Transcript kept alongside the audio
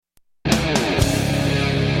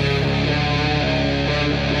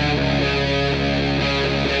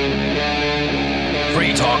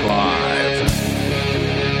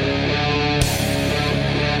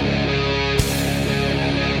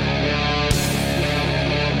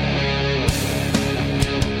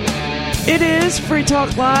It is Free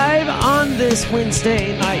Talk Live on this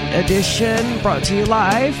Wednesday night edition, brought to you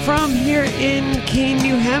live from here in Keene,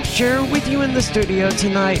 New Hampshire. With you in the studio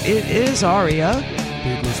tonight, it is Aria.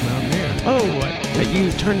 Peakless Mountaineer. Oh, you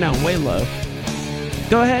turned down way low.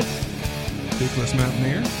 Go ahead. Peakless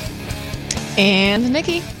Mountaineer. And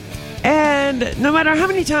Nikki. And no matter how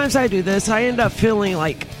many times I do this, I end up feeling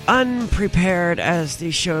like unprepared as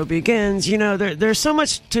the show begins. You know, there's so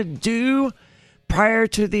much to do prior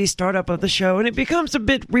to the startup of the show, and it becomes a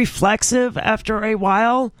bit reflexive after a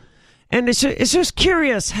while. And it's just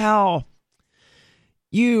curious how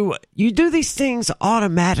you do these things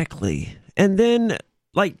automatically, and then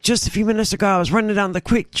like just a few minutes ago, I was running down the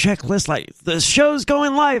quick checklist, like the show's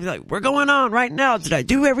going live, like we're going on right now. Did I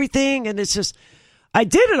do everything? And it's just, I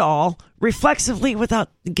did it all reflexively without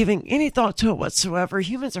giving any thought to it whatsoever.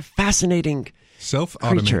 Humans are fascinating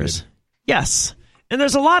creatures. Yes. And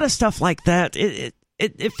there's a lot of stuff like that.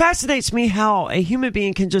 It fascinates me how a human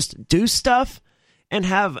being can just do stuff and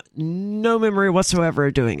have no memory whatsoever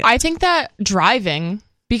of doing it. I think that driving,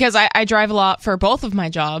 because I drive a lot for both of my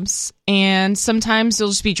jobs, and sometimes you'll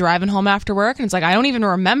just be driving home after work, and it's like, I don't even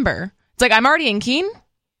remember. It's like, I'm already in Keene.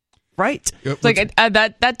 Right. It's like,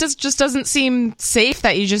 that just doesn't seem safe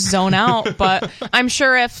that you just zone out. But I'm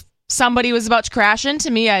sure if somebody was about to crash into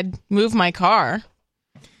me, I'd move my car.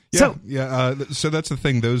 Yeah, so that's the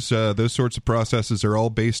thing. Those sorts of processes are all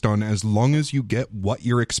based on, as long as you get what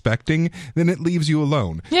you're expecting, then it leaves you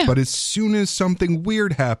alone. Yeah. But as soon as something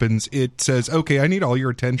weird happens, it says, okay, I need all your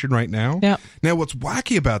attention right now. Yeah. Now, what's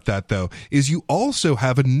wacky about that, though, is you also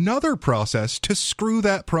have another process to screw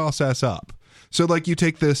that process up. So, like, you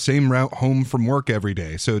take the same route home from work every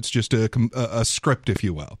day. So it's just a script, if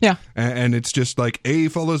you will. Yeah. And it's just like A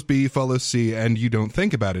follows B follows C, and you don't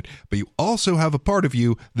think about it. But you also have a part of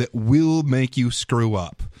you that will make you screw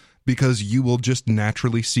up, because you will just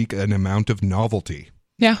naturally seek an amount of novelty.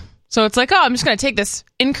 Yeah. So it's like, oh, I'm just going to take this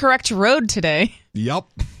incorrect road today.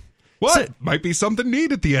 Yup. What? Might be something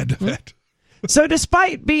neat at the end of it. So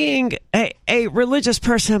despite being a religious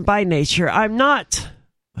person by nature,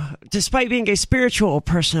 despite being a spiritual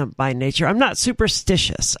person by nature, I'm not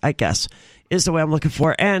superstitious, I guess, is the way I'm looking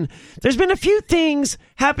for. And there's been a few things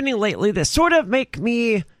happening lately that sort of make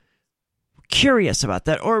me curious about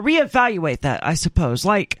that, or reevaluate that, I suppose.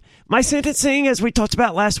 Like my sentencing, as we talked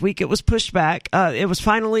about last week, it was pushed back. It was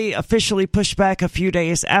finally officially pushed back a few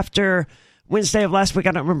days after Wednesday of last week.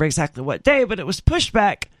 I don't remember exactly what day, but it was pushed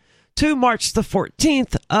back to March the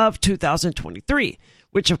 14th of 2023,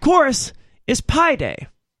 which of course is Pi Day.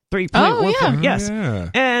 3.14. Oh, yeah. Yes. Yeah.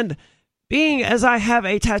 And being as I have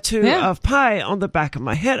a tattoo of pi on the back of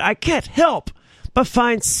my head, I can't help but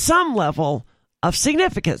find some level of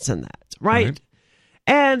significance in that, right?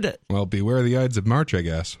 And well, beware the Ides of March, I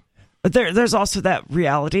guess. There's also that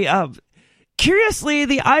reality of, curiously,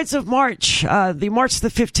 the Ides of March, the March the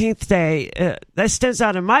 15th day, that stands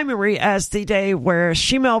out in my memory as the day where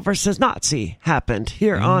Shemale versus Nazi happened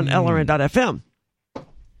here on LRN.FM.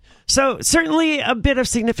 So certainly a bit of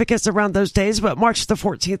significance around those days, but March the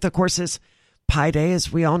 14th, of course, is Pi Day,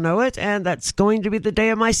 as we all know it, and that's going to be the day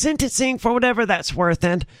of my sentencing for whatever that's worth.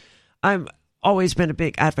 And I'm always been a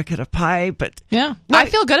big advocate of Pi, but I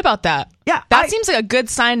feel good about that. Yeah, that seems like a good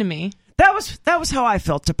sign to me. That was how I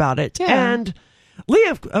felt about it. Yeah. And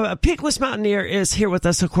Leah, Peakless Mountaineer, is here with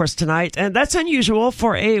us, of course, tonight, and that's unusual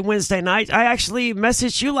for a Wednesday night. I actually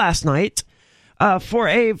messaged you last night for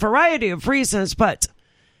a variety of reasons, but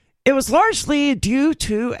it was largely due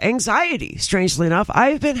to anxiety, strangely enough.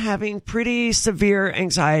 I've been having pretty severe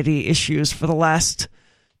anxiety issues for the last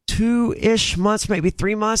 2-ish months, maybe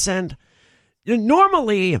 3 months. And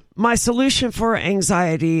normally my solution for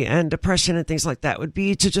anxiety and depression and things like that would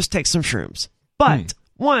be to just take some shrooms. But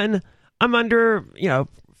one, I'm under,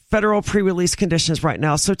 federal pre-release conditions right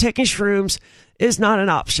now. So taking shrooms is not an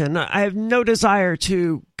option. I have no desire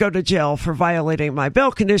to go to jail for violating my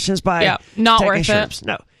bail conditions by not taking worth shrooms. it.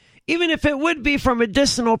 No. Even if it would be for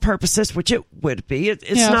medicinal purposes, which it would be,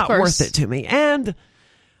 it's not worth it to me. And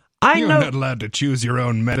You're not allowed to choose your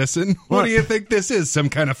own medicine. What do you think this is, some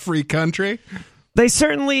kind of free country? They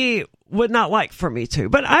certainly would not like for me to.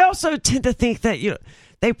 But I also tend to think that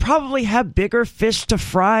they probably have bigger fish to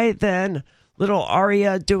fry than little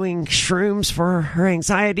Aria doing shrooms for her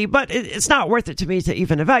anxiety. But it's not worth it to me to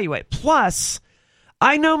even evaluate. Plus,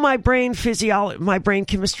 I know my brain physiology, my brain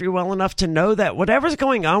chemistry well enough to know that whatever's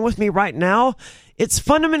going on with me right now, it's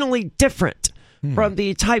fundamentally different from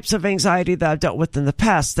the types of anxiety that I've dealt with in the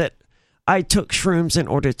past that I took shrooms in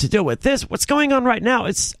order to deal with. What's going on right now,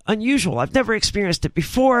 it's unusual. I've never experienced it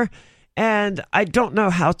before, and I don't know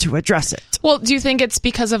how to address it. Well, do you think it's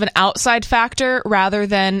because of an outside factor rather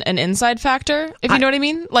than an inside factor? If you know what I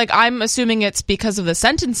mean? Like, I'm assuming it's because of the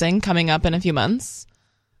sentencing coming up in a few months.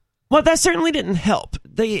 Well, that certainly didn't help.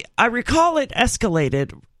 I recall it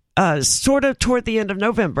escalated sort of toward the end of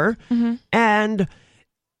November, and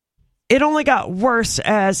it only got worse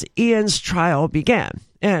as Ian's trial began.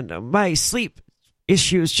 And my sleep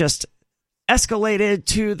issues just escalated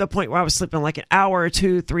to the point where I was sleeping like an hour or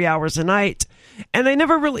 2, 3 hours a night. And they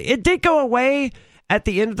never really, it did go away at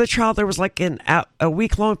the end of the trial. There was like a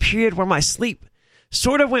week-long period where my sleep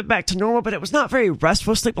sort of went back to normal, but it was not very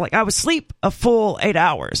restful sleep. Like, I would sleep a full 8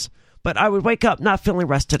 hours, but I would wake up not feeling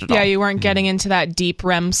rested at all. Yeah, you weren't getting into that deep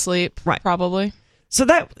REM sleep, right? Probably. So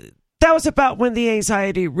that was about when the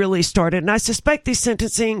anxiety really started, and I suspect the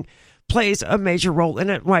sentencing plays a major role in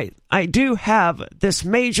it. Right, I do have this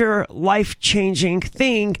major life-changing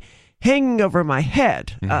thing hanging over my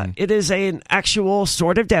head. It is an actual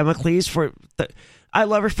sword of Damocles. I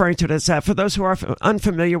love referring to it as that. For those who are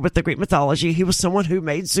unfamiliar with the Greek mythology, he was someone who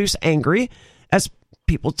made Zeus angry, as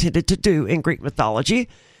people tended to do in Greek mythology.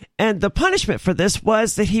 And the punishment for this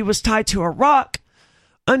was that he was tied to a rock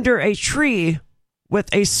under a tree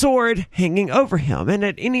with a sword hanging over him. And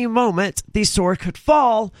at any moment, the sword could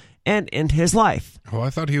fall and end his life. Oh,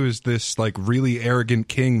 I thought he was this like really arrogant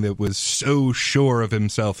king that was so sure of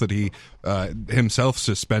himself that he himself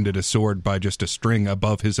suspended a sword by just a string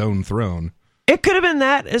above his own throne. It could have been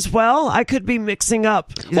that as well. I could be mixing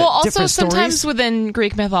up well, also sometimes stories. Within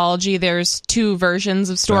Greek mythology, there's two versions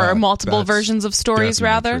of story, or multiple versions of stories,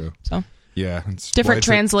 rather. True. So yeah, different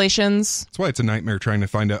translations. That's why it's a nightmare trying to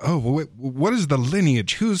find out, what is the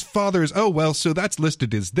lineage? Whose fathers? Oh, well, so that's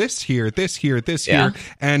listed as this here,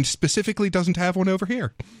 and specifically doesn't have one over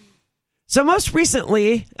here. So most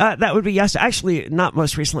recently, that would be yesterday. Actually, not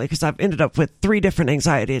most recently, because I've ended up with 3 different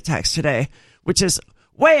anxiety attacks today, which is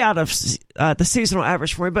way out of the seasonal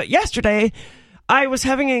average for me. But yesterday, I was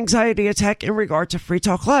having an anxiety attack in regard to Free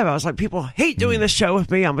Talk Live. I was like, people hate doing this show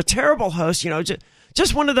with me. I'm a terrible host.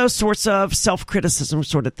 Just one of those sorts of self-criticism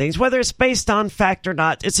sort of things. Whether it's based on fact or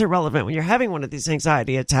not, it's irrelevant when you're having one of these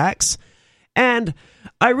anxiety attacks. And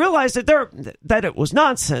I realized that it was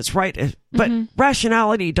nonsense, right? But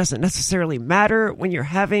rationality doesn't necessarily matter when you're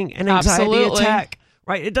having an anxiety attack.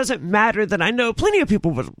 Right, it doesn't matter that I know plenty of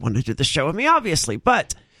people would want to do the show with me, obviously,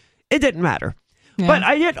 but it didn't matter. Yeah. But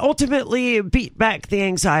I did ultimately beat back the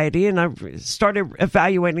anxiety, and I started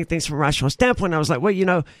evaluating things from a rational standpoint. I was like,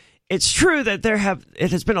 well, it's true that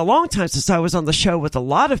it has been a long time since I was on the show with a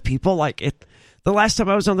lot of people. The last time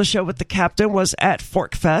I was on the show with the captain was at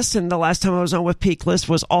Fork Fest, and the last time I was on with Peakless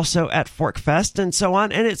was also at Fork Fest, and so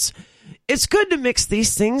on. And it's good to mix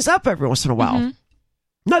these things up every once in a while.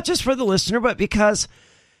 Not just for the listener, but because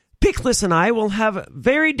Peakless and I will have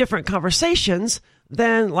very different conversations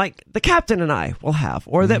than like the captain and I will have,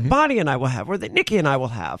 or that Bonnie and I will have, or that Nikki and I will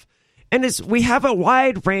have. And we have a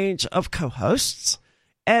wide range of co-hosts,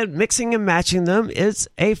 and mixing and matching them is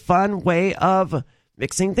a fun way of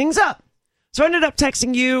mixing things up. So I ended up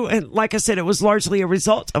texting you, and like I said, it was largely a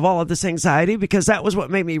result of all of this anxiety, because that was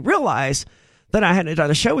what made me realize that I hadn't done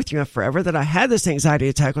a show with you in forever, that I had this anxiety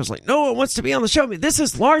attack. I was like, no one wants to be on the show. This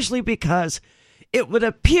is largely because it would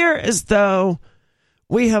appear as though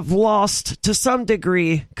we have lost, to some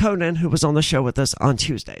degree, Conan, who was on the show with us on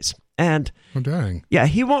Tuesdays. And oh, dang. Yeah,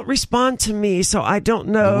 he won't respond to me, so I don't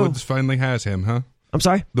know. The Woods finally has him, huh? I'm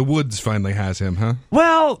sorry? The Woods finally has him, huh?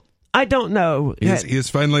 Well, I don't know. He has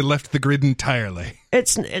finally left the grid entirely.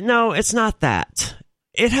 It's not that.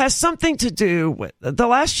 It has something to do with the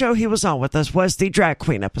last show he was on with us was the drag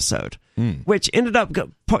queen episode, which ended up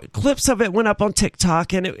clips of it went up on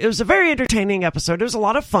TikTok, and it was a very entertaining episode. It was a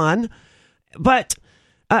lot of fun, but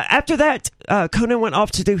after that, Conan went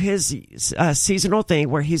off to do his seasonal thing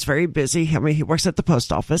where he's very busy. I mean, he works at the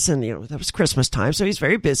post office, and that was Christmas time, so he's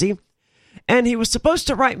very busy. And he was supposed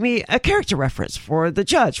to write me a character reference for the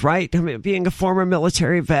judge, right? I mean, being a former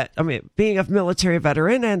military vet, being a military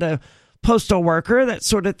veteran and a postal worker, that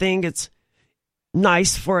sort of thing, it's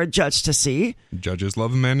nice for a judge to see. Judges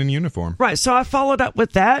love a man in uniform. Right, so I followed up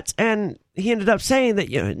with that, and he ended up saying that,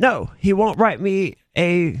 no, he won't write me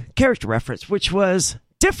a character reference, which was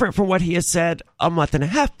different from what he had said a month and a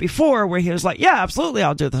half before, where he was like, yeah, absolutely,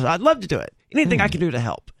 I'll do this. I'd love to do it. Anything I can do to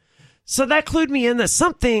help. So that clued me in that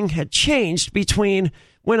something had changed between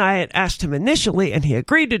when I had asked him initially and he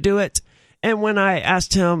agreed to do it, and when I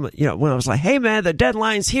asked him, when I was like, hey, man, the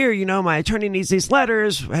deadline's here, my attorney needs these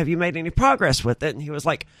letters. Have you made any progress with it? And he was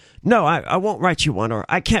like, no, I won't write you one, or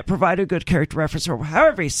I can't provide a good character reference, or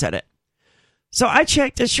however he said it. So I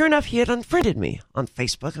checked, and sure enough, he had unfriended me on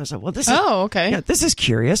Facebook. I was like, well, this is... Oh, okay. Yeah, this is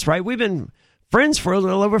curious, right? We've been friends for a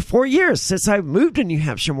little over 4 years since I moved to New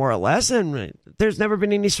Hampshire, more or less, and there's never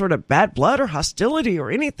been any sort of bad blood or hostility or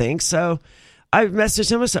anything. So I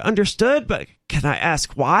messaged him and said, understood, but can I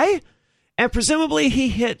ask why? And presumably he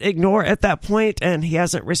hit ignore at that point, and he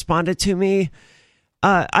hasn't responded to me.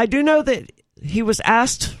 I do know that he was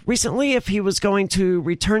asked recently if he was going to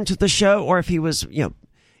return to the show, or if he was,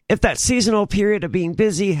 if that seasonal period of being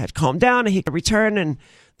busy had calmed down and he could return. And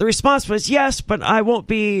the response was yes, but I won't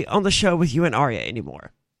be on the show with you and Arya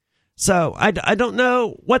anymore. So I don't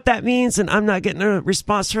know what that means, and I'm not getting a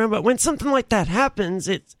response from him. But when something like that happens,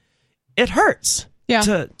 it hurts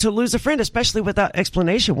to lose a friend, especially without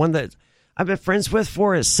explanation. One that I've been friends with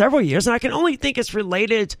for several years, and I can only think it's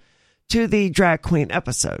related to the drag queen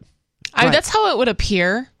episode. That's how it would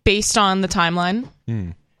appear based on the timeline.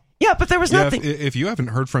 Yeah, but there was nothing. If you haven't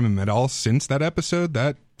heard from him at all since that episode,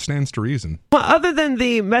 that stands to reason. Well, other than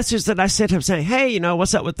the message that I sent him saying, hey,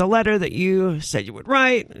 what's up with the letter that you said you would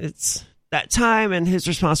write? It's that time. And his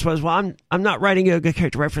response was, well, I'm not writing you a good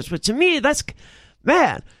character reference. But to me, that's,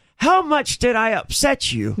 man, how much did I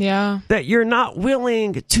upset you? Yeah. That you're not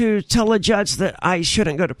willing to tell a judge that I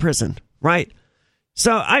shouldn't go to prison, right?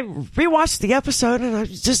 So I rewatched the episode, and I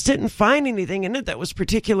just didn't find anything in it that was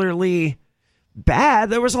particularly bad.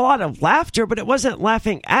 There was a lot of laughter, but it wasn't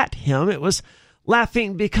laughing at him. It was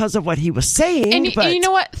laughing because of what he was saying. And you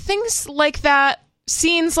know what? Things like that,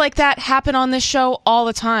 scenes like that happen on this show all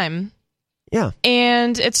the time. Yeah.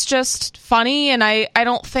 And it's just funny, and I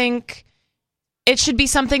don't think it should be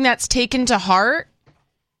something that's taken to heart.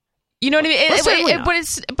 You know what I mean?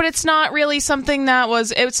 But it's not really something that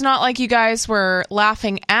was... It's not like you guys were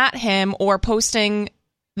laughing at him or posting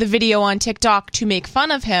the video on TikTok to make fun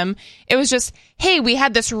of him. It was just, hey, we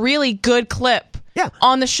had this really good clip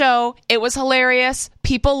on the show. It was hilarious.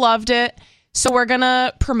 People loved it. So we're going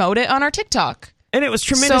to promote it on our TikTok. And it was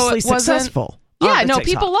tremendously successful. Yeah, no,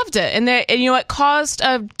 people loved it. And it caused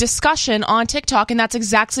a discussion on TikTok, and that's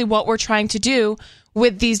exactly what we're trying to do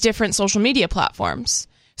with these different social media platforms.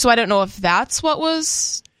 So I don't know if that's what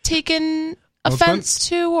was taken offense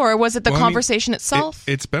to, or was it the conversation itself?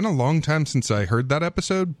 It's been a long time since I heard that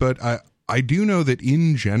episode, but I do know that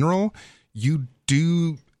in general, you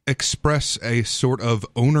do express a sort of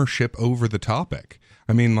ownership over the topic.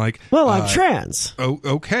 I mean, like... Well, I'm trans. Oh,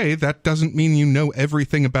 okay, that doesn't mean you know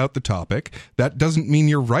everything about the topic. That doesn't mean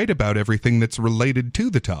you're right about everything that's related to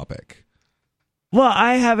the topic. Well,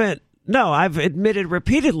 I haven't... No, I've admitted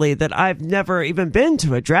repeatedly that I've never even been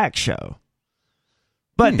to a drag show.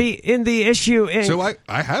 But the issue... So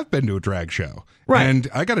I have been to a drag show. Right. And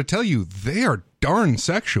I got to tell you, they are darn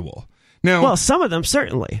sexual. Now, well, some of them,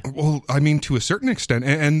 certainly. Well, I mean, to a certain extent,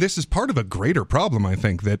 and this is part of a greater problem, I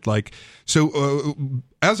think, that, like... So,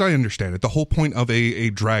 as I understand it, the whole point of a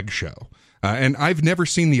drag show... and I've never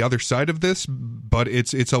seen the other side of this, but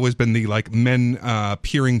it's always been the like men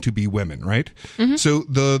appearing to be women, right? Mm-hmm. So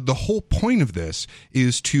the whole point of this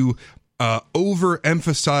is to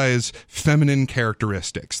overemphasize feminine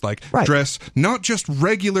characteristics, like dress not just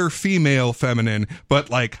regular female feminine, but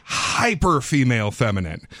like hyper female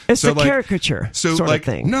feminine. It's a caricature sort of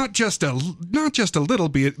thing. Not just a little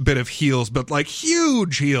bit of heels, but like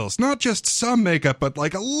huge heels. Not just some makeup, but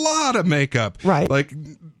like a lot of makeup. Right. Like.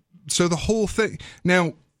 So the whole thing.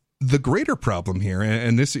 Now, the greater problem here,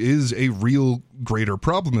 and this is a real greater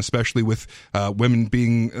problem, especially with women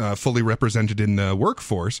being fully represented in the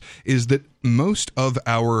workforce, is that most of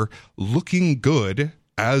our looking good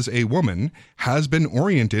as a woman has been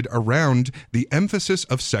oriented around the emphasis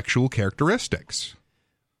of sexual characteristics.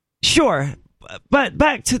 Sure. But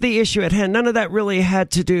back to the issue at hand, none of that really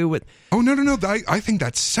had to do with... Oh, no. I think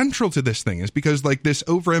that's central to this thing, is because like this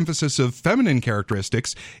overemphasis of feminine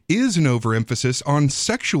characteristics is an overemphasis on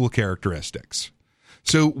sexual characteristics.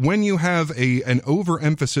 So when you have an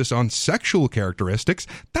overemphasis on sexual characteristics,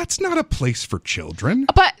 that's not a place for children.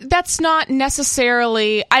 But that's not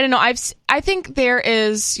necessarily... I don't know. I think there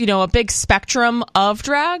is, a big spectrum of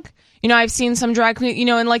drag. I've seen some drag,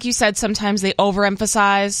 and like you said, sometimes they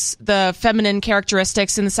overemphasize the feminine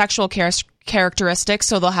characteristics and the sexual characteristics.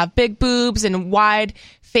 So they'll have big boobs and wide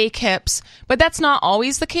fake hips, but that's not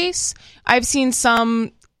always the case. I've seen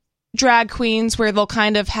some drag queens where they'll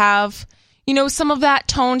kind of have, some of that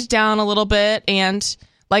toned down a little bit. And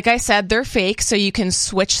like I said, they're fake. So you can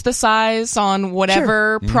switch the size on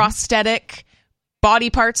whatever prosthetic body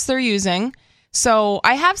parts they're using. So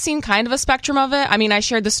I have seen kind of a spectrum of it. I mean, I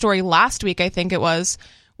shared the story last week, I think it was,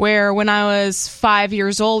 where when I was 5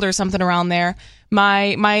 years old or something around there,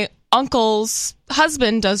 my uncle's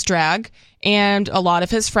husband does drag, and a lot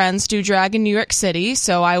of his friends do drag in New York City.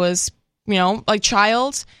 So I was, like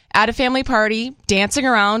child at a family party dancing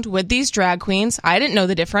around with these drag queens. I didn't know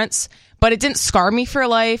the difference, but it didn't scar me for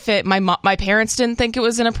life. My parents didn't think it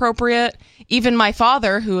was inappropriate. Even my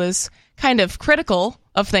father, who is kind of critical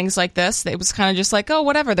of things like this, it was kind of just like, oh,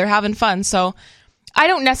 whatever, they're having fun. So I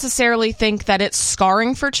don't necessarily think that it's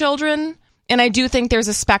scarring for children. And I do think there's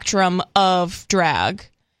a spectrum of drag.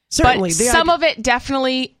 Certainly. But some of it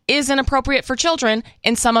definitely is inappropriate for children,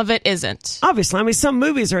 and some of it isn't. Obviously. I mean, some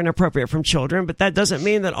movies are inappropriate from children, but that doesn't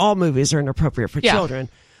mean that all movies are inappropriate for children.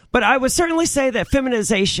 But I would certainly say that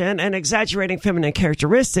feminization and exaggerating feminine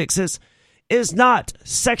characteristics is not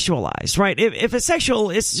sexualized, right? If it's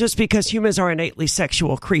sexual, it's just because humans are innately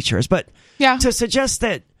sexual creatures. But to suggest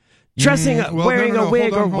that dressing, wearing a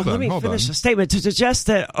wig, let me finish the statement. To suggest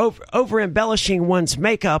that over embellishing one's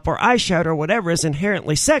makeup or eyeshadow or whatever is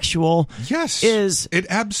inherently sexual, it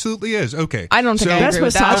absolutely is. Okay, I don't think I that's agree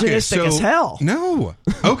with that. misogynistic as hell. No.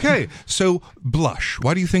 Okay, so blush.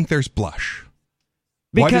 Why do you think there's blush?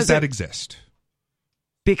 Why does that exist?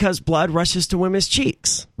 Because blood rushes to women's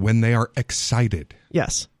cheeks when they are excited.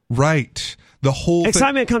 Yes. Right. The whole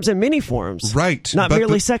excitement comes in many forms. Right. Not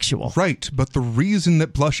merely sexual. Right. But the reason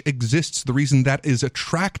that blush exists, the reason that is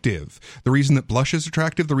attractive, the reason that blush is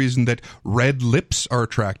attractive, the reason that red lips are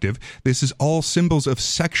attractive, this is all symbols of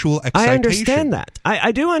sexual excitation. I understand that.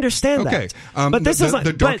 I do understand that. But this is like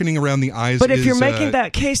the darkening around the eyes. But if you're making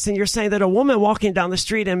that case, then you're saying that a woman walking down the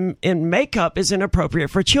street in makeup is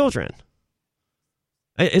inappropriate for children.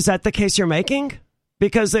 Is that the case you're making?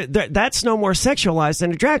 Because that's no more sexualized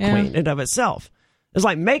than a drag queen in and of itself. It's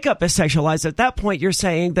like makeup is sexualized. At that point, you're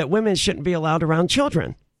saying that women shouldn't be allowed around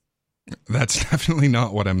children. That's definitely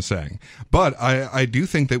not what I'm saying. But I do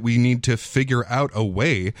think that we need to figure out a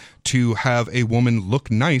way to have a woman look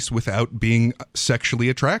nice without being sexually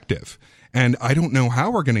attractive. And I don't know how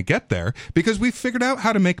we're going to get there, because we've figured out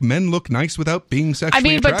how to make men look nice without being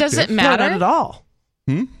sexually attractive. But does it matter? Not at all.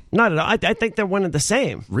 Not at all. I think they're one and the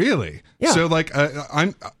same. Really? Yeah. So like,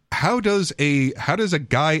 how does a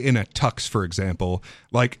guy in a tux, for example,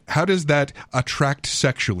 like how does that attract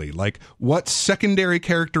sexually? Like what secondary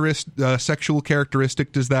sexual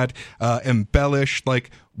characteristic does that embellish? Like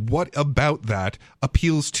what about that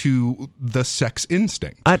appeals to the sex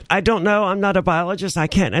instinct? I don't know. I'm not a biologist. I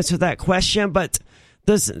can't answer that question, but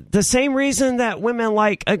the same reason that women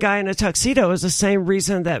like a guy in a tuxedo is the same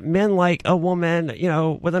reason that men like a woman,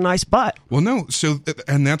 with a nice butt. Well, no. So,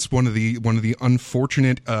 and that's one of the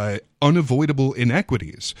unfortunate, unavoidable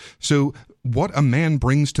inequities. So what a man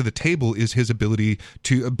brings to the table is his ability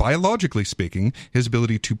to, biologically speaking, his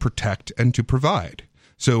ability to protect and to provide.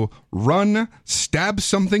 So run, stab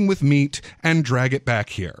something with meat, and drag it back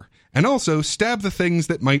here. And also stab the things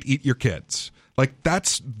that might eat your kids. Like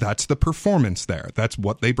that's the performance there. That's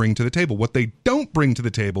what they bring to the table. What they don't bring to the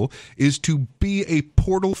table is to be a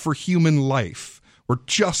portal for human life. We're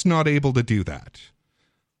just not able to do that.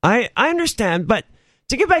 I understand, but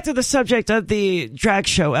to get back to the subject of the drag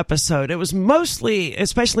show episode, it was mostly,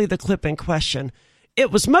 especially the clip in question, it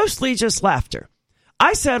was mostly just laughter.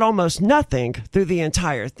 I said almost nothing through the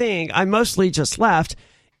entire thing. I mostly just laughed.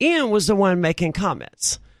 Ian was the one making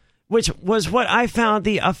comments, which was what I found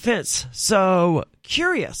the offense so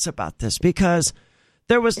curious about this, because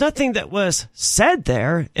there was nothing that was said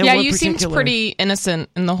there. You seemed pretty innocent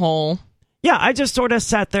in the whole. Yeah, I just sort of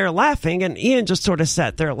sat there laughing, and Ian just sort of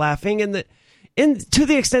sat there laughing. And to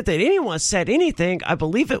the extent that anyone said anything, I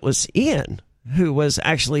believe it was Ian who was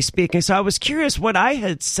actually speaking. So I was curious what I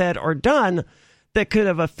had said or done that could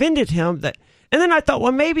have offended him. And then I thought,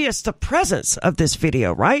 well, maybe it's the presence of this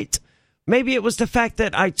video, right? Maybe it was the fact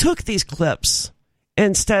that I took these clips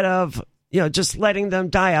instead of, just letting them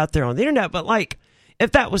die out there on the internet. But like,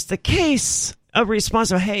 if that was the case, a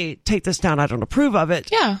response of, hey, take this down, I don't approve of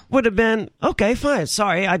it, would have been, okay, fine.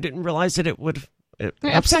 Sorry, I didn't realize that it would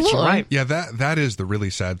upset you, right? Yeah, that is the really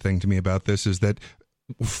sad thing to me about this, is that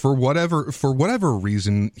for whatever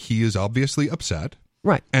reason, he is obviously upset.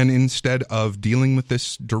 Right. And instead of dealing with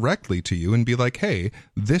this directly to you and be like, hey,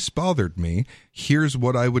 this bothered me, here's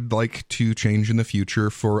what I would like to change in the future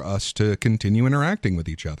for us to continue interacting with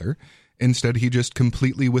each other. Instead, he just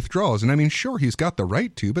completely withdraws. And I mean, sure, he's got the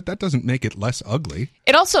right to, but that doesn't make it less ugly.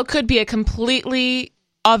 It also could be a completely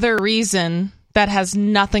other reason that has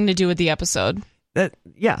nothing to do with the episode.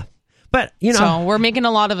 But, so we're making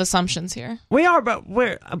a lot of assumptions here. We are, but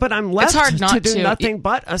I'm left it's hard not to do nothing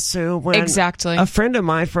but assume when exactly. A friend of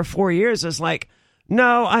mine for 4 years is like,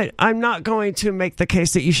 no, I'm not going to make the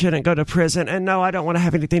case that you shouldn't go to prison, and no, I don't want to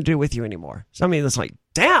have anything to do with you anymore. So I mean, it's like,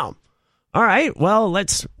 damn. All right, well,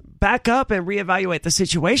 let's back up and reevaluate the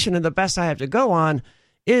situation. And the best I have to go on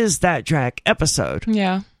is that drag episode.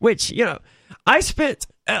 Yeah. Which, I spent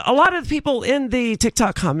a lot of the people in the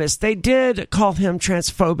TikTok comments, they did call him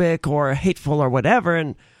transphobic or hateful or whatever.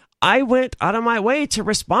 And I went out of my way to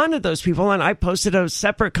respond to those people. And I posted a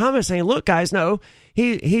separate comment saying, look, guys, no,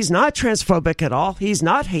 he's not transphobic at all. He's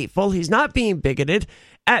not hateful. He's not being bigoted.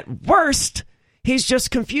 At worst, he's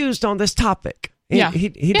just confused on this topic.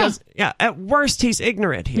 He does. Yeah. At worst, he's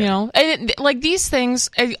ignorant here. And like these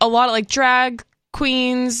things, a lot of like drag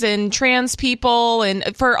queens and trans people,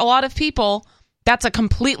 and for a lot of people, that's a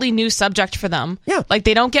completely new subject for them. Yeah. Like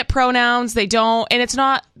they don't get pronouns. They don't. And it's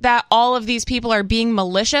not that all of these people are being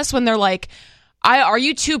malicious when they're like, are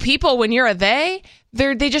you two people when you're a they?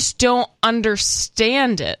 They just don't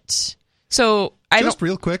understand it. So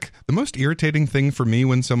real quick, the most irritating thing for me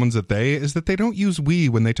when someone's a they is that they don't use we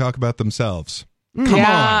when they talk about themselves. Come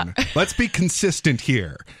on. Let's be consistent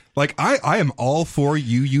here. Like, I am all for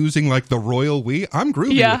you using, like, the royal we. I'm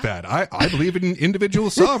groovy with that. I believe in individual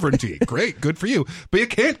sovereignty. Great, good for you. But you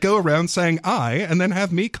can't go around saying I and then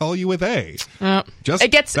have me call you a they.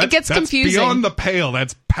 It gets confusing. That's beyond the pale.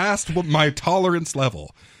 That's past my tolerance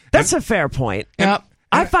level. That's a fair point. Yep.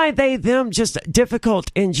 I find them just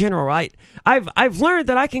difficult in general, right? I've learned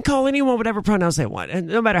that I can call anyone whatever pronouns they want. And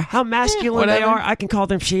no matter how masculine they are, I can call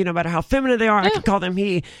them she. No matter how feminine they are, I can call them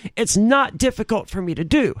he. It's not difficult for me to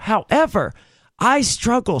do. However, I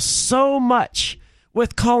struggle so much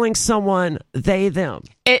with calling someone they, them.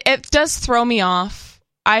 It does throw me off.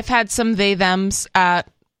 I've had some they, thems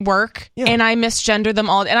at work and I misgender them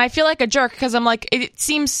all. And I feel like a jerk because I'm like, it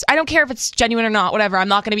seems, I don't care if it's genuine or not, whatever. I'm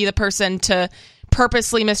not going to be the person to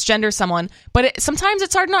purposely misgender someone, but sometimes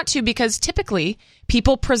it's hard not to because typically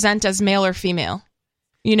people present as male or female,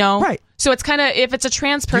 right? So it's kind of, if it's a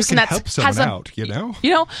trans person that has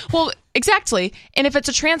well, exactly. And if it's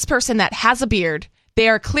a trans person that has a beard, they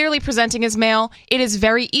are clearly presenting as male. It is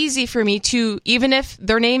very easy for me to, even if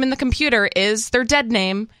their name in the computer is their dead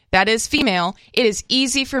name, that is female, it is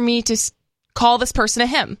easy for me to call this person a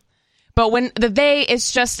him. But when the they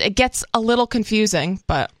is just, it gets a little confusing,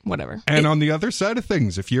 but whatever. And on the other side of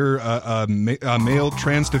things, if you're a male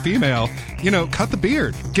trans to female, cut the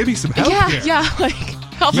beard. Give me some help here. Yeah, like,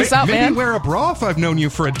 help us out, man. Maybe wear a bra if I've known you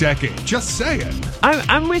for a decade. Just saying.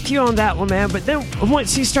 I'm with you on that one, man. But then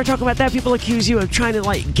once you start talking about that, people accuse you of trying to,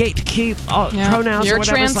 like, gatekeep pronouns You're or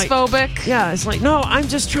whatever. Transphobic. It's like, no, I'm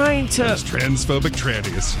just trying to... Those transphobic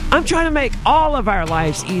trannies. I'm trying to make all of our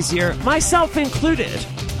lives easier, myself included.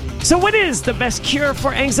 So what is the best cure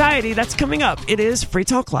for anxiety? That's coming up. It is Free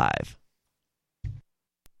Talk Live.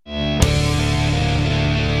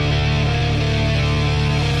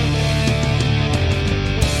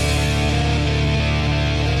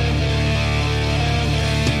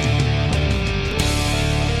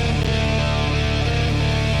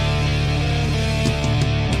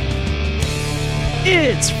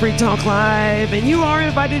 It's Free Talk Live, and you are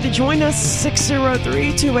invited to join us,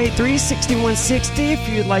 603-283-6160. If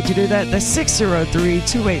you'd like to do that, that's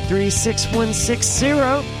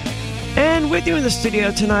 603-283-6160. And with you in the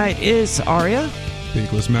studio tonight is Aria,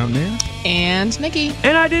 Bigless Mountaineer, and Nikki.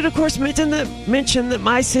 And I did, of course, mention that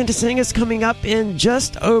my sentencing is coming up in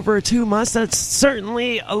just over 2 months. That's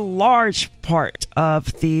certainly a large part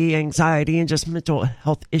of the anxiety and just mental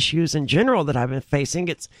health issues in general that I've been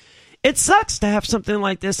facing. It sucks to have something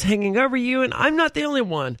like this hanging over you, and I'm not the only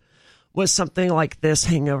one with something like this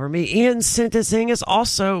hanging over me. Ian's sentencing is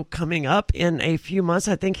also coming up in a few months.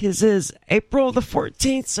 I think his is April the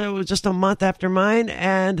 14th, so just a month after mine.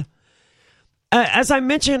 And as I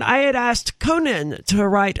mentioned, I had asked Conan to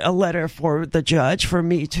write a letter for the judge, for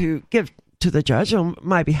me to give to the judge on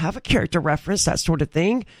my behalf, a character reference, that sort of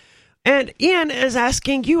thing. And Ian is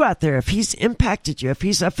asking you out there if he's impacted you, if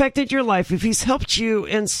he's affected your life, if he's helped you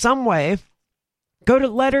in some way. Go to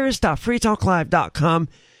letters.freetalklive.com.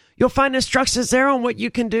 You'll find instructions there on what you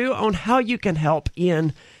can do, on how you can help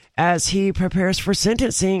Ian as he prepares for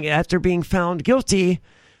sentencing after being found guilty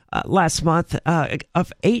last month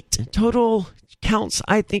of 8 total counts,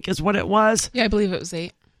 I think is what it was. Yeah, I believe it was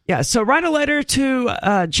 8. Yeah, so write a letter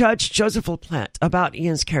to Judge Joseph LaPlante about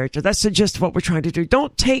Ian's character. That's the gist of what we're trying to do.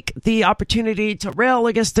 Don't take the opportunity to rail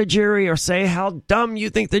against the jury or say how dumb you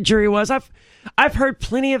think the jury was. I've heard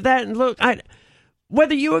plenty of that, and look,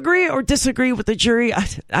 whether you agree or disagree with the jury,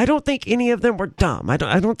 I don't think any of them were dumb. I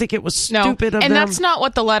don't think it was stupid of them. And that's not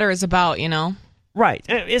what the letter is about, Right.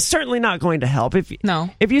 It's certainly not going to help. If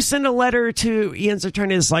you send a letter to Ian's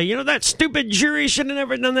attorney, it's like, that stupid jury should have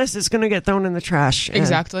never done this, it's going to get thrown in the trash.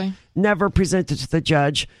 Exactly. Never presented to the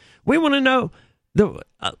judge. We want to know,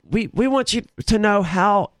 we want you to know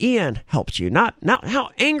how Ian helped you, not how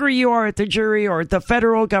angry you are at the jury or the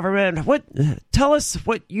federal government. Tell us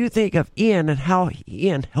what you think of Ian and how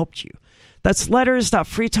Ian helped you. That's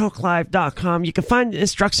letters.freetalklive.com. You can find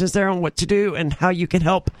instructions there on what to do and how you can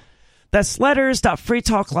help. That's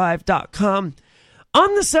letters.freetalklive.com.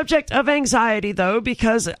 On the subject of anxiety, though,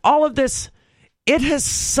 because all of this, it has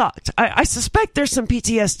sucked. I suspect there's some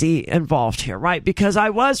PTSD involved here, right? Because I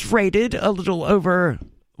was raided a little over,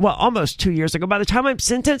 almost 2 years ago. By the time I'm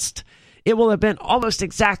sentenced, it will have been almost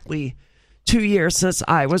exactly 2 years since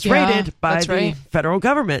I was raided by the federal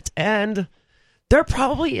government. And there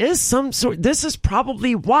probably is some sort, this is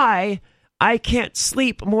probably why I can't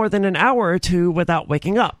sleep more than an hour or two without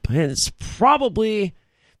waking up. And it's probably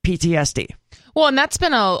PTSD. Well, and that's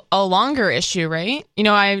been a longer issue, right? You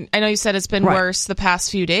know, I know you said it's been worse the past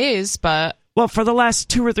few days, but... Well, for the last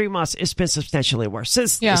 2 or 3 months, it's been substantially worse.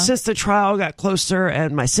 Since the trial got closer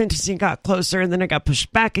and my sentencing got closer and then it got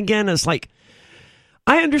pushed back again, it's like,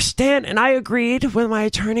 I understand and I agreed with my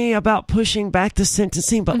attorney about pushing back the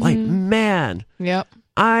sentencing, but like, man... Yep.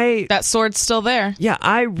 That sword's still there. Yeah,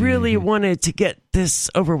 I really wanted to get this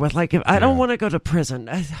over with. Like, if I don't want to go to prison.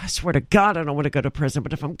 I swear to God, I don't want to go to prison.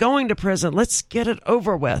 But if I'm going to prison, let's get it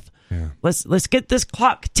over with. Yeah. Let's get this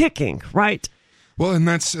clock ticking, right? Well, and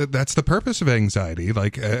that's the purpose of anxiety.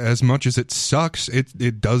 Like, as much as it sucks,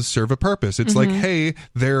 it does serve a purpose. It's like, hey,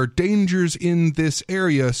 there are dangers in this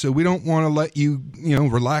area, so we don't want to let you,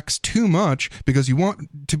 relax too much because you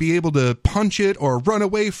want to be able to punch it or run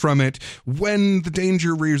away from it when the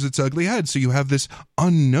danger rears its ugly head. So you have this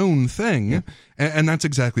unknown thing, and that's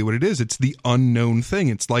exactly what it is. It's the unknown thing.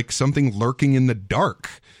 It's like something lurking in the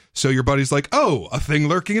dark. So your buddy's like, oh, a thing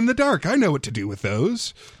lurking in the dark. I know what to do with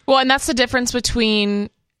those. Well, and that's the difference between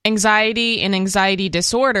anxiety and anxiety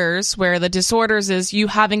disorders, where the disorders is you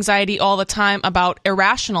have anxiety all the time about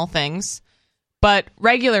irrational things, but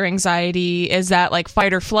regular anxiety is that like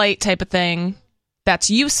fight or flight type of thing that's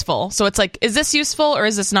useful. So it's like, is this useful or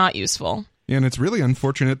is this not useful? Yeah, and it's really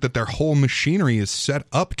unfortunate that their whole machinery is set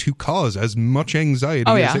up to cause as much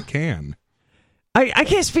anxiety as it can. I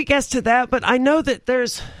can't speak as to that, but I know that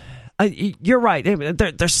there's... you're right.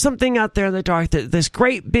 There's something out there in the dark, this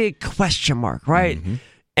great big question mark, right?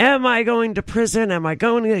 Am I going to prison? Am I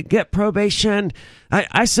going to get probation?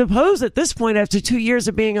 I suppose at this point, after 2 years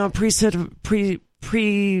of being on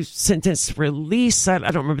pre-sentence release, I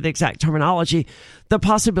don't remember the exact terminology, the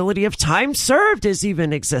possibility of time served is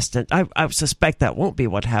even existent. I suspect that won't be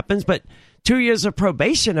what happens, but 2 years of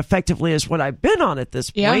probation effectively is what I've been on at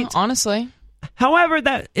this point. Yeah, honestly. However,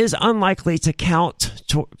 that is unlikely to count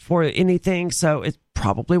for anything, so it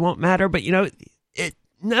probably won't matter. But,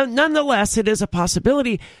 nonetheless, it is a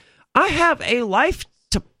possibility. I have a life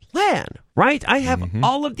to plan, right? I have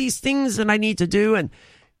all of these things that I need to do, and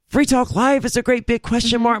Free Talk Live is a great big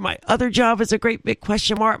question mark. My other job is a great big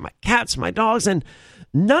question mark. My cats, my dogs, and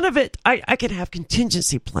none of it, I could have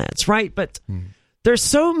contingency plans, right? But there's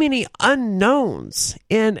so many unknowns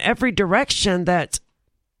in every direction that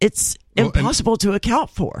it's impossible to account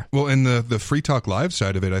for. Well, and the Free Talk Live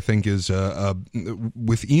side of it, I think, is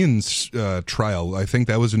with Ian's trial. I think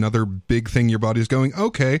that was another big thing your body's going,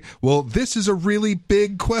 okay, well, this is a really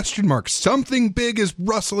big question mark. Something big is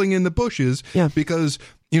rustling in the bushes because,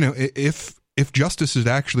 if justice had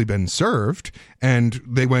actually been served and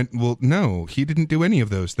they went, well, no, he didn't do any of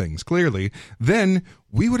those things, clearly, then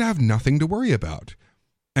we would have nothing to worry about.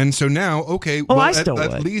 And so now, okay,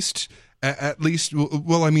 at least,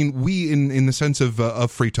 well, I mean, we in the sense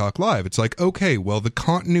of Free Talk Live, it's like, okay, well, the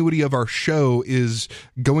continuity of our show is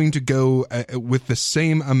going to go with the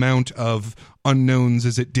same amount of unknowns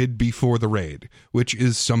as it did before the raid, which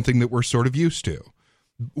is something that we're sort of used to.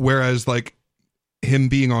 Whereas, like, him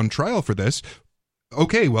being on trial for this,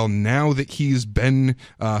 okay, well, now that he's been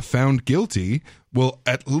found guilty, well,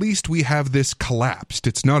 at least we have this collapsed.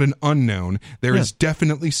 It's not an unknown. There is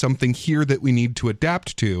definitely something here that we need to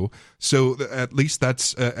adapt to. So at least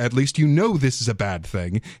this is a bad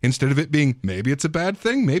thing, instead of it being maybe it's a bad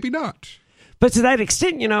thing, maybe not. But to that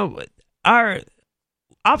extent, our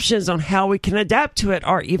options on how we can adapt to it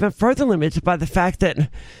are even further limited by the fact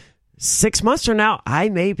that 6 months from now, I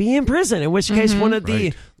may be in prison, in which case one of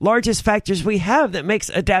the largest factors we have that makes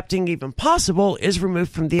adapting even possible is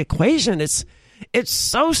removed from the equation. It's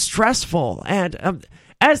so stressful. And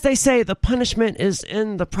as they say, the punishment is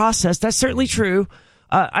in the process. That's certainly true.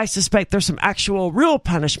 I suspect there's some actual real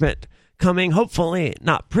punishment coming, hopefully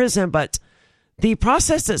not prison, but the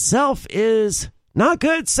process itself is not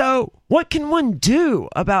good. So what can one do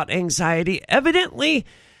about anxiety? Evidently,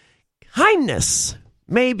 kindness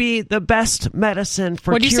maybe the best medicine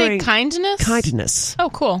for What do you curing... say, kindness? Kindness. Oh,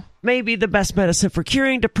 cool. Maybe the best medicine for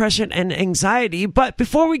curing depression and anxiety. But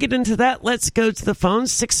before we get into that, let's go to the phone,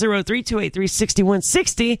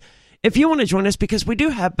 603-283-6160. If you want to join us, because we do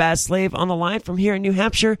have Bad Slave on the line from here in New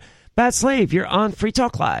Hampshire. Bad Slave, you're on Free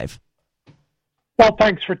Talk Live. Well,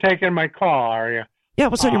 thanks for taking my call, are you? Yeah,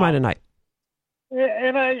 what's on your mind tonight?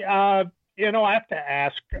 And I have to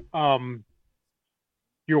ask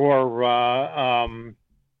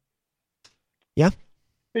Yeah?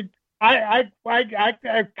 I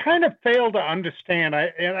kind of fail to understand.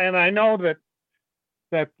 I know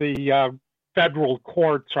that the federal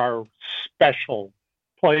courts are special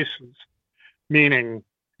places, meaning,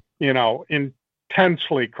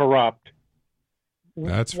 intensely corrupt.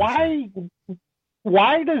 That's for sure.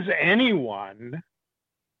 Why does anyone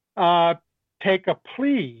take a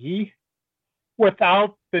plea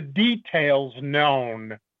without the details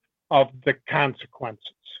known of the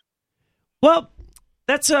consequences? Well,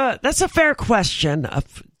 that's a fair question.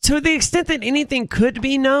 To the extent that anything could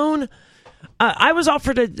be known, I was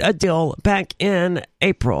offered a deal back in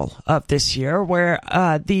April of this year where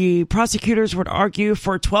the prosecutors would argue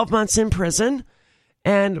for 12 months in prison,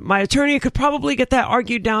 and my attorney could probably get that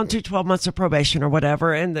argued down to 12 months of probation or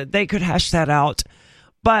whatever, and that they could hash that out.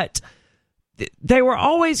 But they were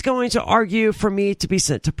always going to argue for me to be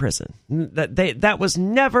sent to prison. That was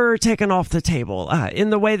never taken off the table in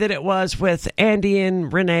the way that it was with Andy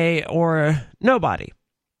and Renee or nobody.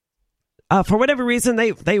 For whatever reason,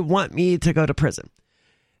 they want me to go to prison.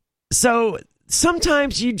 So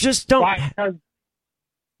sometimes you just don't. Why?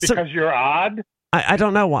 Because you're odd? I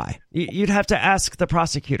don't know why. You'd have to ask the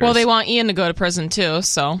prosecutors. Well, they want Ian to go to prison too,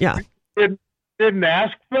 so. Yeah. Didn't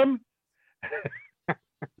ask them?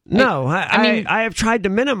 No, I have tried to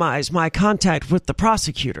minimize my contact with the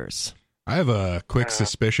prosecutors. I have a quick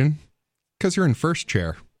suspicion, because you're in first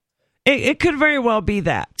chair. It could very well be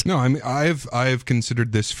that. No, I mean, I've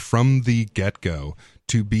considered this from the get-go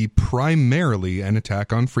to be primarily an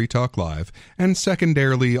attack on Free Talk Live, and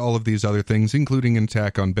secondarily all of these other things, including an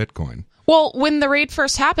attack on Bitcoin. Well, when the raid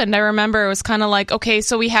first happened, I remember it was kind of like, okay,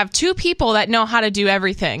 so we have two people that know how to do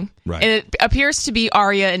everything. Right. And it appears to be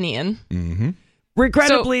Arya and Ian. Mm-hmm.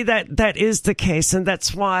 Regrettably, that is the case, and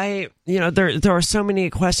that's why there are so many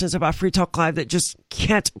questions about Free Talk Live that just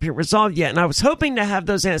can't be resolved yet. And I was hoping to have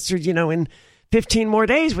those answered, in 15 more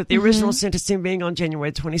days, with the original sentencing being on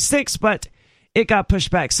January 26th, but it got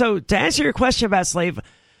pushed back. So to answer your question about Slave,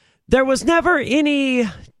 there was never any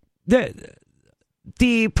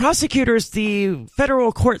the prosecutors, the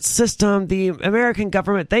federal court system, the American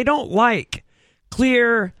government, they don't like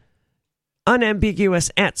clear, unambiguous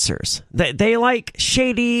answers. They like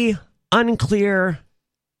shady, unclear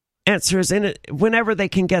answers in it whenever they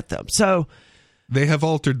can get them. So they have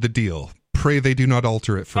altered the deal. Pray they do not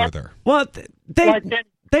alter it further. Well,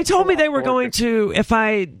 they told me they were going to, if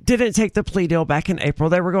I didn't take the plea deal back in April,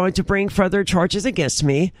 they were going to bring further charges against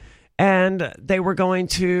me, and they were going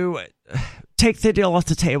to take the deal off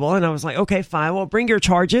the table. And I was like, okay, fine, well, bring your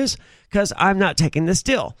charges, because I'm not taking this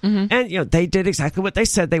deal. And they did exactly what they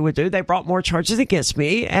said they would do. They brought more charges against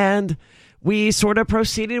me, and we sort of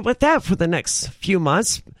proceeded with that for the next few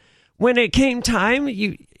months. When it came time,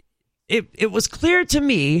 it was clear to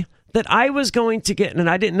me that I was going to get, and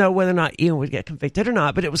I didn't know whether or not Ian would get convicted or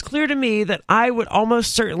not, but it was clear to me that I would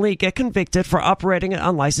almost certainly get convicted for operating an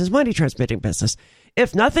unlicensed money transmitting business.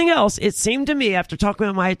 If nothing else, it seemed to me, after talking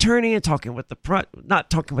with my attorney and talking with not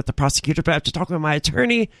talking with the prosecutor, but after talking with my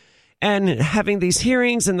attorney and having these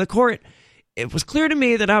hearings in the court, it was clear to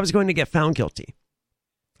me that I was going to get found guilty.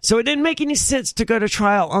 So it didn't make any sense to go to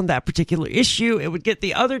trial on that particular issue. It would get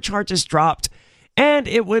the other charges dropped, and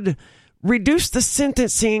it would reduce the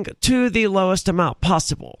sentencing to the lowest amount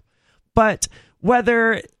possible. But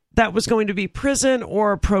whether that was going to be prison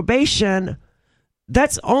or probation,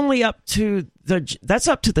 that's only up to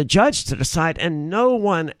the judge to decide, and no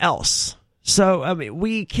one else. So, I mean,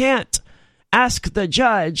 we can't ask the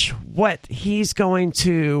judge what he's going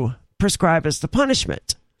to prescribe as the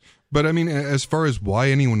punishment. But I mean, as far as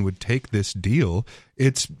why anyone would take this deal,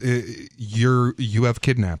 it's you have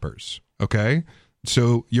kidnappers, okay?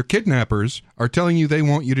 So your kidnappers are telling you they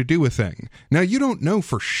want you to do a thing. Now, you don't know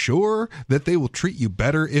for sure that they will treat you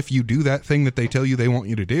better if you do that thing that they tell you they want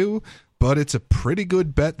you to do, but it's a pretty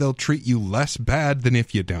good bet they'll treat you less bad than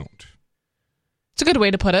if you don't. It's a good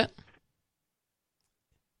way to put it.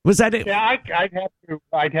 Was that it? Yeah,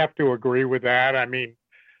 I'd have to agree with that. I mean,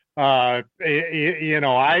 I've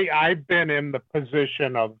been in the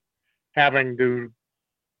position of having to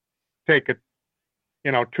take a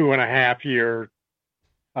 2.5 year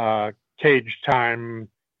cage time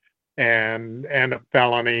and a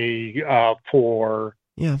felony for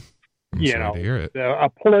Yeah. I'm sorry to hear it. a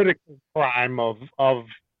political crime of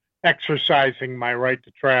exercising my right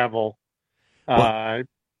to travel. Well,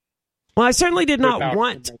 I certainly did not Without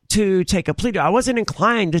want permission. to take a plea deal. I wasn't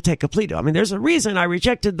inclined to take a plea deal. I mean, there's a reason I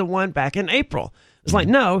rejected the one back in April. It's like,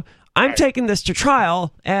 no, I'm Right. taking this to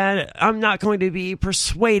trial, and I'm not going to be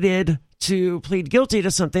persuaded to plead guilty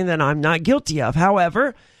to something that I'm not guilty of.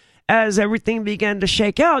 However, as everything began to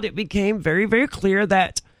shake out, it became very, very clear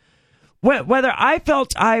that whether I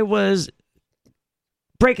felt I was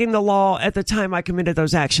breaking the law at the time I committed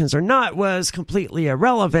those actions or not was completely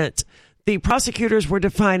irrelevant. The prosecutors were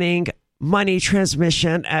defining money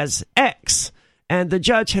transmission as X, and the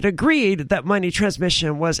judge had agreed that money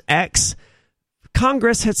transmission was X.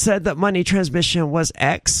 Congress had said that money transmission was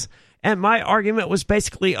X, and my argument was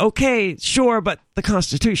basically, okay, sure, but the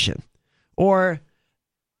Constitution or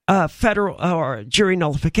federal or jury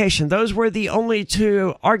nullification. Those were the only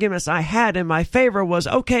two arguments I had in my favor. Was,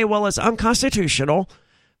 okay, well, it's unconstitutional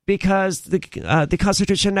because the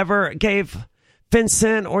Constitution never gave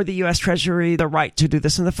FinCEN or the U.S. Treasury the right to do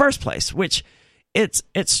this in the first place, which it's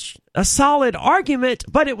a solid argument,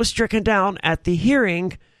 but it was stricken down at the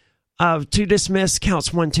hearing to dismiss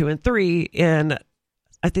counts 1, 2, and 3 in,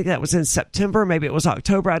 I think that was in September, maybe it was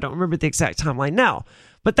October. I don't remember the exact timeline now,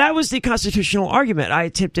 but that was the constitutional argument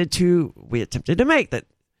we attempted to make, that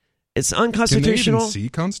it's unconstitutional. Can they even see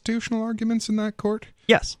constitutional arguments in that court?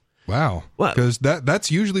 Yes. Wow. Well, Because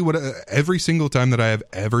that's usually what every single time that I have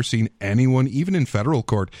ever seen anyone, even in federal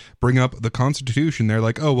court, bring up the Constitution, they're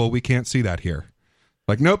like, oh, well, we can't see that here.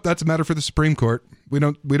 Like, nope, that's a matter for the Supreme Court. We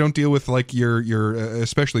don't deal with like your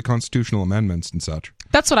especially constitutional amendments and such.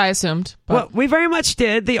 That's what I assumed. But well, we very much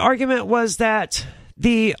did. The argument was that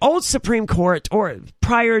the old Supreme Court, or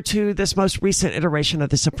prior to this most recent iteration of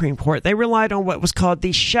the Supreme Court, they relied on what was called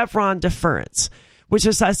the Chevron deference, which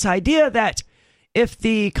is this idea that if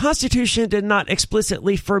the Constitution did not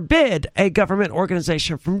explicitly forbid a government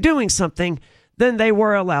organization from doing something, then they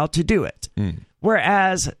were allowed to do it.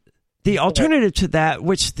 Whereas the alternative to that,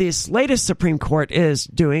 which this latest Supreme Court is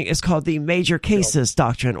doing, is called the major cases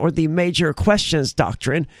doctrine or the major questions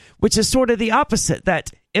doctrine, which is sort of the opposite,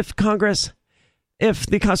 that if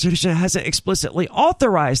the Constitution hasn't explicitly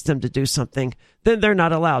authorized them to do something, then they're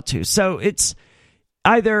not allowed to. So it's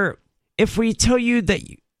either if we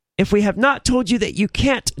have not told you that you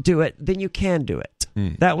can't do it, then you can do it.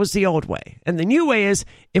 That was the old way. And the new way is,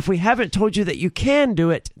 if we haven't told you that you can do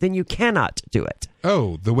it, then you cannot do it.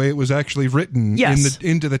 Oh, the way it was actually written Yes.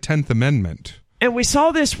 into the 10th Amendment. And we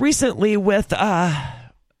saw this recently with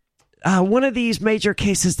one of these major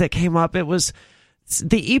cases that came up. It was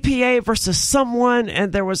the EPA versus someone,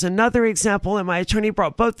 and there was another example, and my attorney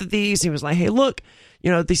brought both of these. He was like, hey, look,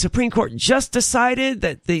 the Supreme Court just decided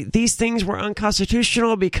that these things were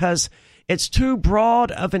unconstitutional because it's too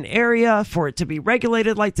broad of an area for it to be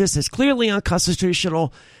regulated like this. It's clearly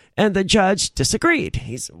unconstitutional. And the judge disagreed.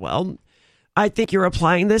 Well, I think you're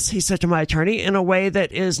applying this, he said to my attorney, in a way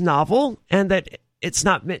that is novel and that it's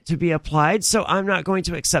not meant to be applied. So I'm not going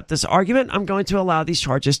to accept this argument. I'm going to allow these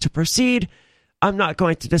charges to proceed. I'm not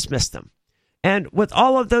going to dismiss them. And with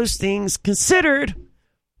all of those things considered,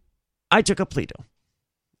 I took a plea deal.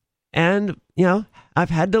 And,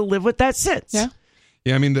 I've had to live with that since. Yeah.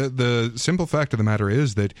 Yeah, I mean, the simple fact of the matter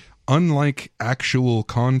is that unlike actual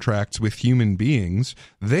contracts with human beings,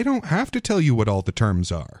 they don't have to tell you what all the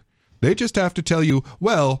terms are. They just have to tell you,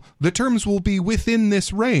 well, the terms will be within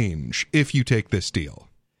this range if you take this deal.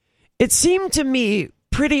 It seemed to me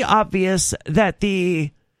pretty obvious that the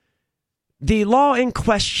law in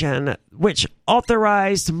question, which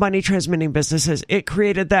authorized money transmitting businesses, it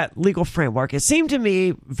created that legal framework. It seemed to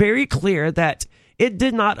me very clear that it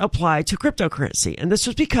did not apply to cryptocurrency. And this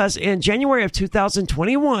was because in January of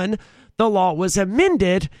 2021, the law was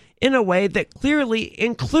amended in a way that clearly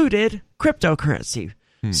included cryptocurrency.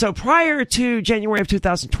 So prior to January of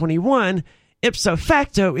 2021, ipso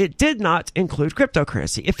facto, it did not include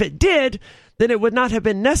cryptocurrency. If it did, then it would not have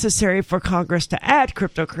been necessary for Congress to add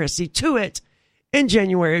cryptocurrency to it in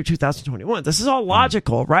January of 2021. This is all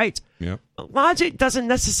logical, right? Yeah. Logic doesn't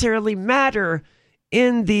necessarily matter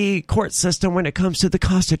in the court system when it comes to the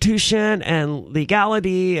Constitution and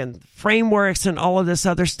legality and frameworks and all of this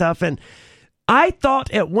other stuff. And I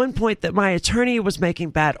thought at one point that my attorney was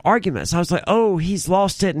making bad arguments. I was like, oh, he's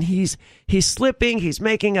lost it and he's slipping. He's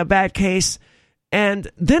making a bad case. And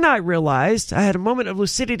then I realized, I had a moment of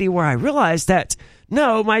lucidity where I realized that,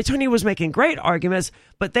 no, my attorney was making great arguments,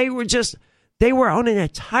 but they were on an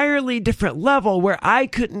entirely different level where I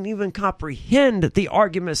couldn't even comprehend the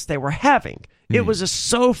arguments they were having. It was just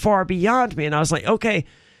so far beyond me. And I was like, okay,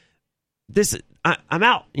 I'm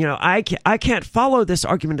out. I can't follow this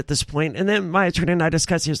argument at this point. And then my attorney and I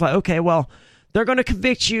discussed. He was like, okay, well, they're going to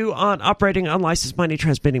convict you on operating an unlicensed money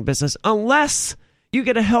transmitting business unless you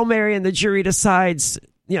get a Hail Mary and the jury decides,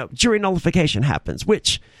 jury nullification happens,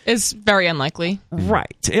 which is very unlikely.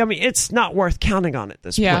 Right. I mean, it's not worth counting on at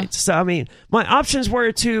this point. So, I mean, my options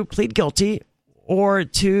were to plead guilty or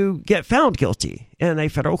to get found guilty in a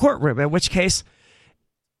federal courtroom, in which case,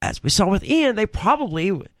 as we saw with Ian, they probably...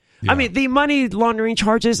 Yeah. I mean, the money laundering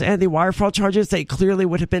charges and the wire fraud charges, they clearly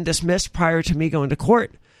would have been dismissed prior to me going to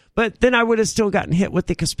court. But then I would have still gotten hit with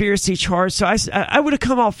the conspiracy charge. So I would have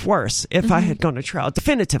come off worse if I had gone to trial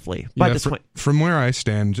definitively by this point. From where I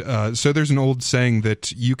stand, so there's an old saying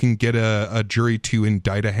that you can get a jury to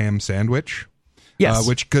indict a ham sandwich. Yes.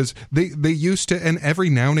 Which, because they used to, and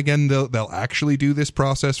every now and again they'll actually do this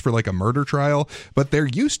process for like a murder trial, but there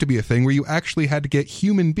used to be a thing where you actually had to get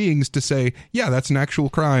human beings to say, yeah, that's an actual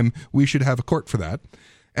crime, we should have a court for that.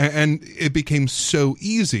 And it became so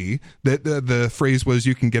easy that the phrase was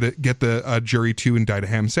you can get the jury to indict a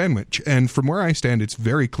ham sandwich. And from where I stand, it's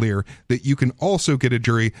very clear that you can also get a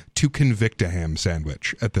jury to convict a ham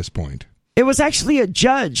sandwich at this point. It was actually a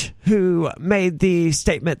judge who made the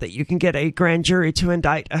statement that you can get a grand jury to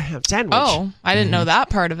indict a ham sandwich. Oh, I didn't know that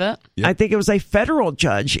part of it. Yep. I think it was a federal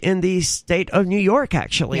judge in the state of New York,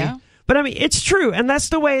 actually. Yeah. But I mean, it's true, and that's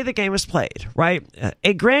the way the game is played, right?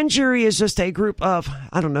 A grand jury is just a group of,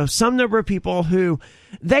 some number of people who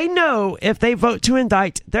they know if they vote to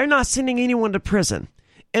indict, they're not sending anyone to prison.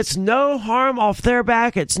 It's no harm off their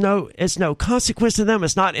back. It's no consequence to them.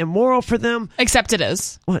 It's not immoral for them. Except it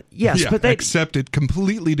is. Well, yes, but except it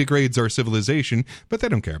completely degrades our civilization, but they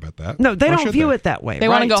don't care about that. No, they don't view it that way. They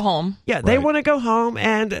want to go home. Yeah, they want to go home,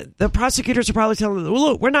 and the prosecutors are probably telling them,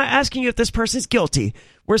 look, we're not asking you if this person's guilty.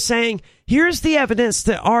 We're saying, here's the evidence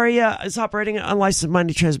that Aria is operating an unlicensed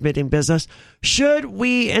money transmitting business. Should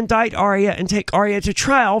we indict Aria and take Aria to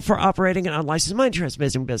trial for operating an unlicensed money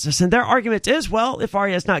transmitting business? And their argument is, well, if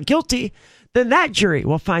Aria is not guilty, then that jury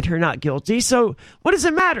will find her not guilty. So what does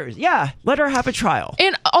it matter? Yeah, let her have a trial.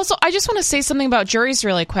 And also, I just want to say something about juries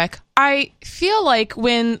really quick. I feel like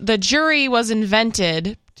when the jury was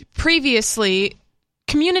invented previously,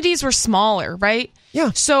 communities were smaller, right?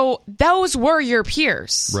 Yeah. So those were your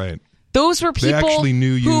peers. Right. Those were people they actually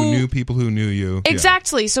knew you, knew people who knew you.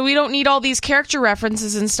 Exactly. Yeah. So we don't need all these character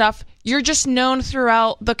references and stuff. You're just known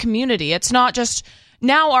throughout the community. It's not just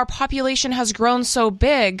now our population has grown so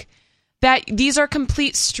big that these are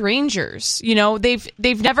complete strangers.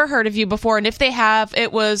 They've never heard of you before, and if they have,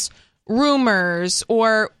 it was rumors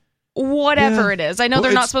or whatever it is. I know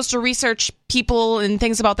they're not supposed to research people and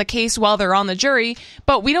things about the case while they're on the jury,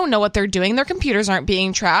 but we don't know what they're doing. Their computers aren't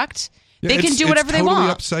being tracked. They can do whatever they want. It's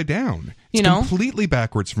totally upside down. It's completely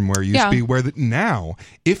backwards from where it used to be, where now,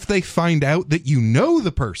 if they find out that you know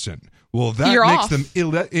the person, well, that makes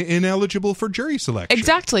them ineligible for jury selection.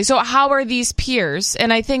 Exactly. So how are these peers?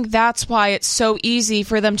 And I think that's why it's so easy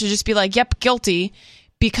for them to just be like, yep, guilty.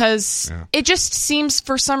 Because it just seems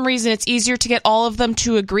for some reason it's easier to get all of them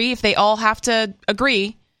to agree if they all have to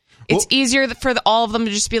agree. It's easier for all of them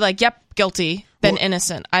to just be like, yep, guilty, than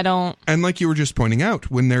innocent. I don't... And like you were just pointing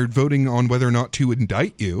out, when they're voting on whether or not to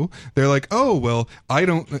indict you, they're like, oh, well, I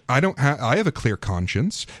have a clear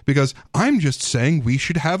conscience because I'm just saying we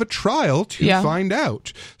should have a trial to find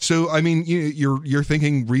out. So, I mean, you're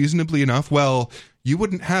thinking reasonably enough, well... You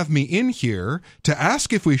wouldn't have me in here to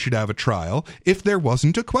ask if we should have a trial if there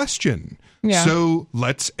wasn't a question. Yeah. So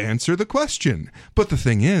let's answer the question. But the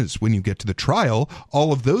thing is, when you get to the trial,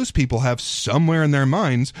 all of those people have somewhere in their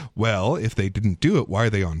minds, well, if they didn't do it, why are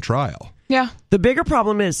they on trial? Yeah. The bigger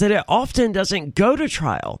problem is that it often doesn't go to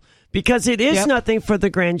trial because it is nothing for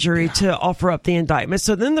the grand jury to offer up the indictment.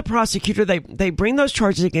 So then the prosecutor, they bring those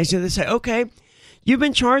charges against you. They say, okay, you've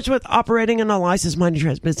been charged with operating an unlicensed money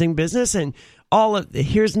transmitting business, and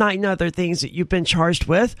here's 9 other things that you've been charged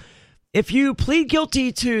with. If you plead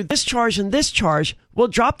guilty to this charge and this charge, we'll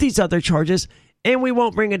drop these other charges and we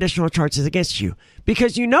won't bring additional charges against you.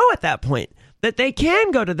 Because at that point that they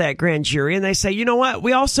can go to that grand jury and they say, you know what,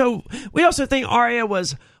 we also think Aria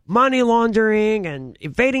was money laundering and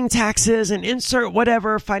evading taxes and insert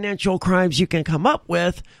whatever financial crimes you can come up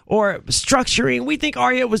with or structuring. We think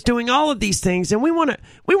Aria was doing all of these things and we want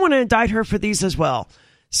to indict her for these as well.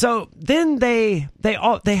 So then they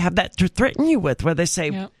have that to threaten you with, where they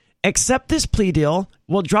say, accept this plea deal,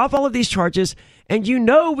 we'll drop all of these charges, and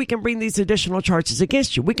we can bring these additional charges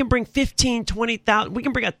against you. We can bring 15, 20,000, we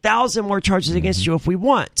can bring 1,000 more charges against you if we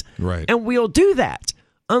want. Right. And we'll do that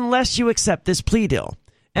unless you accept this plea deal,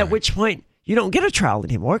 at which point you don't get a trial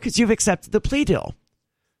anymore because you've accepted the plea deal.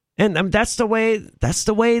 And that's the way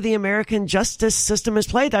the American justice system is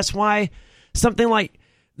played. That's why something like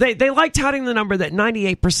they like touting the number that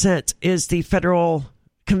 98% is the federal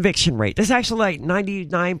conviction rate. It's actually like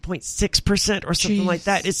 99.6% or something like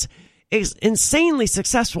that. It's insanely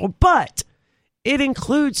successful, but it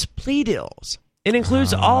includes plea deals. It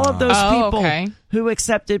includes all of those people who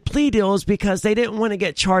accepted plea deals because they didn't want to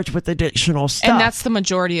get charged with additional stuff. And that's the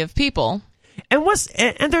majority of people.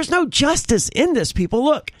 And there's no justice in this, people.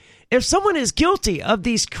 Look, if someone is guilty of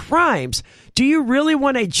these crimes, do you really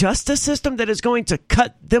want a justice system that is going to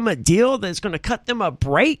cut them a deal, that's going to cut them a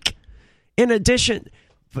break? In addition,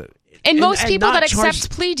 and most people that accept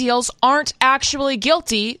plea deals aren't actually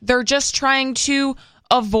guilty. They're just trying to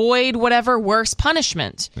avoid whatever worse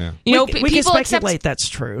punishment. Yeah. You know, we can speculate that's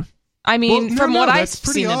true. I mean, from what I've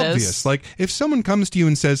seen, it is. Like, if someone comes to you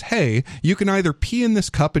and says, hey, you can either pee in this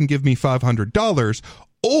cup and give me $500,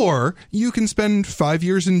 or you can spend 5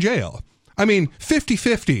 years in jail. I mean,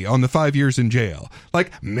 50-50 on the 5 years in jail.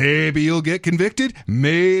 Like, maybe you'll get convicted,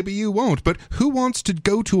 maybe you won't. But who wants to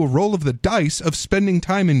go to a roll of the dice of spending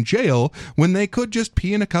time in jail when they could just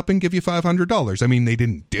pee in a cup and give you $500? I mean, they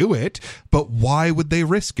didn't do it, but why would they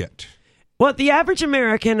risk it? Well, the average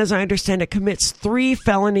American, as I understand it, commits 3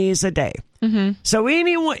 felonies a day. Mm-hmm. So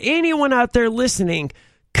anyone out there listening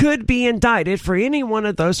could be indicted for any one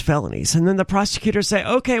of those felonies. And then the prosecutors say,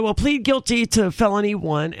 okay, we'll plead guilty to felony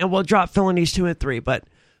 1 and we'll drop felonies 2 and 3. But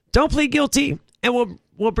don't plead guilty and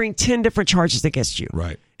we'll bring 10 different charges against you.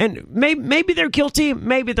 Right. And maybe they're guilty,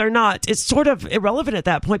 maybe they're not. It's sort of irrelevant at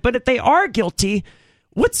that point. But if they are guilty,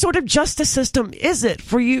 what sort of justice system is it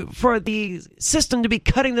for the system to be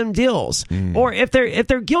cutting them deals? Or if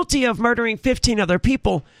they're guilty of murdering 15 other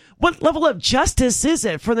people, what level of justice is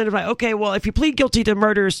it for them to be like, okay, well, if you plead guilty to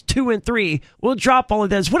murders 2 and 3, we'll drop all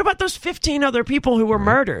of those. What about those 15 other people who were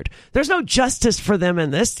murdered? There's no justice for them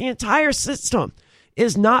in this. The entire system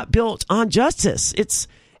is not built on justice. It's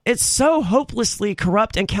so hopelessly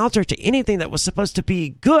corrupt and counter to anything that was supposed to be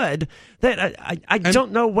good that I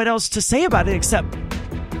don't know what else to say about it except,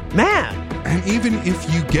 man. And even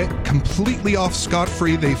if you get completely off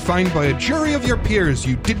scot-free, they find by a jury of your peers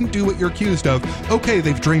you didn't do what you're accused of. Okay,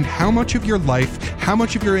 they've drained how much of your life, how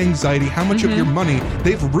much of your anxiety, how much of your money.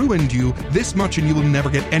 They've ruined you this much, and you will never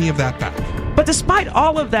get any of that back. But despite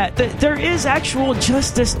all of that, there is actual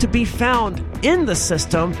justice to be found in the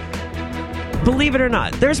system. Believe it or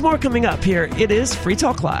not. There's more coming up here. It is Free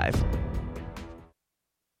Talk Live.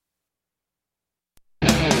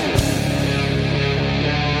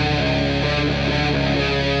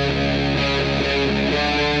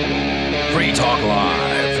 Free Talk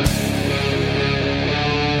Live.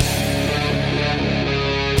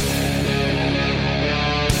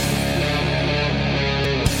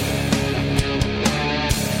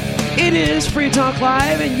 It is Free Talk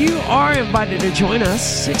Live, and you are invited to join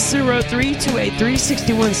us.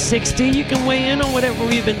 603-283-6160. You can weigh in on whatever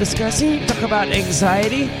we've been discussing. You can talk about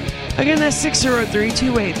anxiety. Again, that's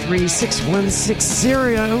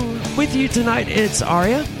 603-283-6160. With you tonight, it's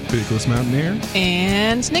Aria. Bigless Mountaineer.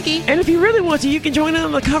 And Nikki. And if you really want to, you can join in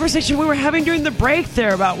on the conversation we were having during the break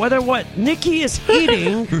there about whether what Nikki is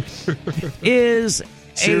eating is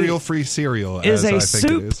cereal-free cereal, is as a I think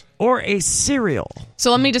soup it is. or a cereal.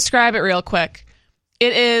 So let me describe it real quick.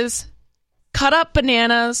 It is cut up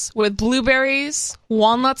bananas with blueberries,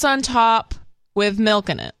 walnuts on top, with milk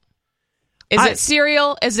in it. Is it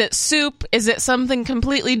cereal? Is it soup? Is it something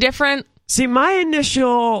completely different? See, my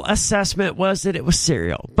initial assessment was that it was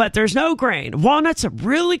cereal, but there's no grain. Walnuts are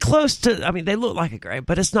really close to, I mean, they look like a grain,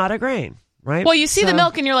 but it's not a grain, right? Well, you see the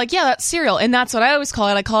milk and you're like, yeah, that's cereal. And that's what I always call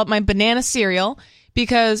it. I call it my banana cereal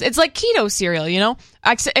because it's like keto cereal, you know,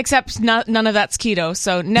 except none of that's keto.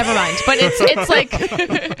 So never mind. But it's like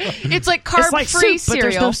it's like carb-free soup, cereal. But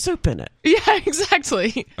there's no soup in it. Yeah,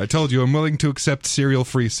 exactly. I told you I'm willing to accept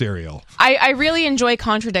cereal-free cereal. I really enjoy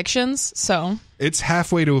contradictions, so. It's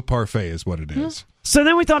halfway to a parfait is what it is. So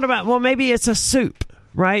then we thought about, well, maybe it's a soup,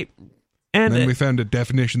 right? And then we found a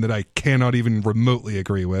definition that I cannot even remotely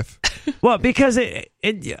agree with. Well, because it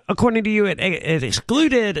according to you, it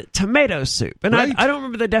excluded tomato soup. And right. I don't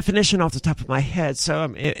remember the definition off the top of my head.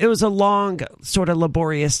 So it was a long, sort of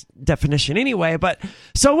laborious definition anyway. But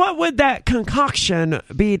so what would that concoction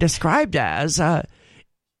be described as?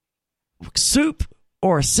 Soup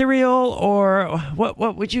or cereal, or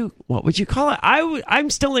what would you call it? I'm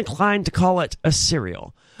still inclined to call it a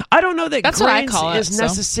cereal. I don't know that that's grains what I call is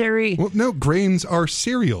necessary. Well, no, grains are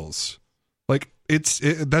cereals. Like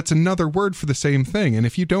that's another word for the same thing. And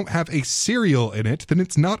if you don't have a cereal in it, then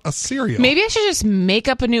it's not a cereal. Maybe I should just make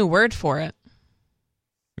up a new word for it.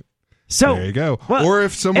 So there you go. well, or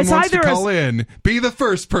if someone it's wants to either call in, be the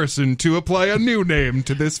first person to apply a new name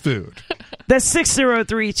to this food. That's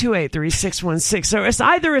 603-283-6160. So it's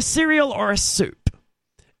either a cereal or a soup.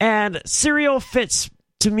 And cereal fits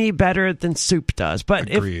to me better than soup does.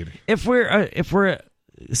 But Agreed. if we're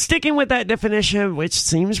sticking with that definition, which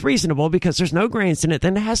seems reasonable because there's no grains in it,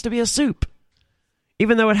 then it has to be a soup.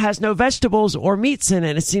 Even though it has no vegetables or meats in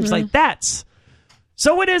it, it seems like that's.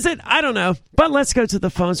 So what is it? I don't know. But let's go to the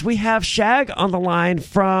phones. We have Shag on the line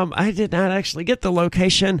from, I did not actually get the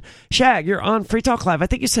location. Shag, you're on Free Talk Live. I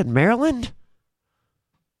think you said Maryland?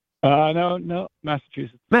 No,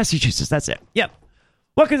 Massachusetts. Massachusetts, that's it. Yep.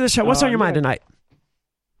 Welcome to the show. What's on your mind tonight?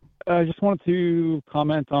 I just wanted to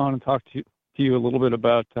comment on and talk to you a little bit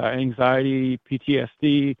about anxiety,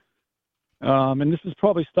 PTSD. And this is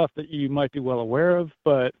probably stuff that you might be well aware of,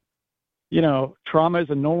 but, trauma is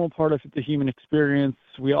a normal part of the human experience.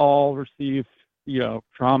 We all receive,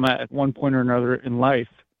 trauma at one point or another in life,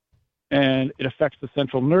 and it affects the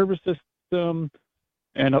central nervous system,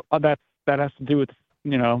 and that has to do with,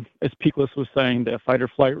 as Peakless was saying, the fight or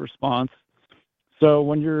flight response. So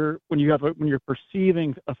when you're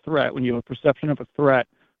perceiving a threat, when you have a perception of a threat,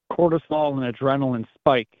 cortisol and adrenaline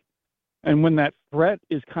spike. And when that threat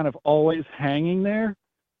is kind of always hanging there,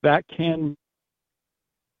 that can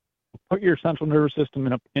put your central nervous system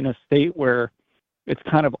in a state where it's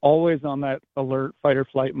kind of always on that alert fight or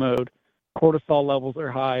flight mode. Cortisol levels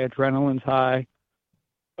are high, adrenaline's high.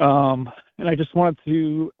 And I just wanted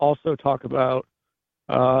to also talk about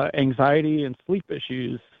anxiety and sleep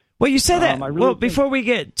issues. Well, you said that. Before we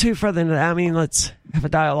get too further into that, let's have a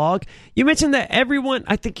dialogue. You mentioned that everyone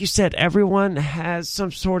has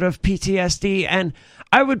some sort of PTSD, and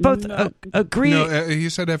I would both agree. No,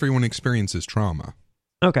 you said everyone experiences trauma.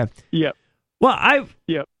 Okay. Yep. Well,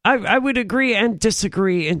 I would agree and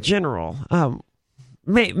disagree in general.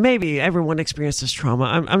 Maybe everyone experiences trauma.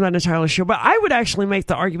 I'm not entirely sure, but I would actually make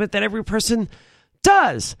the argument that every person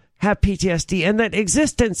does have PTSD, and that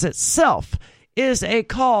existence itself is a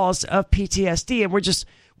cause of PTSD, and we're just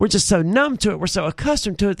so numb to it, we're so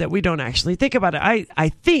accustomed to it that we don't actually think about it. I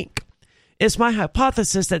think it's my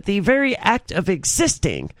hypothesis that the very act of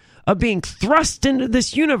existing, of being thrust into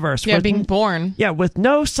this universe, being born, with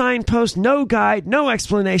no signpost, no guide, no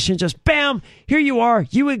explanation, just bam, here you are,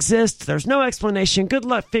 you exist, there's no explanation, good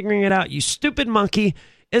luck figuring it out, you stupid monkey,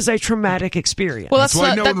 is a traumatic experience. Well, that's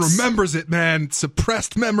why no one remembers it, man.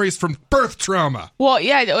 Suppressed memories from birth trauma. Well,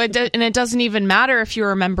 yeah, and it doesn't even matter if you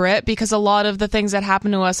remember it, because a lot of the things that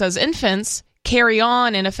happen to us as infants carry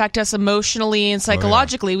on and affect us emotionally and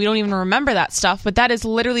psychologically. We don't even remember that stuff, but that is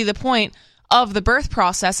literally the point of the birth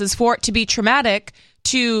process, is for it to be traumatic,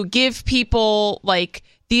 to give people like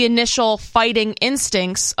the initial fighting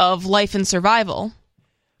instincts of life and survival.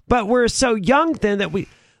 But we're so young then that we,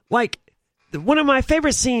 like, one of my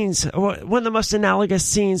favorite scenes, one of the most analogous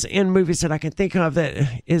scenes in movies that I can think of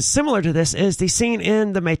that is similar to this, is the scene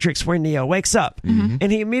in The Matrix where Neo wakes up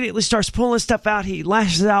and he immediately starts pulling stuff out. He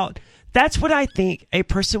lashes out. That's what I think a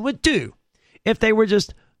person would do if they were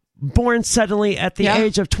just born suddenly at the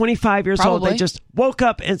age of 25 years old. They just woke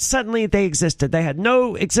up and suddenly they existed. They had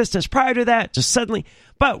no existence prior to that, just suddenly.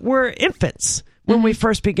 But we're infants when we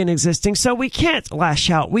first begin existing, so we can't lash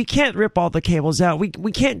out. We can't rip all the cables out.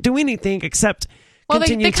 We can't do anything except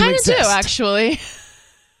continue to exist. Well, they kind of do, actually.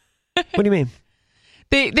 What do you mean?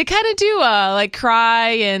 They kind of do like cry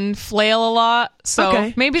and flail a lot,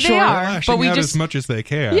 so maybe they are. But we just as much as they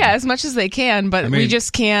can. Yeah, as much as they can, but we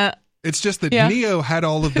just can't. It's just that Neo had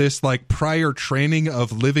all of this like prior training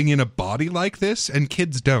of living in a body like this, and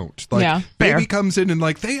kids don't. Like baby comes in and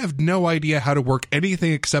like they have no idea how to work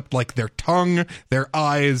anything except like their tongue, their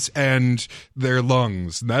eyes, and their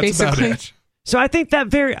lungs. That's about it. So I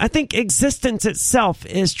think existence itself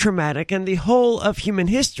is traumatic, and the whole of human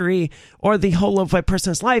history, or the whole of a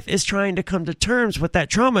person's life, is trying to come to terms with that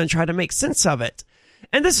trauma and try to make sense of it.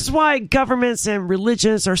 And this is why governments and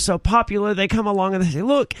religions are so popular. They come along and they say,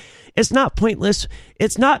 look, it's not pointless.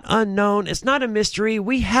 It's not unknown. It's not a mystery.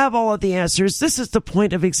 We have all of the answers. This is the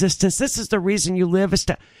point of existence. This is the reason you live, is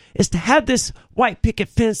to have this white picket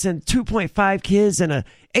fence and 2.5 kids and a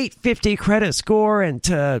 850 credit score, and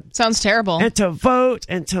to sounds terrible, and to vote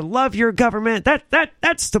and to love your government.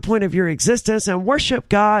 That's the point of your existence, and worship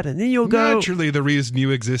God, and then you'll go. Naturally, the reason you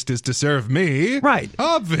exist is to serve me, right?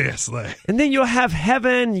 Obviously, and then you'll have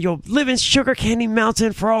heaven. You'll live in Sugar Candy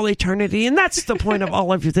Mountain for all eternity, and that's the point of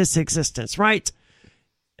all of this existence, right?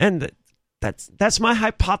 And that's my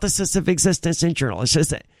hypothesis of existence in general. It's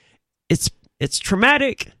just that it's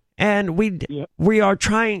traumatic. And we are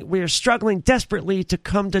struggling desperately to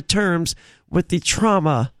come to terms with the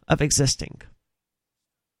trauma of existing.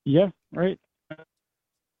 Yeah, right.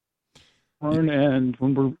 And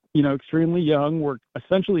when we're, extremely young, we're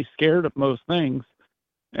essentially scared of most things.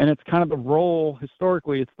 And it's kind of the role,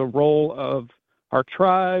 historically, it's the role of our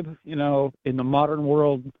tribe. In the modern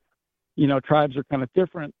world, tribes are kind of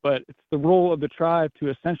different, but it's the role of the tribe to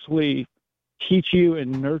essentially teach you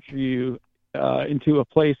and nurture you into a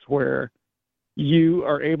place where you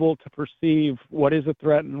are able to perceive what is a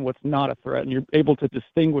threat and what's not a threat, and you're able to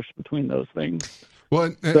distinguish between those things.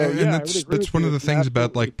 Well, that's one of the things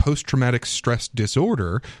about like post-traumatic stress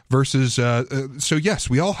disorder versus. So yes,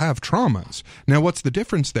 we all have traumas. Now, what's the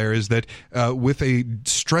difference there is that with a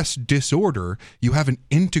stress disorder, you haven't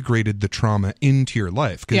integrated the trauma into your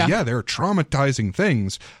life because there are traumatizing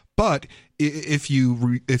things. But if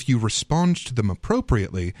you respond to them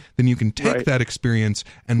appropriately, then you can take that experience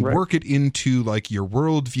and work it into like your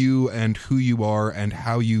worldview and who you are and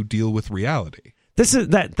how you deal with reality.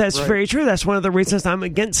 That's very true. That's one of the reasons I'm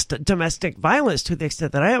against domestic violence to the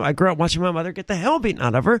extent that I am. I grew up watching my mother get the hell beaten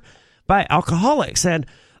out of her by alcoholics, and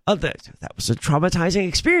that was a traumatizing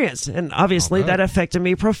experience. And obviously that affected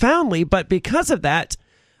me profoundly. But because of that,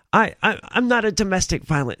 I'm not a domestic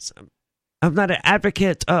violence. I'm not an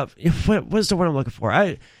advocate of what's the word I'm looking for.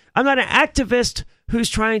 I'm not an activist who's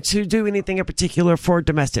trying to do anything in particular for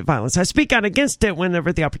domestic violence. I speak out against it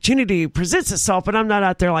whenever the opportunity presents itself, but I'm not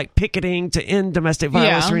out there like picketing to end domestic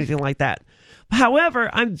violence or anything like that. However,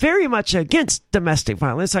 I'm very much against domestic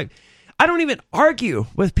violence. Like, I don't even argue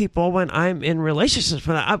with people when I'm in relationships.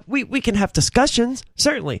 We can have discussions,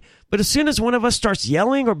 certainly, but as soon as one of us starts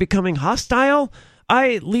yelling or becoming hostile,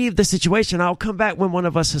 I leave the situation. I'll come back when one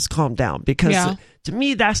of us has calmed down because to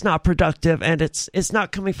me, that's not productive, and it's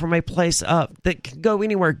not coming from a place that can go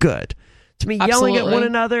anywhere good. To me, yelling at one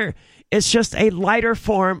another is just a lighter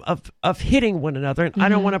form of hitting one another, and I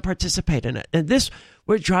don't want to participate in it. And this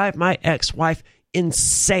would drive my ex-wife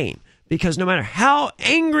insane because no matter how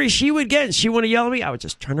angry she would get and she would yell at me, I would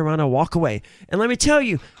just turn around and walk away. And let me tell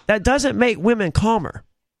you, that doesn't make women calmer.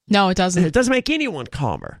 No, it doesn't. It doesn't make anyone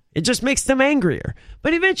calmer. It just makes them angrier.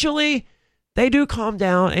 But eventually, they do calm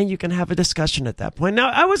down, and you can have a discussion at that point. Now,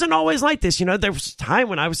 I wasn't always like this. There was a time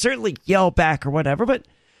when I would certainly yell back or whatever, but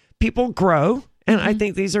people grow, and I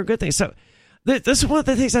think these are good things. So this is one of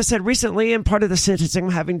the things I said recently, and part of the sentencing,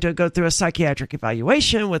 I'm having to go through a psychiatric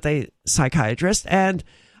evaluation with a psychiatrist, and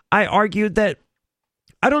I argued that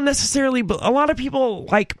I don't necessarily, a lot of people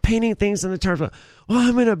like painting things in the terms of, well,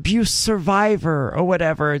 I'm an abuse survivor or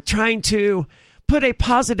whatever, trying to put a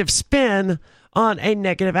positive spin on a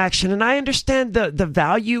negative action. And I understand the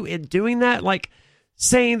value in doing that, like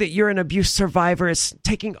saying that you're an abuse survivor is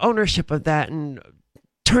taking ownership of that and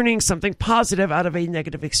turning something positive out of a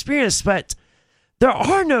negative experience. But there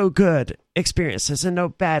are no good experiences and no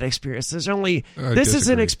bad experiences. Only this is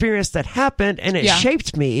an experience that happened and it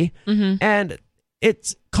shaped me and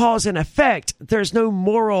it's cause and effect. There's no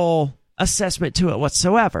moral assessment to it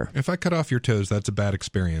whatsoever. If I cut off your toes, that's a bad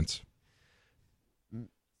experience.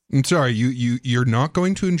 I'm sorry, you're not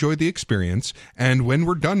going to enjoy the experience, and when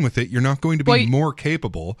we're done with it, you're not going to be more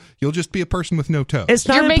capable. You'll just be a person with no toes. It's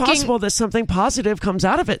not impossible that something positive comes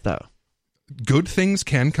out of it, though. Good things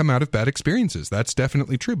can come out of bad experiences. That's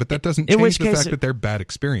definitely true, but that doesn't change the fact that they're bad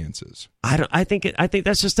experiences. I think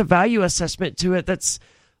that's just a value assessment to it that's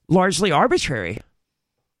largely arbitrary.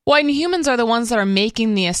 Well, and humans are the ones that are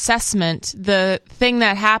making the assessment. The thing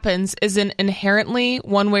that happens isn't inherently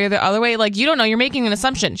one way or the other way. Like, you don't know. You're making an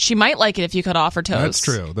assumption. She might like it if you cut off her toes.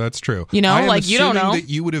 That's true. You know, like, you don't know. That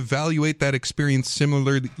you would evaluate that experience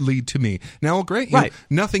similarly to me. Now, I'll grant you,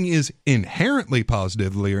 nothing is inherently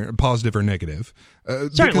positive or negative.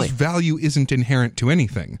 Because value isn't inherent to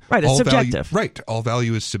anything. Right, it's subjective. All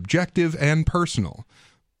value is subjective and personal.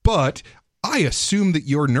 But I assume that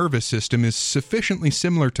your nervous system is sufficiently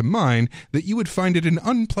similar to mine that you would find it an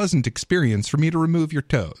unpleasant experience for me to remove your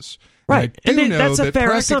toes. Right. And I do know that's a that fair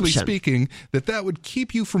practically assumption. speaking, that would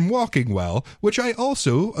keep you from walking well, which I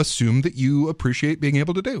also assume that you appreciate being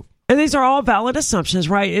able to do. And these are all valid assumptions,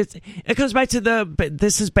 right? It comes back to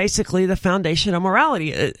this is basically the foundation of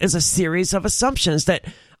morality. It is a series of assumptions that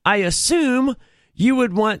I assume you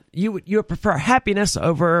would prefer happiness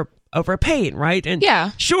over pain, right? And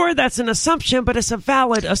sure, that's an assumption, but it's a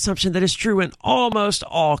valid assumption that is true in almost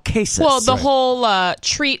all cases. Well, the whole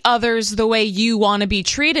treat others the way you want to be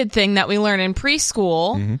treated thing that we learn in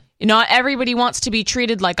preschool, not everybody wants to be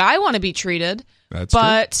treated like I want to be treated. That's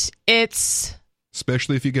but true. It's...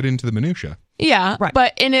 Especially if you get into the minutia. Yeah, right.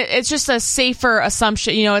 But it's just a safer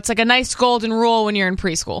assumption. It's like a nice golden rule when you're in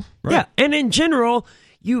preschool. Right. Yeah, and in general,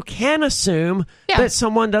 you can assume that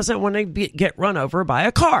someone doesn't want to get run over by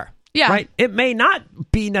a car. Yeah. Right? It may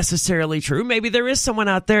not be necessarily true. Maybe there is someone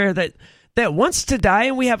out there that wants to die,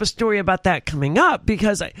 and we have a story about that coming up,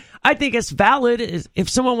 because I think it's valid. If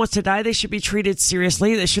someone wants to die, they should be treated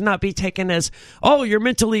seriously. They should not be taken as, oh, you're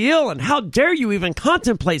mentally ill, and how dare you even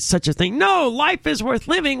contemplate such a thing? No, life is worth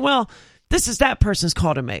living. Well, this is that person's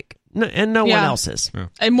call to make, and no one else's. Yeah.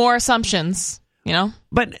 And more assumptions, you know?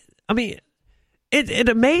 But, I mean, it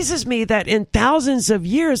amazes me that in thousands of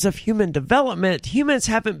years of human development, humans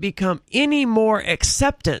haven't become any more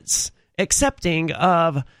accepting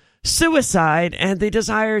of suicide and the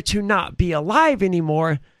desire to not be alive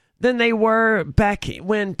anymore than they were back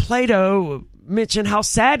when Plato mentioned how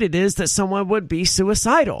sad it is that someone would be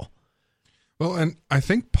suicidal. Well, and I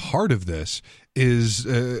think part of this is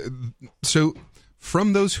so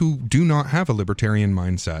from those who do not have a libertarian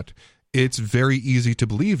mindset, it's very easy to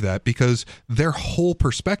believe that, because their whole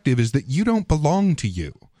perspective is that you don't belong to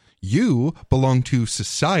you. You belong to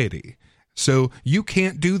society. So you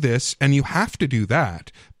can't do this and you have to do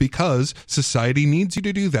that because society needs you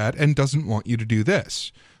to do that and doesn't want you to do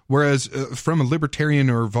this. Whereas from a libertarian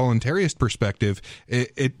or voluntarist perspective,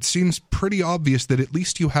 it seems pretty obvious that at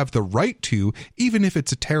least you have the right to, even if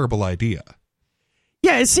it's a terrible idea.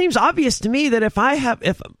 Yeah, it seems obvious to me that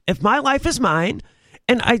if my life is mine,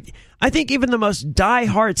 and I think even the most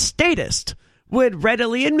diehard statist would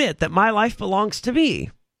readily admit that my life belongs to me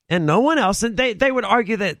and no one else, and they would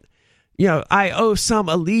argue that, you know, I owe some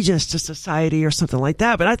allegiance to society or something like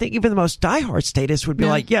that. But I think even the most diehard statist would be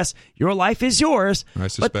like, yes, your life is yours. I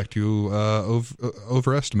suspect you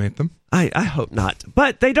overestimate them. I hope not.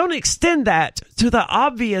 But they don't extend that to the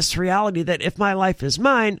obvious reality that if my life is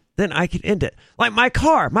mine, then I can end it. Like my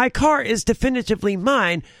car. My car is definitively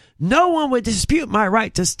mine. No one would dispute my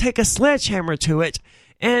right to take a sledgehammer to it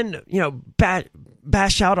and, you know,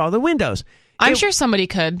 bash out all the windows. I'm sure somebody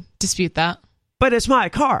could dispute that. But it's my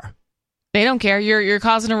car. They don't care. You're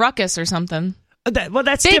causing a ruckus or something.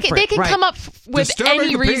 That's they different. They can come up with Disturbing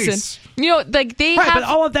any the reason. peace. You know, like they right, have. but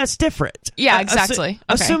all of that's different. Yeah, exactly. Okay.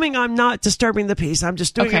 Assuming I'm not disturbing the peace, I'm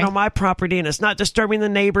just doing it on my property, and it's not disturbing the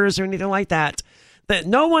neighbors or anything like that. That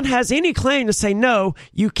no one has any claim to say, no,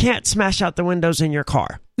 you can't smash out the windows in your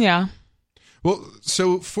car. Yeah. Well,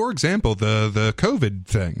 so for example, the COVID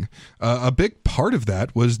thing, a big part of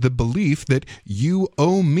that was the belief that you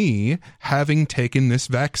owe me having taken this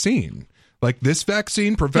vaccine. Like, this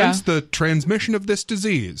vaccine prevents the transmission of this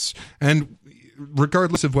disease. And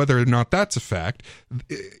regardless of whether or not that's a fact,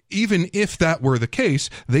 even if that were the case,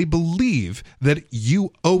 they believe that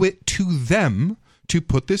you owe it to them to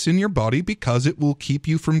put this in your body because it will keep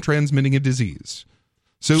you from transmitting a disease.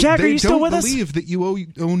 So Jack, they still don't with us? believe that you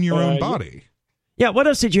own your own body. Yeah, what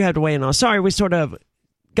else did you have to weigh in on? Sorry, we sort of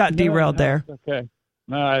got derailed there. Okay.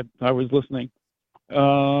 No, I was listening.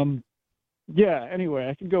 Yeah, anyway,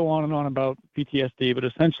 I could go on and on about PTSD, but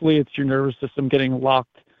essentially it's your nervous system getting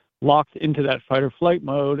locked into that fight or flight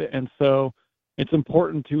mode. And so it's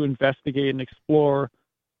important to investigate and explore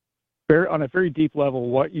on a very deep level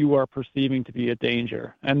what you are perceiving to be a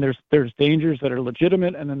danger. And there's dangers that are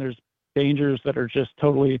legitimate, and then there's dangers that are just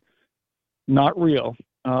totally not real.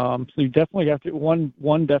 So you definitely have to,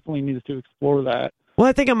 one definitely needs to explore that. Well,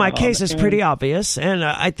 I think in my case it's pretty obvious, and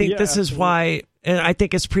I think this is why, and I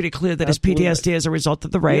think it's pretty clear that it's PTSD as a result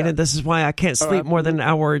of the raid, and this is why I can't sleep more than an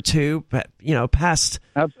hour or two, past.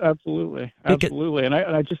 Absolutely. And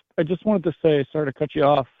I just wanted to say, sorry to cut you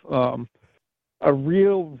off, a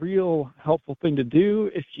real helpful thing to do,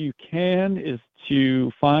 if you can, is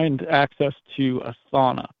to find access to a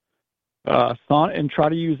sauna. And try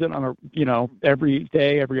to use it on every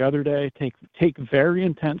day, every other day. Take very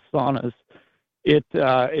intense saunas. It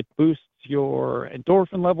boosts your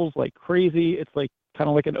endorphin levels like crazy. It's like kind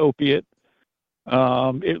of like an opiate.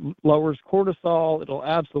 It lowers cortisol. It'll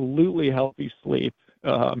absolutely help you sleep.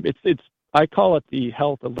 I call it the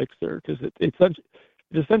health elixir because it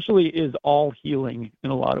essentially is all healing in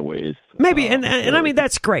a lot of ways. Maybe, and I mean,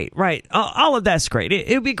 that's great, right? All of that's great.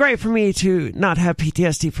 It would be great for me to not have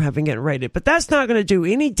PTSD from having it raided, but that's not going to do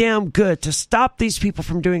any damn good to stop these people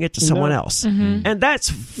from doing it to someone else. Mm-hmm. And that's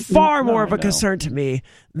far more of a concern to me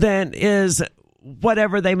than is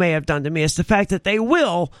whatever they may have done to me. It's the fact that they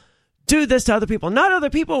will do this to other people. Not other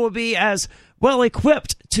people will be as well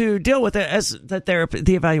equipped to deal with it as the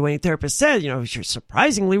evaluating therapist said. You're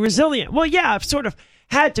surprisingly resilient. Well, yeah, I've sort of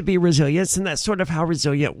had to be resilient, and that's sort of how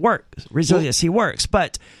resiliency works.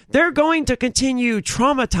 But they're going to continue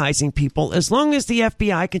traumatizing people as long as the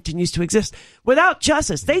FBI continues to exist without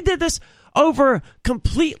justice. They did this over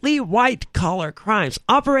completely white-collar crimes,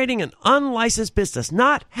 operating an unlicensed business,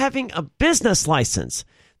 not having a business license.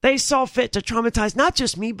 They saw fit to traumatize not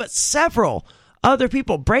just me, but several other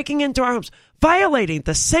people breaking into our homes, violating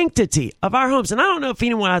the sanctity of our homes. And I don't know if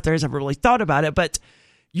anyone out there has ever really thought about it, but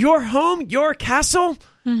your home, your castle,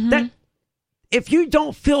 that if you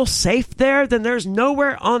don't feel safe there, then there's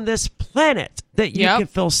nowhere on this planet that you can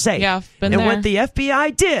feel safe. Yeah, I've been and there. what the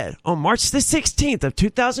FBI did on March the 16th of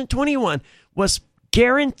 2021 was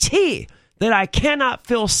guarantee that I cannot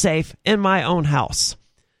feel safe in my own house.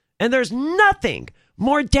 And there's nothing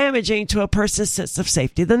more damaging to a person's sense of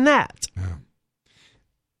safety than that. Yeah.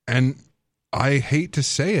 And I hate to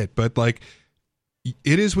say it, but like,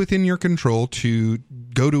 it is within your control to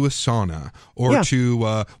go to a sauna or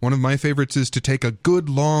to one of my favorites is to take a good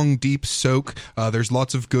long deep soak. There's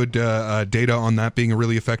lots of good data on that being a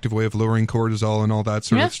really effective way of lowering cortisol and all that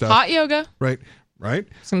sort of stuff. Hot yoga. Right.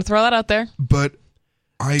 Just gonna throw that out there. But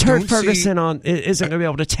I Turd don't Ferguson isn't going to be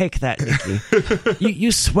able to take that, Nikki.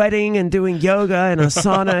 you sweating and doing yoga in a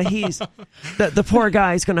sauna, the poor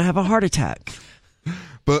guy is going to have a heart attack.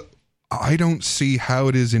 But I don't see how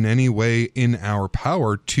it is in any way in our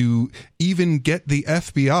power to even get the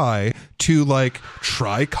FBI to like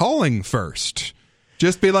try calling first.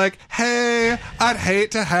 Just be like, hey, I'd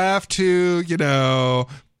hate to have to,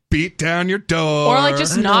 beat down your door. Or like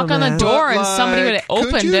just knock on the door and somebody would have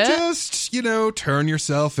opened could you it. Just, turn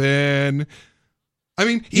yourself in. I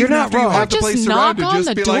mean, You're even not after you wrong. have the Just place knock surrounded, on just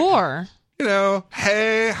the be door. like,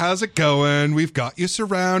 hey, how's it going? We've got you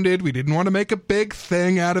surrounded. We didn't want to make a big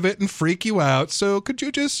thing out of it and freak you out. So could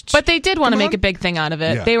you just... But they did want to Come make on. a big thing out of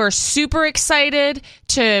it. Yeah. They were super excited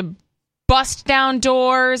to bust down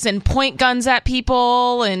doors and point guns at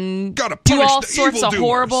people and Gotta do punish all the sorts of evildoers.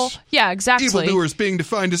 horrible... Yeah, exactly. Evildoers being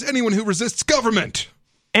defined as anyone who resists government.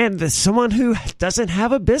 And there's someone who doesn't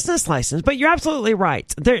have a business license. But you're absolutely right.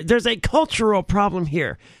 There's a cultural problem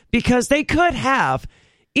here because they could have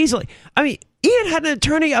easily... I mean, Ian had an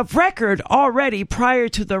attorney of record already prior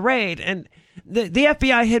to the raid, and the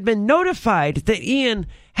FBI had been notified that Ian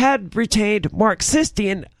had retained Mark Sisti,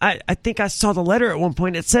 and I think I saw the letter at one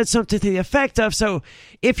point. It said something to the effect of, so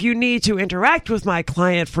if you need to interact with my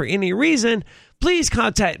client for any reason, please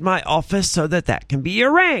contact my office so that can be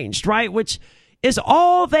arranged, right? Which is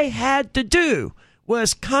all they had to do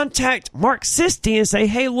was contact Mark Sisti and say,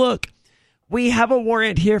 hey, look, we have a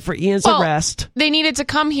warrant here for Ian's arrest. They needed to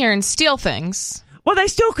come here and steal things. Well, they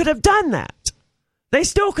still could have done that. They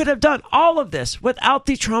still could have done all of this without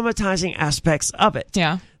the traumatizing aspects of it.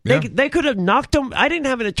 Yeah. They could have knocked him. I didn't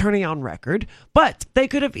have an attorney on record, but they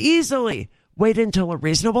could have easily waited until a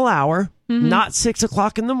reasonable hour, not 6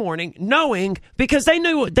 o'clock in the morning, knowing, because they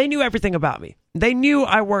knew everything about me. They knew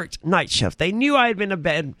I worked night shift. They knew I had been in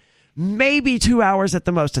bed maybe 2 hours at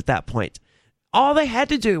the most at that point. All they had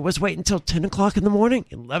to do was wait until 10 o'clock in the morning,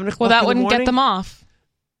 11 o'clock Well, that in the wouldn't morning. get them off.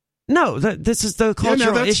 No, this is the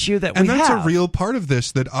cultural issue that we have. And that's a real part of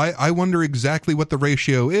this that I wonder exactly what the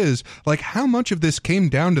ratio is. Like, how much of this came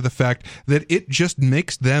down to the fact that it just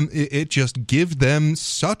makes them, it just gives them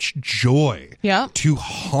such joy to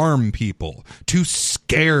harm people, to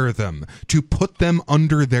scare them, to put them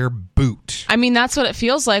under their boot. I mean, that's what it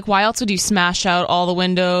feels like. Why else would you smash out all the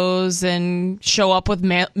windows and show up with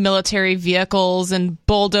military vehicles and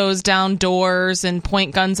bulldoze down doors and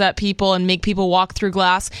point guns at people and make people walk through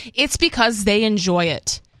glass? It's because they enjoy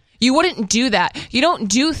it. You wouldn't do that. You don't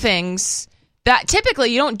do things that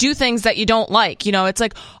typically you don't do things that you don't like. It's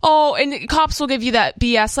like, oh, and cops will give you that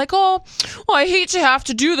BS like, oh, well, I hate to have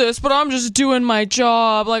to do this, but I'm just doing my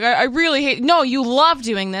job. Like, I really hate. No, you love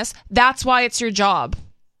doing this. That's why it's your job.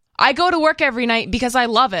 I go to work every night because I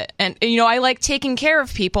love it. And, I like taking care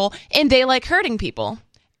of people and they like hurting people.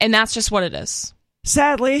 And that's just what it is.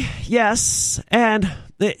 Sadly, yes. And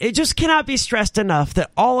it just cannot be stressed enough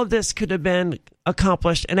that all of this could have been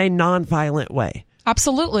accomplished in a non-violent way.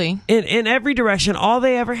 Absolutely. In every direction, all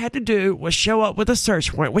they ever had to do was show up with a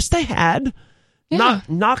search warrant, which they had. Yeah.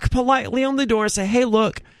 Knock politely on the door and say, hey,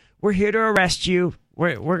 look, we're here to arrest you.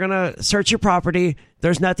 We're going to search your property.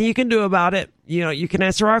 There's nothing you can do about it. You can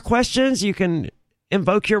answer our questions. You can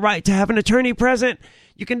invoke your right to have an attorney present.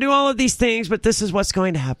 You can do all of these things, but this is what's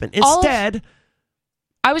going to happen. Instead...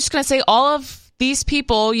 I was just going to say all of these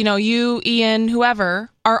people, you, Ian,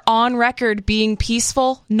 whoever, are on record being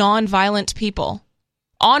peaceful, non-violent people.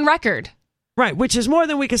 On record. Right, which is more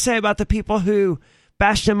than we can say about the people who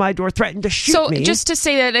bashed in my door, threatened to shoot me. So just to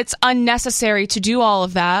say that it's unnecessary to do all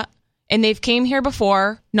of that, and they've came here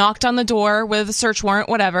before, knocked on the door with a search warrant,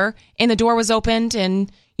 whatever, and the door was opened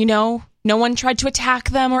and, no one tried to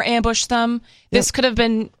attack them or ambush them. This could have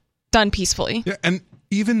been done peacefully. Yeah, and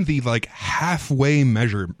even the halfway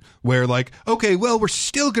measure where okay, well, we're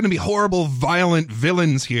still going to be horrible, violent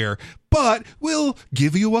villains here, but we'll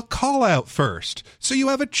give you a call out first, so you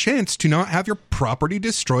have a chance to not have your property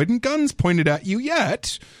destroyed and guns pointed at you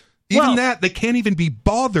yet. Even that, they can't even be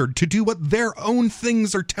bothered to do what their own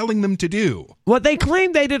things are telling them to do. Well, they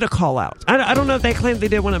claim they did a call out. I don't know if they claimed they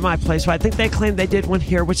did one at my place, but I think they claimed they did one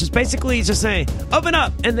here, which is basically just saying, open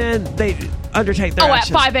up, and then they undertake their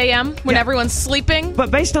actions. At 5 a.m. when everyone's sleeping? But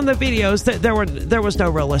based on the videos, there was no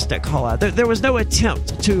realistic call out. There was no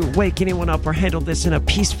attempt to wake anyone up or handle this in a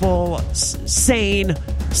peaceful, sane,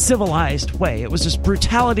 civilized way. It was just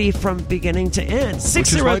brutality from beginning to end. 603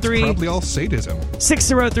 Which is why it's probably all sadism.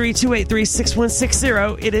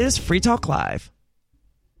 603-283-6160. It is Free Talk Live.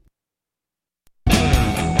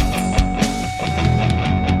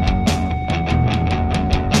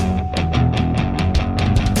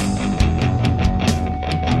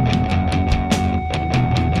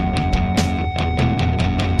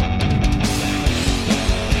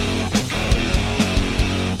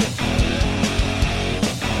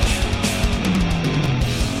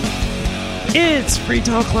 It's Free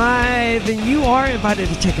Talk Live, and you are invited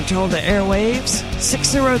to take control of the airwaves.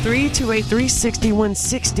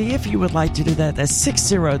 603-283-6160. If you would like to do that, that's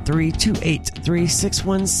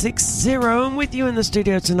 603-283-6160. And with you in the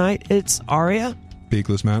studio tonight, it's Aria.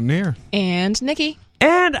 Beakless Mountaineer. And Nikki.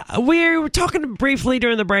 And we were talking briefly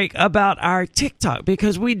during the break about our TikTok,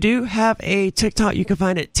 because we do have a TikTok. You can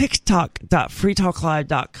find it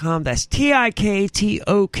tiktok.freetalklive.com. That's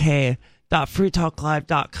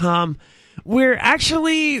TIKTOK.freetalklive.com. We're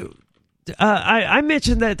actually, I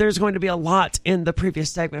mentioned that there's going to be a lot in the previous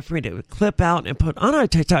segment for me to clip out and put on our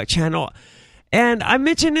TikTok channel. And I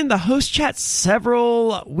mentioned in the host chat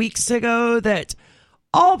several weeks ago that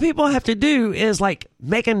all people have to do is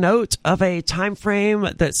make a note of a time frame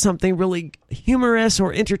that something really humorous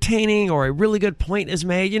or entertaining or a really good point is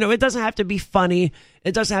made. It doesn't have to be funny.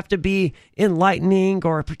 It doesn't have to be enlightening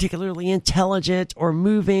or particularly intelligent or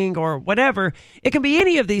moving or whatever. It can be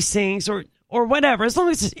any of these things or whatever, as long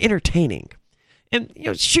as it's entertaining. And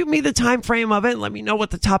shoot me the time frame of it and let me know what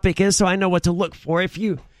the topic is so I know what to look for. If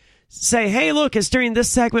you say, hey, look, it's during this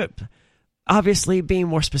segment, obviously being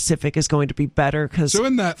more specific is going to be better. So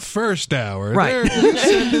in that first hour, right, you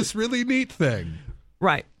said this really neat thing.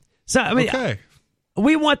 Right. So, okay.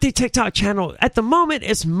 We want the TikTok channel. At the moment,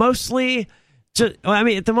 it's mostly... at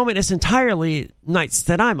the moment, it's entirely nights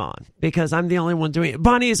that I'm on because I'm the only one doing it.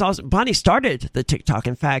 Bonnie started the TikTok,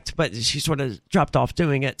 in fact, but she sort of dropped off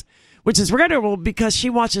doing it, which is regrettable because she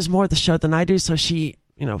watches more of the show than I do, so she,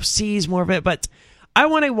 sees more of it. But I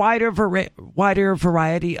want a wider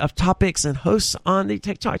variety of topics and hosts on the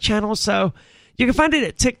TikTok channel, so you can find it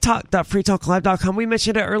at tiktok.freetalklive.com. We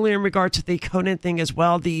mentioned it earlier in regard to the Conan thing as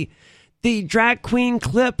well. The drag queen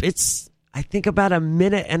clip, it's I think about 1.5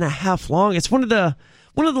 minutes long. It's one of the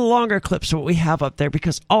longer clips that we have up there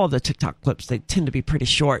because all of the TikTok clips, they tend to be pretty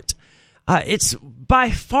short. It's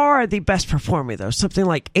by far the best performing though, something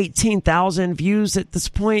like 18,000 views at this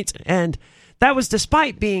point, and that was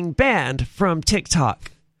despite being banned from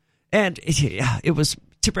TikTok. And it was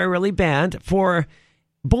temporarily banned for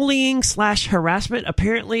bullying / harassment.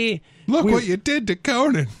 Apparently, look what you did to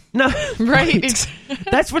Conan. No, right.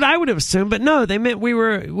 That's what I would have assumed, but no, they meant we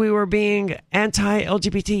were being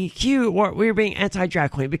anti-LGBTQ, or we were being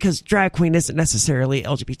anti-drag queen, because drag queen isn't necessarily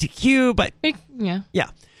LGBTQ, but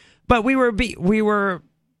yeah. But we were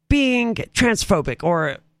being transphobic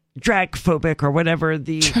or dragphobic or whatever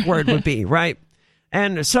the word would be, right?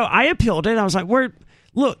 And so I appealed it. I was like,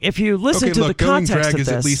 look, if you listen to the context drag of this,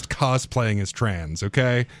 is at least cosplaying as trans,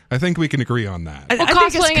 okay? I think we can agree on that. Well, I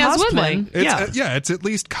think it's cosplaying as women. It's at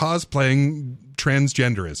least cosplaying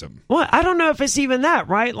transgenderism. Well, I don't know if it's even that,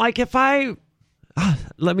 right? Like if if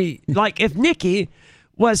Nikki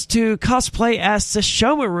was to cosplay as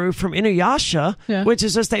Sesshomaru from Inuyasha, which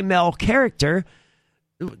is just a male character,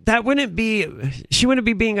 she wouldn't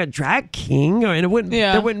be being a drag king, and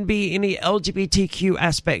there wouldn't be any LGBTQ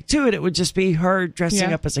aspect to it. It would just be her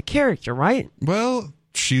dressing up as a character, right? Well,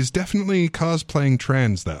 she's definitely cosplaying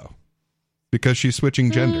trans though, because she's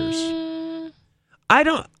switching genders. I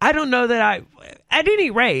don't know that at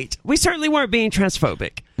any rate, we certainly weren't being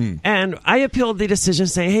transphobic. And I appealed the decision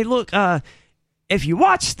saying, hey, look, if you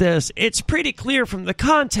watch this, it's pretty clear from the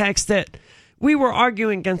context that we were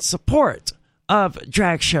arguing against support of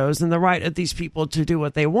drag shows and the right of these people to do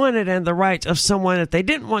what they wanted, and the right of someone that they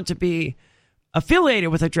didn't want to be affiliated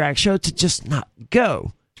with a drag show to just not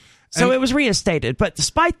go. So it was reinstated, but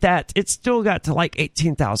despite that, it still got to like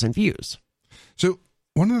 18,000 views. So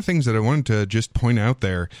one of the things that I wanted to just point out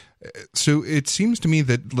there, so it seems to me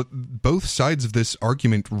that both sides of this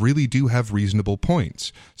argument really do have reasonable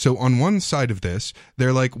points. So on one side of this,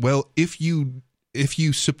 they're like, well, if you if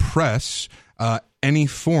you suppress any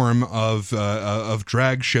form of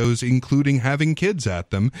drag shows, including having kids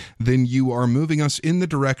at them, then you are moving us in the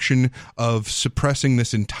direction of suppressing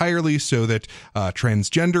this entirely, so that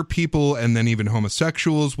transgender people and then even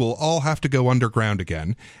homosexuals will all have to go underground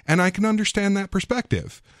again. And I can understand that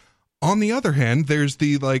perspective. On the other hand, there's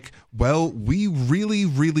the we really,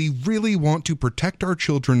 really, really want to protect our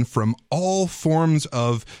children from all forms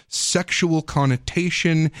of sexual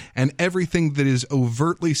connotation and everything that is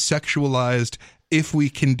overtly sexualized, if we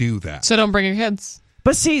can do that. So don't bring your kids.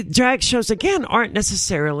 But see, drag shows, again, aren't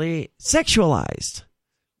necessarily sexualized.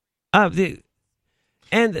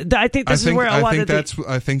 And I think this is where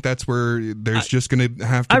I think that's where there's just going to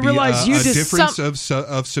have to be a difference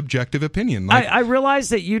of subjective opinion. I realize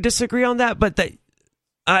that you disagree on that, but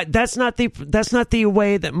that's not the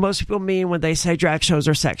way that most people mean when they say drag shows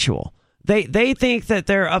are sexual. They think that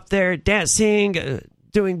they're up there dancing,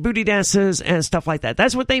 doing booty dances and stuff like that.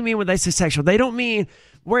 That's what they mean when they say sexual. They don't mean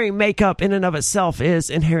wearing makeup in and of itself is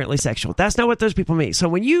inherently sexual. That's not what those people mean. So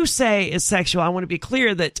when you say it's sexual, I want to be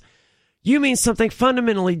clear that you mean something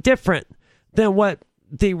fundamentally different than what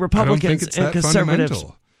the Republicans and conservatives.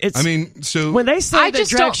 When they say that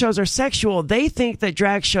drag shows are sexual, they think that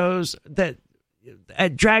drag shows, that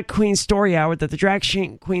at Drag Queen Story Hour, that the drag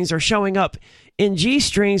queens are showing up in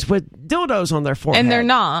G-strings with dildos on their forehead. And they're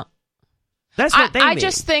not. That's what they mean. I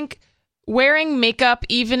just think wearing makeup,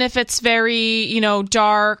 even if it's very,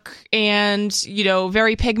 dark and,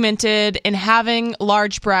 very pigmented, and having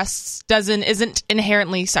large breasts isn't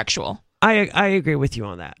inherently sexual. I agree with you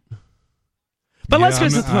on that. But let's go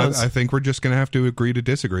to the phones. I think we're just going to have to agree to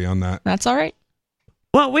disagree on that. That's all right.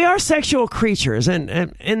 Well, we are sexual creatures, and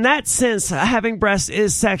in that sense, having breasts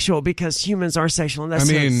is sexual because humans are sexual, and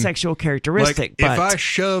that's a sexual characteristic. If I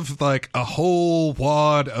shove a whole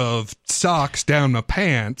wad of socks down my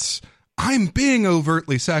pants, I'm being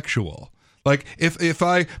overtly sexual. If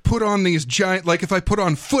I put on these giant, if I put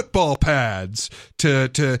on football pads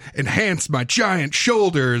to enhance my giant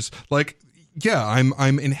shoulders, I'm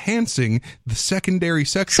enhancing the secondary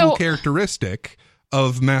sexual characteristic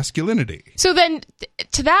of masculinity. So then,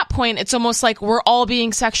 to that point, it's almost like we're all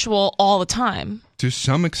being sexual all the time. To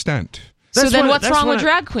some extent. So then what's wrong with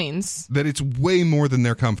drag queens? That it's way more than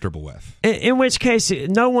they're comfortable with. In which case,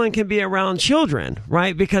 no one can be around children,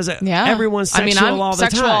 right? Because everyone's sexual all the time. I'm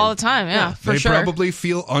sexual all the time, for sure. They probably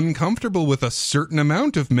feel uncomfortable with a certain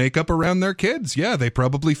amount of makeup around their kids. Yeah, they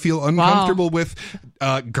probably feel uncomfortable with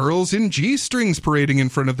girls in G-strings parading in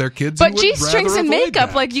front of their kids. But G-strings and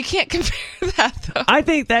makeup, you can't compare that, though. I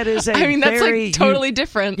think that is that's totally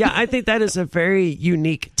different. Yeah, I think that is a very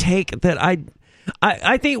unique take that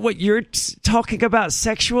I think what you're talking about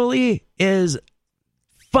sexually is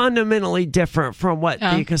fundamentally different from what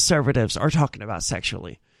the conservatives are talking about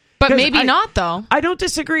sexually. But maybe not, though. I don't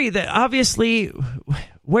disagree that obviously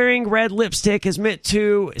wearing red lipstick is meant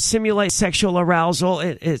to simulate sexual arousal.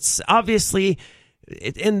 It's obviously,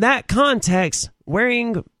 in that context,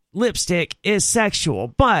 wearing lipstick is sexual.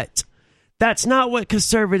 But that's not what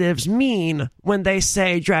conservatives mean when they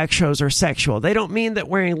say drag shows are sexual. They don't mean that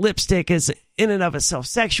wearing lipstick is in and of itself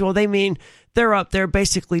sexual. They mean they're up there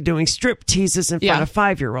basically doing strip teases in front of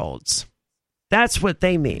 5-year-olds. That's what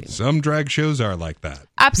they mean. Some drag shows are like that.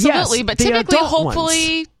 Absolutely, yes, but typically,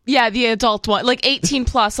 hopefully, the adult one, 18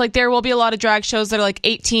 plus. There will be a lot of drag shows that are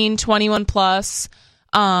 18, 21 plus.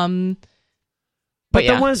 But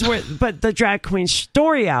the ones but the Drag Queen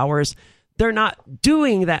Story Hours, they're not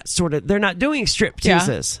doing that they're not doing strip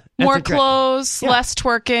teases. More clothes, less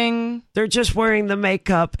twerking. They're just wearing the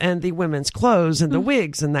makeup and the women's clothes and the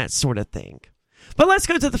wigs and that sort of thing. But let's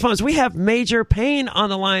go to the phones. We have Major Payne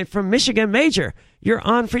on the line from Michigan. Major, you're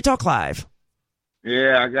on Free Talk Live.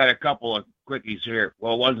 Yeah, I got a couple of quickies here.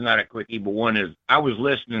 Well, one's not a quickie, but one is, I was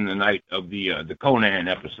listening the night of the Conan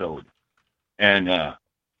episode, and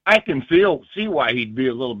I can see why he'd be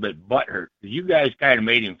a little bit butthurt. You guys kind of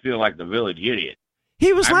made him feel like the village idiot.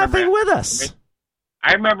 He was laughing with us.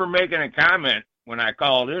 I remember making a comment when I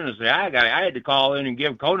called in and said, I had to call in and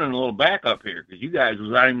give Conan a little backup here because you guys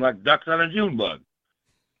was on him like ducks on a June bug.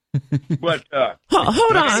 But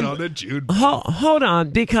hold on. Hold on,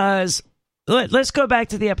 because let's go back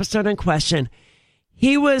to the episode in question.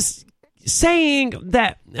 He was saying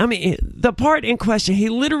that, the part in question, he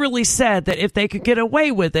literally said that if they could get away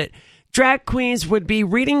with it, drag queens would be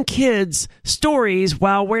reading kids stories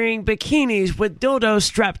while wearing bikinis with dildos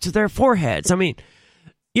strapped to their foreheads.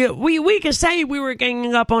 We can say we were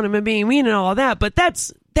ganging up on him and being mean and all of that, but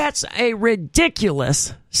that's a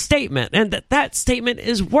ridiculous statement, and that statement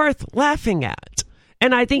is worth laughing at.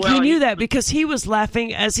 And I think he knew that because he was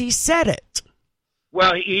laughing as he said it.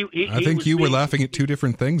 Well, I think you were laughing at two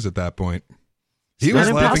different things at that point. He It's was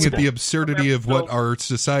not laughing at impossible. the absurdity of what our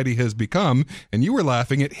society has become, and you were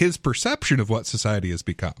laughing at his perception of what society has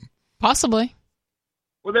become. Possibly.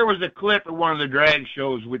 Well, there was a clip at one of the drag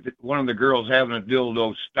shows with one of the girls having a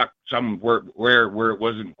dildo stuck somewhere where it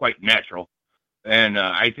wasn't quite natural. And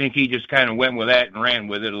I think he just kind of went with that and ran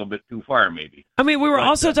with it a little bit too far, maybe. I mean, we were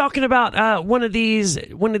also talking about one of these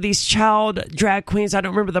child drag queens. I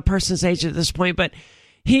don't remember the person's age at this point, but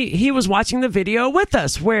he was watching the video with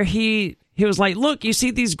us where he was like, "Look, you see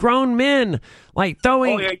these grown men like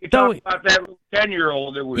throwing." Oh yeah, you talking about that little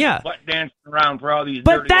 10-year-old that was butt dancing around for all these.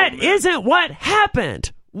 But dirty that old men. isn't what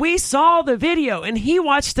happened. We saw the video, and he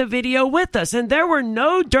watched the video with us, and there were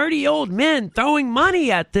no dirty old men throwing money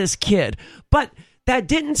at this kid. But that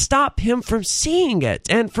didn't stop him from seeing it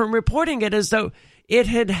and from reporting it as though it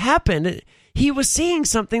had happened. He was seeing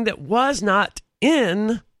something that was not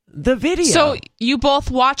in the video. So you both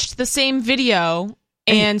watched the same video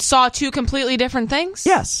and saw two completely different things?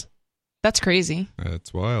 Yes. That's crazy.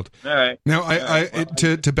 That's wild. All right. Now,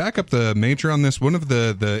 to back up the major on this, one of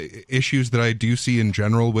the issues that I do see in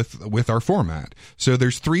general with our format. So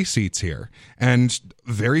there's 3 seats here, and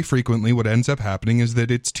very frequently what ends up happening is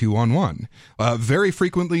that it's 2-on-1. Very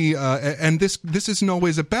frequently, and this isn't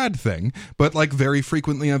always a bad thing, but like very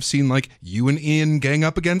frequently I've seen like you and Ian gang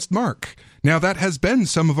up against Mark. Now, that has been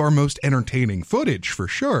some of our most entertaining footage, for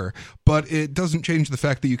sure, but it doesn't change the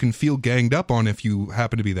fact that you can feel ganged up on if you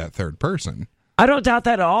happen to be that third person. I don't doubt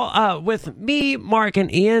that at all. With me, Mark,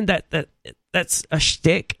 and Ian, that's a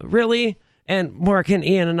shtick, really. And Mark and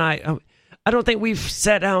Ian and I don't think we've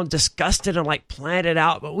sat down, discussed it, and like planned it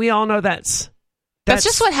out, but we all know that's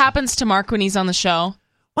just what happens to Mark when he's on the show.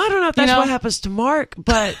 Well, I don't know if that's what happens to Mark,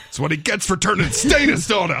 but... It's what he gets for turning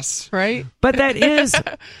statist on us. Right? But that is...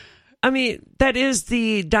 I mean, that is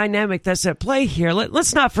the dynamic that's at play here.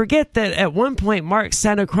 Let's not forget that at one point, Mark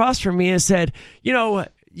sat across from me and said, you know,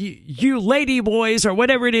 you lady boys or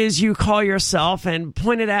whatever it is you call yourself, and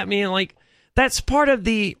pointed at me, and like, it's just part of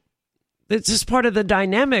the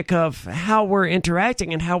dynamic of how we're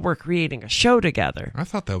interacting and how we're creating a show together. I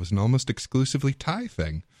thought that was an almost exclusively Thai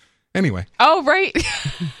thing. Anyway. Oh, right.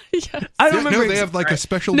 Yes. I don't remember. No, they have like a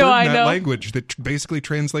special word in that language that basically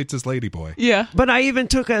translates as ladyboy. Yeah. But I even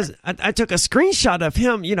took a screenshot of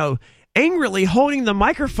him, you know, angrily holding the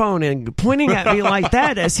microphone and pointing at me like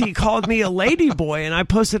that as he called me a ladyboy. And I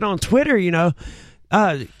posted on Twitter, you know,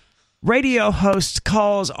 radio host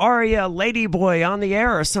calls Aria ladyboy on the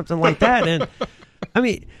air or something like that. And I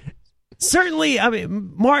mean... Certainly, I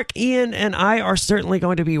mean, Mark, Ian, and I are certainly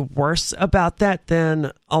going to be worse about that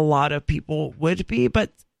than a lot of people would be,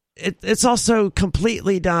 but it's also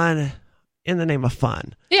completely done in the name of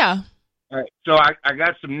fun. Yeah. All right. So I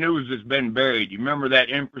got some news that's been buried. You remember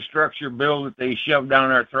that infrastructure bill that they shoved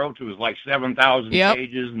down our throats? It was like 7,000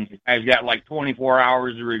 pages, and the guys got like 24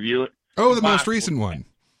 hours to review it. Oh, the most recent one.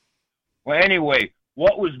 Well, anyway,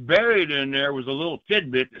 what was buried in there was a little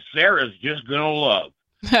tidbit that Sarah's just going to love.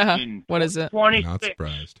 What is it? Not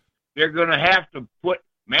surprised. They're going to have to put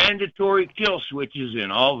mandatory kill switches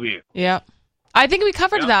in all vehicles. Yeah. I think we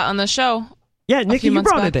covered that on the show. Yeah, Nikki, you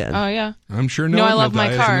brought it in. Oh, yeah. I'm sure no one will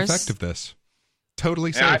die as an effect of this.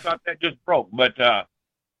 Totally safe. Yeah, I thought that just broke. But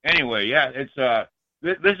anyway, yeah, it's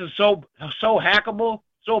this is so hackable,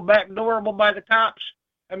 so backdoorable by the cops.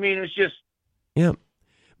 I mean, it's just... Yeah.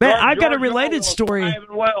 Man, I've got a related story.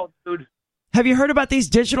 Well, dude. Have you heard about these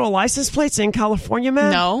digital license plates in California,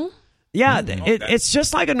 man? No. Yeah, it's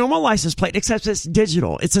just like a normal license plate, except it's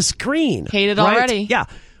digital. It's a screen. Hate it already. Yeah,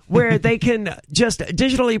 where they can just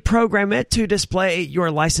digitally program it to display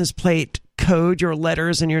your license plate code, your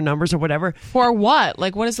letters and your numbers or whatever. For what?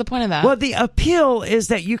 Like, what is the point of that? Well, the appeal is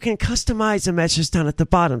that you can customize the message down at the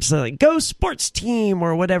bottom. So like, go sports team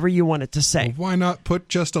or whatever you want it to say. Well, why not put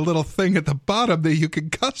just a little thing at the bottom that you can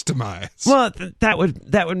customize? Well, that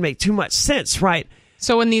would make too much sense, right?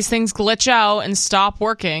 So when these things glitch out and stop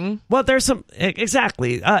working... Well, there's some...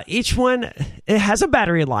 Exactly. Each one, it has a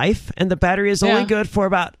battery life, and the battery is only good for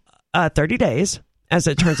about 30 days. As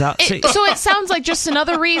it turns out. So it sounds like just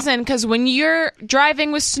another reason, because when you're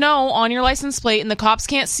driving with snow on your license plate and the cops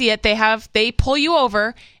can't see it, they pull you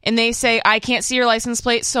over and they say, I can't see your license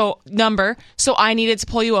plate number, so I needed to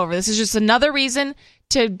pull you over. This is just another reason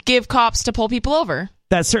to give cops to pull people over.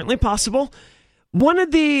 That's certainly possible. One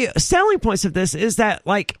of the selling points of this is that,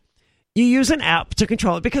 like, you use an app to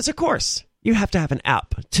control it because, of course, you have to have an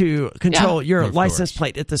app to control your license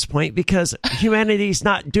plate at this point because humanity's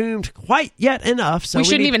not doomed quite yet enough. So we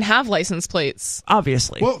shouldn't even have license plates.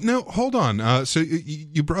 Obviously. Well, no, hold on. So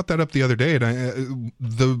you brought that up the other day, and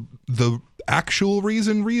the actual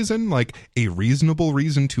reason, like a reasonable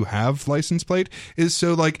reason to have license plate, is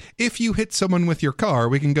so like if you hit someone with your car,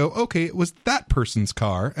 we can go, okay, it was that person's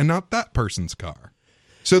car and not that person's car.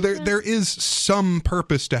 So there is some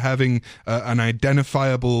purpose to having an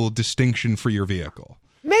identifiable distinction for your vehicle.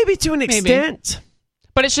 Maybe to an extent.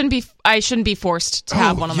 But it shouldn't be. I shouldn't be forced to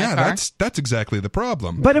have one on my car. Yeah, that's exactly the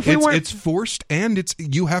problem. But if it's forced, and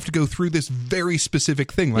you have to go through this very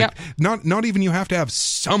specific thing. Like not even you have to have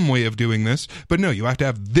some way of doing this, but no, you have to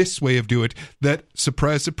have this way of doing it. That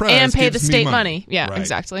surprise, and pay the gives state me money. Yeah, right.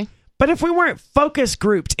 Exactly. But if we weren't focus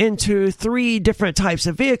grouped into 3 different types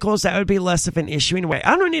of vehicles, that would be less of an issue anyway.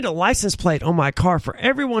 I don't need a license plate on my car for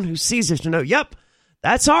everyone who sees it to know, yep,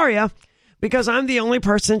 that's Aria, because I'm the only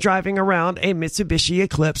person driving around a Mitsubishi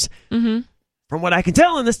Eclipse, from what I can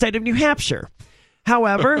tell, in the state of New Hampshire.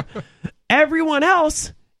 However, everyone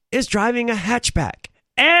else is driving a hatchback.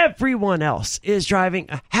 Everyone else is driving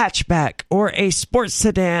a hatchback or a sports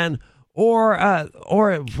sedan or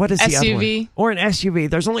what is the other one? Or an SUV.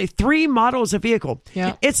 There's only 3 models of vehicle.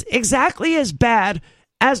 Yeah. It's exactly as bad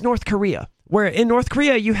as North Korea, where in North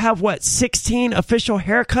Korea you have 16 official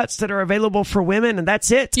haircuts that are available for women, and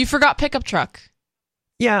that's it. You forgot pickup truck.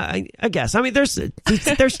 Yeah, I guess. I mean, there's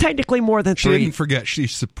technically more than 3. She didn't forget. She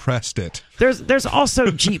suppressed it. There's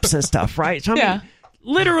also Jeeps and stuff, right? So, I mean,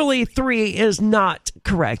 literally 3 is not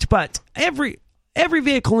correct, but every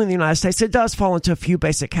vehicle in the United States, it does fall into a few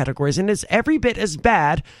basic categories, and it's every bit as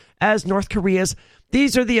bad as North Korea's.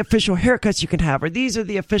 These are the official haircuts you can have, or these are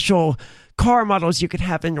the official car models you could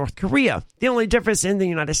have in North Korea. The only difference in the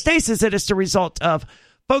United States is that it's the result of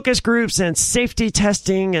focus groups and safety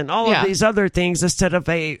testing and all of these other things, instead of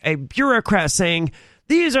a bureaucrat saying,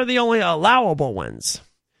 these are the only allowable ones.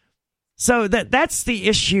 So that's the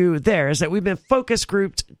issue there, is that we've been focus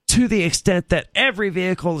grouped to the extent that every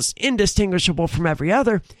vehicle is indistinguishable from every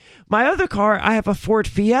other. My other car, I have a Ford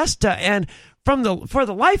Fiesta, and for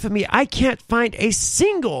the life of me, I can't find a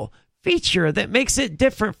single feature that makes it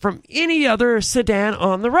different from any other sedan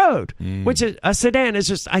on the road, which is, a sedan is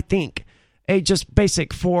just, I think, a just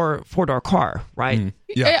basic four-door car, right?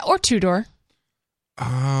 Yeah. Or 2-door.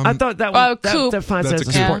 I thought that defines as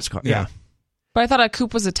a sports car. Yeah. But I thought a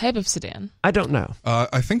coupe was a type of sedan. I don't know.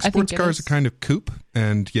 I think sports cars are kind of coupe,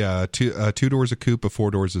 and 2 doors a coupe, a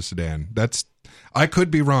 4 doors a sedan. I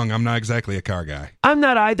could be wrong. I'm not exactly a car guy. I'm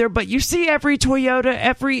not either, but you see every Toyota,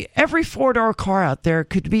 every 4-door car out there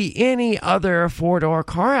could be any other 4-door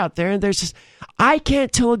car out there, and there's just, I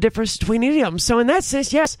can't tell the difference between any of them. So in that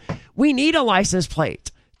sense, yes, we need a license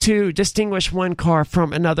plate to distinguish one car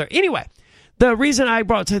from another. Anyway, the reason I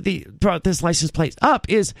brought this license plate up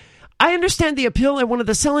is I understand the appeal, and one of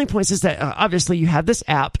the selling points is that obviously you have this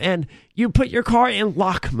app and you put your car in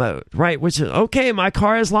lock mode, right? Which is, okay, my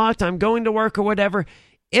car is locked, I'm going to work or whatever.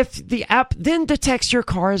 If the app then detects your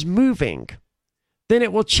car is moving, then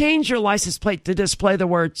it will change your license plate to display the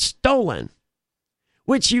word stolen,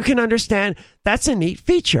 which you can understand that's a neat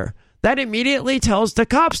feature. That immediately tells the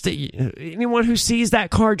cops that anyone who sees that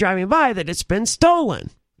car driving by that it's been stolen.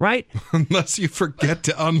 Right? Unless you forget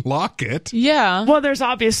to unlock it. Yeah. Well, there's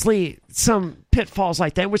obviously some pitfalls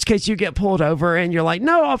like that, in which case you get pulled over and you're like,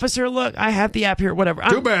 no, officer, look, I have the app here, whatever.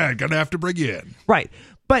 Too bad. Gonna have to bring you in. Right.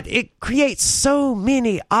 But it creates so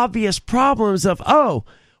many obvious problems of, oh,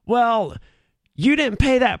 well, you didn't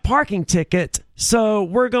pay that parking ticket, so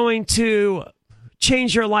we're going to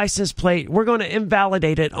change your license plate. We're going to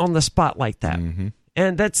invalidate it on the spot like that. Mm-hmm.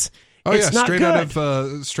 And that's not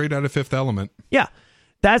good. Straight out of Fifth Element. Yeah.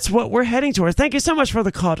 That's what we're heading towards. Thank you so much for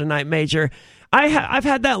the call tonight, Major. I've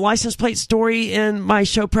had that license plate story in my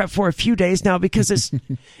show prep for a few days now because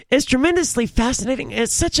it's tremendously fascinating.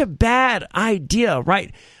 It's such a bad idea,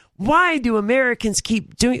 right? Why do Americans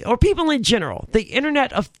keep doing, or people in general, the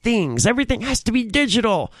Internet of Things, everything has to be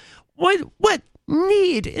digital? What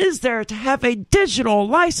need is there to have a digital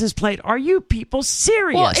license plate? Are you people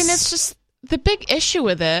serious? Well, and it's just, the big issue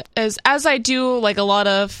with it is, as I do like a lot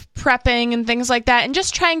of prepping and things like that, and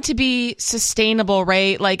just trying to be sustainable,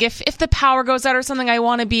 right? Like if the power goes out or something, I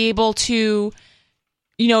want to be able to,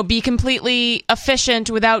 be completely efficient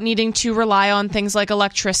without needing to rely on things like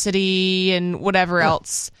electricity and whatever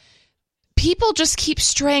else. People just keep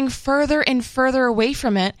straying further and further away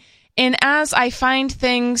from it. And as I find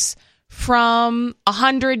things from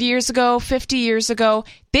 100 years ago, 50 years ago,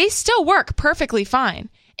 they still work perfectly fine.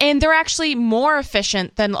 And they're actually more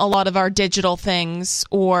efficient than a lot of our digital things,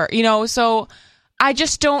 or, so I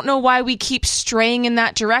just don't know why we keep straying in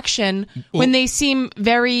that direction when they seem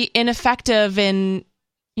very ineffective and,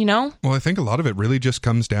 Well, I think a lot of it really just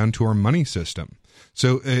comes down to our money system.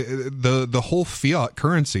 So the whole fiat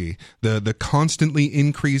currency, the constantly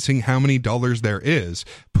increasing how many dollars there is,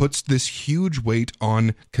 puts this huge weight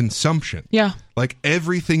on consumption. Yeah. Like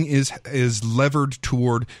everything is levered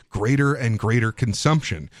toward greater and greater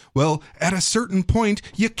consumption. Well, at a certain point,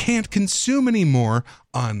 you can't consume anymore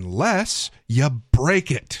unless you break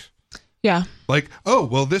it. Yeah. Like, oh,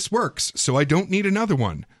 well, this works, so I don't need another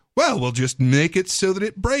one. Well, we'll just make it so that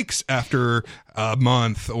it breaks after a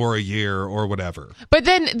month or a year or whatever. But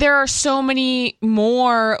then there are so many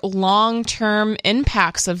more long-term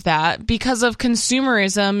impacts of that because of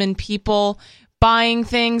consumerism and people buying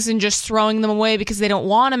things and just throwing them away because they don't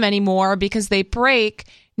want them anymore because they break.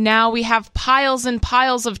 Now we have piles and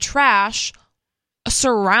piles of trash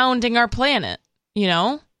surrounding our planet, you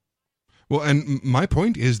know? Well, and my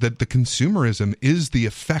point is that the consumerism is the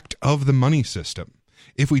effect of the money system.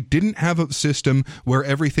 If we didn't have a system where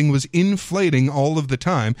everything was inflating all of the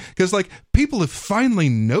time, because like people have finally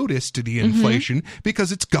noticed the inflation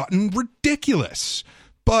because it's gotten ridiculous.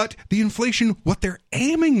 But the inflation, what they're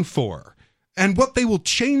aiming for and what they will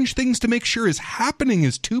change things to make sure is happening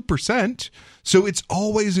is 2%. So it's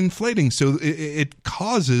always inflating. So it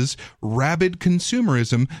causes rabid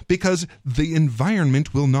consumerism because the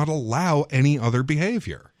environment will not allow any other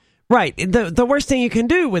behavior. Right. The worst thing you can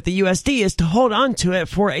do with the USD is to hold on to it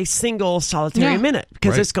for a single solitary minute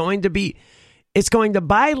because it's going to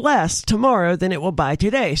buy less tomorrow than it will buy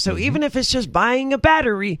today. So even if it's just buying a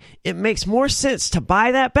battery, it makes more sense to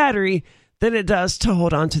buy that battery than it does to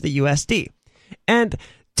hold on to the USD. And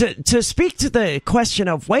to speak to the question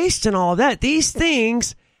of waste and all of that, these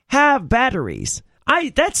things have batteries.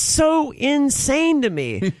 That's so insane to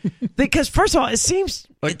me because first of all, it seems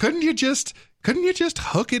like couldn't you just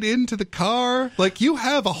hook it into the car? Like you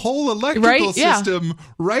have a whole electrical system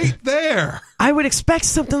right there. I would expect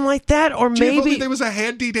something like that, or maybe there was a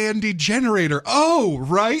handy dandy generator. Oh,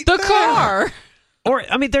 right, the there. car. Or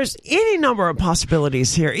I mean, there's any number of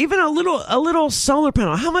possibilities here. Even a little solar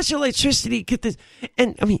panel. How much electricity could this?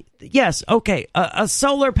 And I mean, yes, okay, a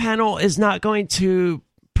solar panel is not going to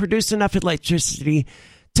produce enough electricity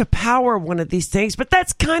to power one of these things, but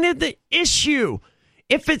that's kind of the issue.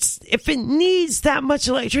 If it needs that much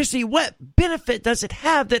electricity, what benefit does it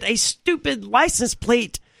have that a stupid license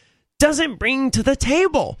plate doesn't bring to the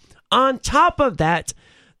table? On top of that,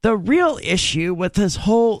 the real issue with this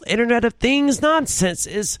whole Internet of Things nonsense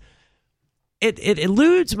is it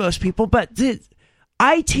eludes most people, but the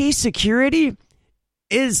IT security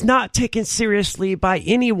is not taken seriously by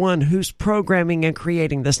anyone who's programming and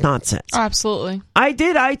creating this nonsense. Absolutely. I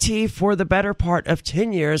did IT for the better part of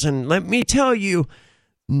 10 years, and let me tell you,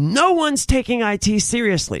 no one's taking IT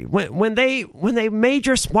seriously. When they made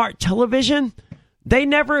your smart television, they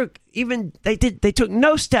took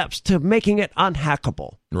no steps to making it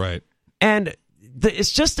unhackable. Right. And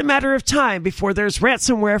it's just a matter of time before there's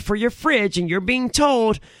ransomware for your fridge, and you're being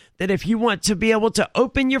told that if you want to be able to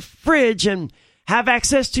open your fridge and have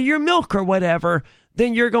access to your milk or whatever,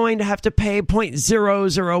 then you're going to have to pay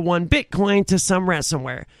 0.001 Bitcoin to some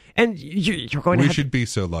ransomware. And you're going to We should be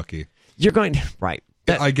so lucky. You're going to, right.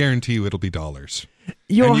 I guarantee you it'll be dollars.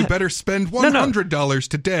 And you better spend $100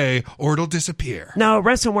 today or it'll disappear. No,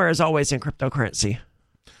 ransomware is always in cryptocurrency.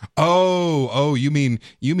 Oh, you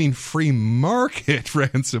mean free market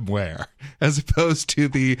ransomware as opposed to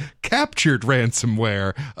the captured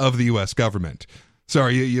ransomware of the US government.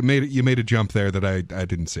 Sorry, you made a jump there that I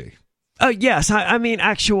didn't see. Oh, yes, I mean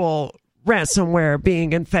actual ransomware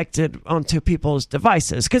being infected onto people's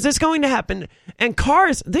devices, because it's going to happen. And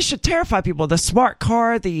cars, this should terrify people. The smart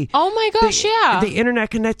car, the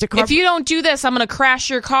internet connected car. If you don't do this, I'm going to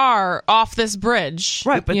crash your car off this bridge.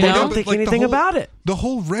 Right, but they don't think anything about it. The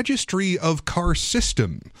whole registry of car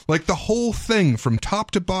system, like the whole thing from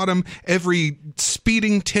top to bottom, every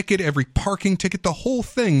speeding ticket, every parking ticket, the whole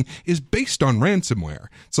thing is based on ransomware.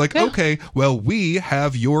 It's like, okay, well, we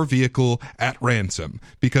have your vehicle at ransom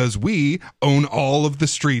because we own all of the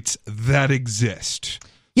streets that exist.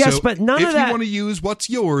 Yes, so but none of that. If you want to use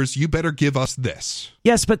what's yours, you better give us this.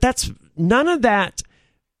 Yes, but that's none of that.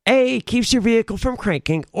 A, keeps your vehicle from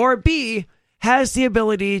cranking, or B, has the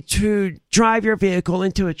ability to drive your vehicle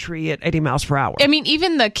into a tree at 80 miles per hour. I mean,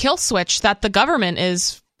 even the kill switch that the government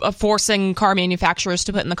is forcing car manufacturers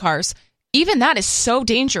to put in the cars, even that is so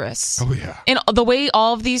dangerous. Oh, yeah. And the way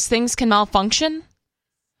all of these things can malfunction.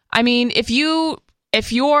 I mean, if your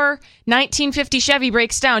 1950 Chevy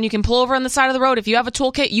breaks down, you can pull over on the side of the road. If you have a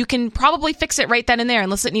toolkit, you can probably fix it right then and there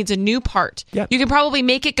unless it needs a new part. Yep. You can probably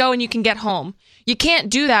make it go and you can get home. You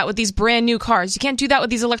can't do that with these brand new cars. You can't do that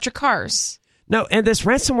with these electric cars. No, and this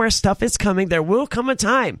ransomware stuff is coming. There will come a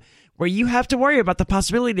time where you have to worry about the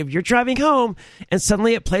possibility of you're driving home and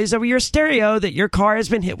suddenly it plays over your stereo that your car has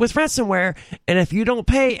been hit with ransomware, and if you don't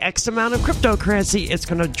pay X amount of cryptocurrency, it's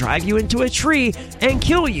going to drive you into a tree and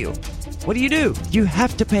kill you. What do? You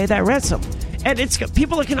have to pay that ransom. And it's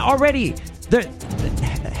people can already, the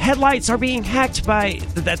headlights are being hacked by,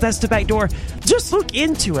 that's the back door. Just look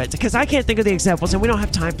into it, because I can't think of the examples, and we don't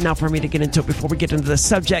have time now for me to get into it before we get into the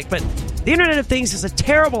subject. But the Internet of Things is a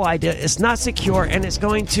terrible idea. It's not secure, and it's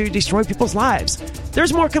going to destroy people's lives.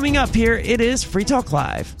 There's more coming up here. It is Free Talk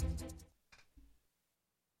Live.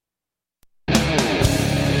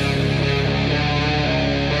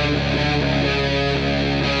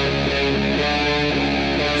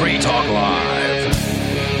 Free Talk Live.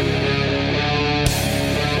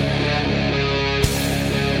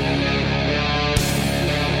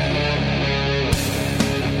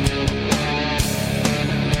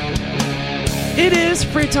 It is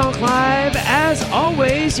Free Talk Live. As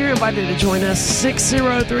always, you're invited to join us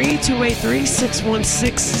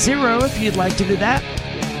 603-283-6160 if you'd like to do that.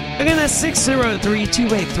 Again, that's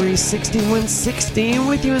 603-283-6160.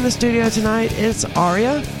 With you in the studio tonight, it's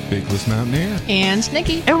Aria, Bigless Mountaineer, And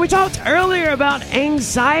Nikki. and we talked earlier about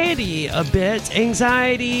anxiety a bit.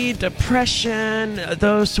 Anxiety, depression,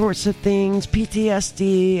 those sorts of things,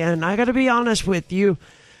 PTSD. And I got to be honest with you,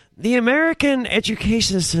 the American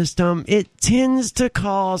education system, it tends to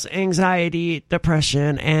cause anxiety,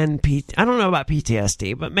 depression, and I don't know about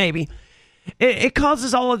PTSD, but maybe. It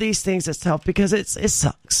causes all of these things itself because it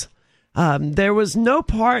sucks. There was no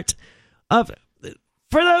part of...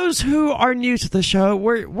 For those who are new to the show,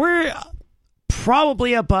 we're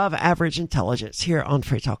probably above average intelligence here on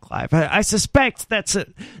Free Talk Live. I suspect that's a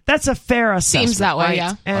fair assessment. Seems that way, right?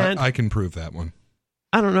 yeah. And I can prove that one.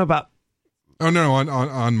 I don't know about... Oh, no,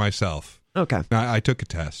 on myself. Okay. I took a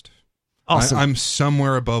test. Awesome. I'm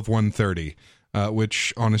somewhere above 130,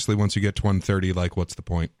 which, honestly, once you get to 130, like, what's the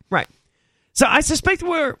point? Right. So I suspect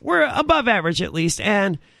we're above average at least,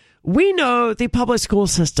 and we know the public school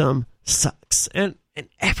system sucks, and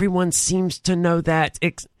everyone seems to know that.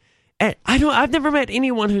 And I've never met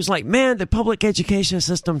anyone who's like, man, the public education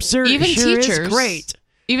system sure is great.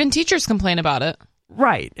 Even teachers complain about it.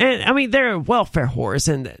 Right. And I mean, they're welfare whores,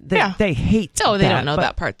 and they hate Oh, they that, don't know but-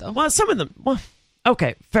 that part, though. Well, some of them,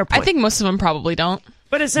 okay, fair point. I think most of them probably don't.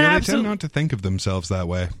 but it's an They tend absolute, not to think of themselves that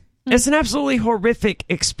way. it's an absolutely horrific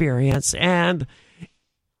experience, and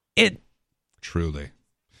Truly.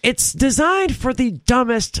 it's designed for the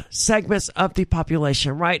dumbest segments of the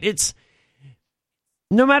population, right? It's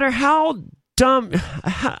no matter how dumb.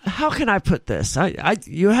 How can I put this?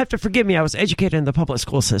 You have to forgive me. I was educated in the public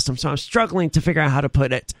school system, so I'm struggling to figure out how to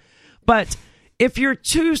put it. But if you're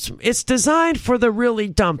it's designed for the really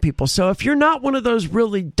dumb people. So if you're not one of those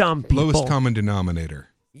really dumb people, Lowest common denominator.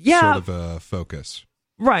 Yeah. Sort of focus.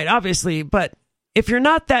 right, obviously, but if you're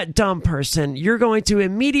not that dumb person, you're going to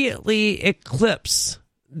immediately eclipse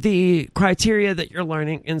the criteria that you're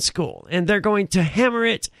learning in school, and they're going to hammer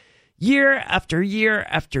it year after year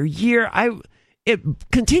after year. It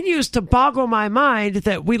continues to boggle my mind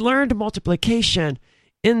that we learned multiplication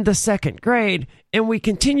in the second grade, and we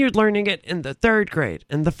continued learning it in the third grade,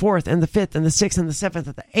 and the fourth, and the fifth, and the sixth, and the seventh,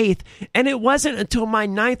 and the eighth. And it wasn't until my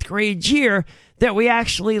ninth grade year that we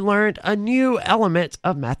actually learned a new element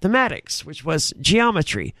of mathematics, which was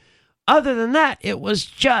geometry. Other than that, it was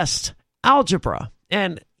just algebra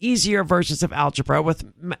and easier versions of algebra with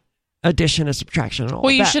addition and subtraction and all Well,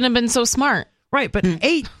 of you that. shouldn't have been so smart. Right, but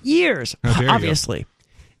 8 years, How dare you. obviously.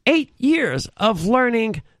 8 years of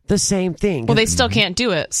learning the same thing. Well, they still can't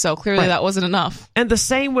do it, so clearly Right. that wasn't enough. And the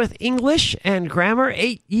same with English and grammar.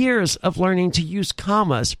 8 years of learning to use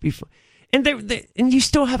commas before. And and you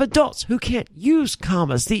still have adults who can't use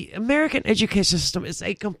commas. The American education system is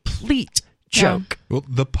a complete joke. Well,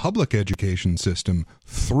 the public education system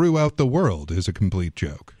throughout the world is a complete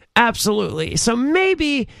joke. Absolutely. So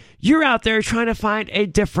maybe you're out there trying to find a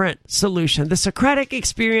different solution. The Socratic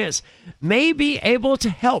Experience may be able to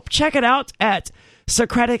help. Check it out at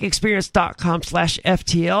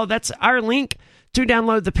SocraticExperience.com/FTL. That's our link to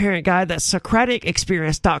download the parent guide. That's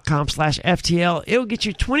SocraticExperience.com/FTL. It'll get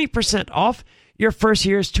you 20% off your first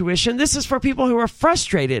year's tuition. This is for people who are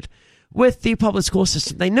frustrated with the public school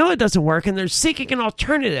system. They know it doesn't work, and they're seeking an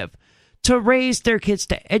alternative to raise their kids,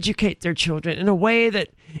 to educate their children in a way that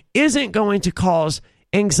isn't going to cause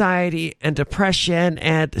anxiety and depression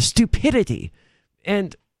and stupidity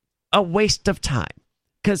and a waste of time.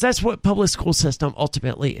 Because that's what public school system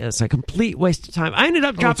ultimately is, a complete waste of time. I ended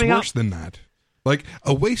up dropping it's out. worse than that. Like,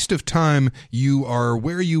 a waste of time, you are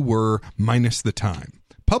where you were minus the time.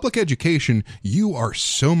 public education, you are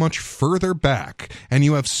so much further back and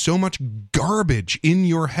you have so much garbage in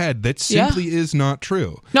your head that simply is not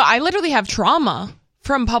true. No, I literally have trauma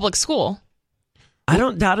from public school. I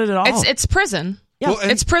don't doubt it at all. It's prison. Yeah, well,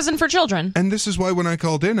 it's prison for children. And this is why when I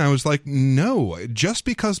called in, I was like, no, just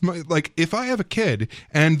because, if I have a kid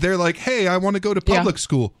and they're like, hey, I want to go to public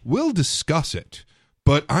school, we'll discuss it.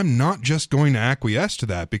 But I'm not just going to acquiesce to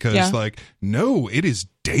that because, no, it is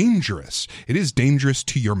dangerous. It is dangerous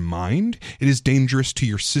to your mind. It is dangerous to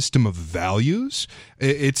your system of values.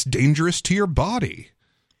 It's dangerous to your body.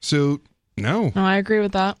 So, no. I agree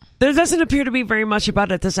with that. There doesn't appear to be very much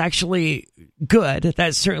about it that's actually good.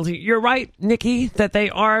 That's certainly, you're right, Nikki, that they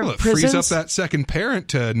are it prisons. Frees up that second parent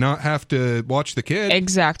to not have to watch the kid.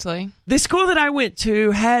 Exactly. The school that I went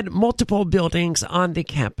to had multiple buildings on the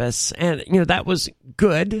campus, and that was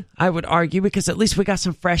good, I would argue, because at least we got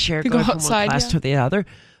some fresh air going from one class to the other.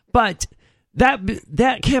 But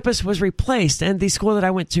that campus was replaced, and the school that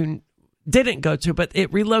I went to didn't go to, but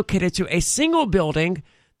it relocated to a single building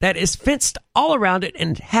that is fenced all around it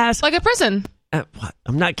and has... Like a prison. I'm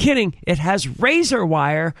not kidding. It has razor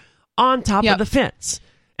wire on top of the fence.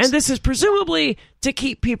 And this is presumably to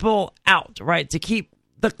keep people out, right? To keep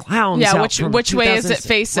the clowns out. Yeah, which way is it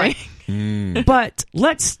facing? Right. But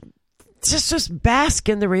let's just bask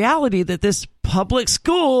in the reality that this public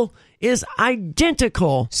school is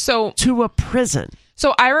identical to a prison.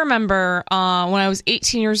 So I remember when I was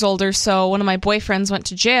 18 years old or so, one of my boyfriends went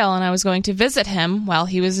to jail and I was going to visit him while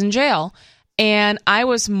he was in jail. And I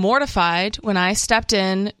was mortified when I stepped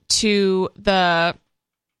in to the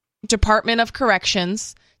Department of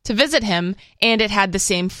Corrections to visit him, and it had the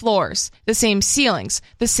same floors, the same ceilings,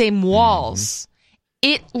 the same walls.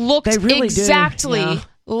 It looked exactly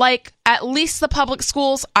like at least the public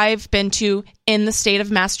schools I've been to in the state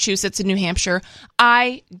of Massachusetts and New Hampshire.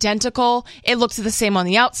 Identical. It looked the same on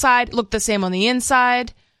the outside, looked the same on the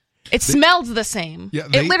inside. It smelled the same. Yeah,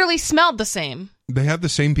 it literally smelled the same. They have the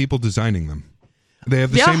same people designing them. They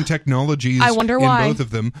have the same technologies I wonder why. in both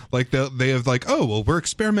of them. Like they have we're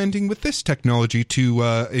experimenting with this technology to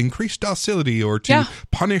increase docility or to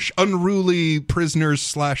punish unruly prisoners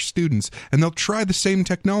 / students. And they'll try the same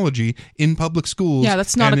technology in public schools. Yeah,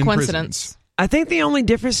 that's not a coincidence. Prisons. I think the only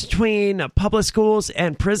difference between public schools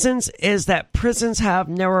and prisons is that prisons have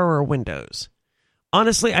narrower windows.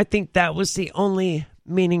 Honestly, I think that was the only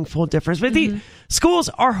meaningful difference. But the schools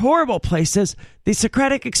are horrible places. The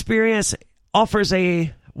Socratic Experience offers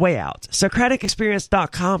a way out.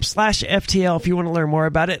 SocraticExperience.com/FTL if you want to learn more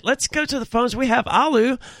about it. Let's go to the phones. We have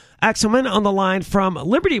Alu Axelman on the line from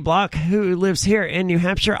Liberty Block, who lives here in New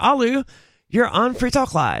Hampshire. Alu, you're on Free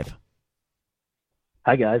Talk Live.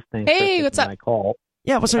 Hi, guys. Thanks for what's up? my call.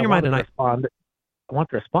 Yeah, what's on your mind tonight? I want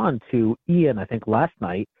to respond to Ian, I think, last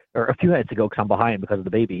night, or a few nights ago, because I'm behind because of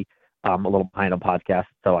the baby. I'm a little behind on podcasts,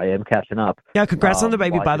 so I am catching up. Yeah, congrats on the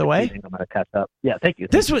baby, by the way. I'm going to catch up. Yeah, thank you.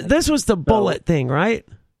 This was the bullet thing, right?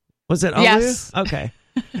 Was it? Yes. Okay.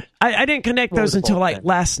 I didn't connect those until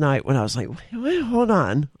last night when I was like, wait, hold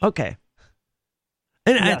on. Okay.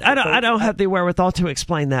 And I don't have the wherewithal to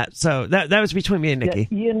explain that. So that was between me and Nikki.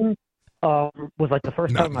 Yeah, Ian was like the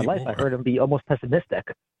first time in my life I heard him be almost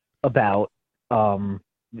pessimistic about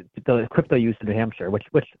the crypto use in New Hampshire, which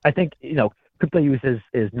I think crypto use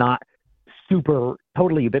is not super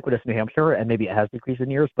totally ubiquitous in New Hampshire, and maybe it has decreased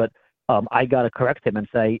in years, but I got to correct him and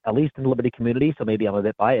say, at least in the Liberty community, so maybe I'm a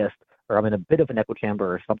bit biased, or I'm in a bit of an echo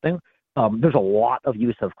chamber or something, there's a lot of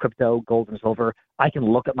use of crypto, gold, and silver. I can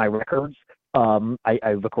look at my records. I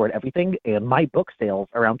record everything, and my book sales,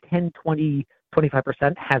 around 10, 20,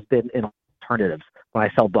 25% has been in alternatives. When I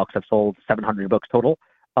sell books, I've sold 700 books total.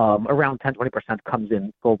 Around 10, 20% comes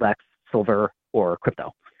in gold, silver, or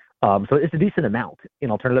crypto. So it's a decent amount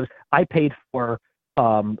in alternatives. I paid for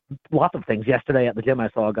lots of things. Yesterday at the gym, I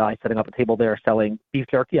saw a guy setting up a table there selling beef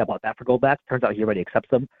jerky. I bought that for Goldbacks. Turns out he already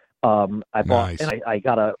accepts them. I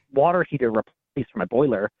got a water heater replaced for my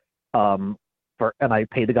boiler, and I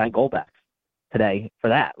paid the guy in Goldbacks today for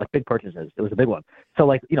that. Like big purchases. It was a big one.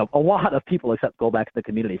 So a lot of people accept Goldbacks in the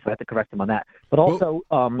community. So I have to correct him on that. But also,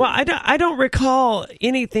 I don't recall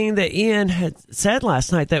anything that Ian had said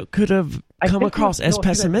last night that could have come across as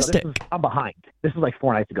pessimistic. I'm behind. This was like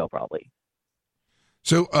 4 nights ago, probably.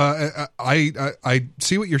 So I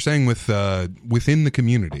see what you're saying with within the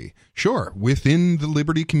community. Sure, within the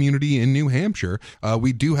Liberty community in New Hampshire,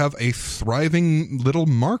 we do have a thriving little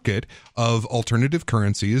market of alternative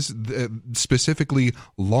currencies, specifically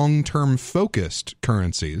long-term focused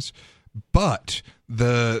currencies. But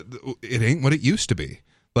it ain't what it used to be.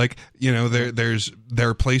 Like, there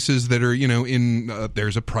are places that are, in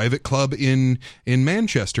there's a private club in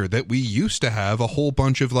Manchester that we used to have a whole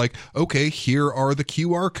bunch of like, okay, here are the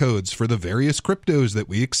QR codes for the various cryptos that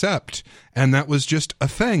we accept. And that was just a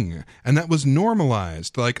thing. And that was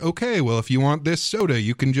normalized. Like, okay, well, if you want this soda,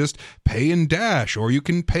 you can just pay in Dash or you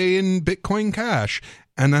can pay in Bitcoin Cash.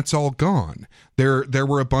 And that's all gone. There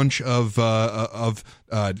were a bunch of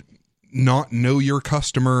not know your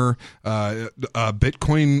customer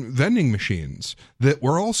Bitcoin vending machines that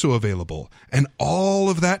were also available, and all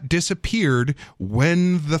of that disappeared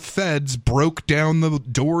when the feds broke down the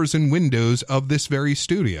doors and windows of this very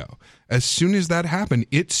studio. As soon as that happened,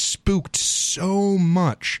 it spooked so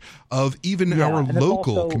much of even our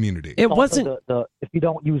local community. It wasn't if you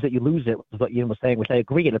don't use it, you lose it, is what Ian was saying, which I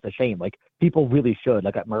agree, and it's a shame. Like, people really should,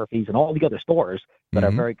 like at Murphy's and all the other stores that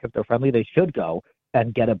are very crypto friendly, they should go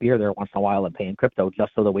and get a beer there once in a while and pay in crypto,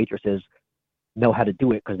 just so the waitresses know how to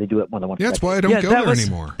do it, because they do it more than once. Yeah, that's why I don't go there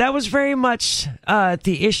anymore. That was very much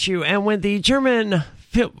the issue. And when the German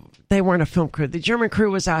they weren't a film crew, the German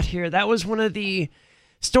crew was out here, that was one of the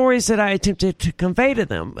stories that I attempted to convey to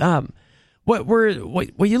them.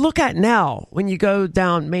 What you look at now when you go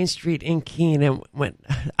down Main Street in Keene, and when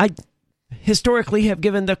I historically have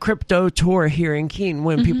given the crypto tour here in Keene,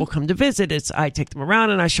 when people come to visit, I take them around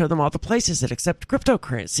and I show them all the places that accept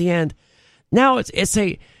cryptocurrency. And now it's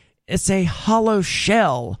a hollow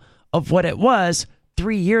shell of what it was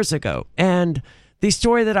 3 years ago. And the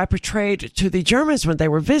story that I portrayed to the Germans when they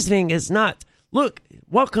were visiting is not, look,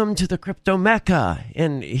 welcome to the crypto mecca,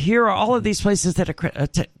 and here are all of these places that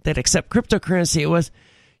accept cryptocurrency. It was,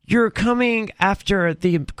 you're coming after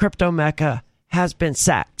the crypto mecca has been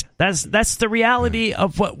sacked. That's the reality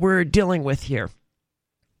of what we're dealing with here.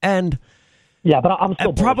 And yeah, but I'm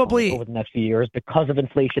still probably over the next few years, because of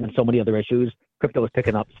inflation and so many other issues, crypto is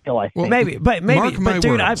picking up still, I think. Well, maybe, but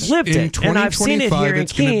dude, I've lived it, and I've seen it here in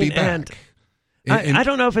Keene, and I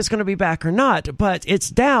don't know if it's going to be back or not, but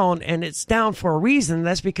it's down, and it's down for a reason.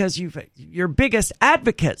 That's because your biggest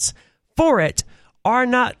advocates for it are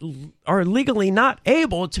legally not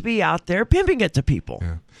able to be out there pimping it to people.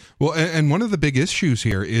 Yeah. Well, and one of the big issues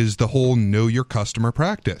here is the whole know your customer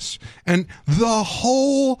practice. And the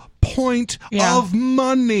whole point of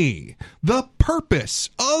money, the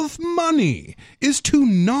purpose of money, is to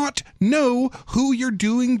not know who you're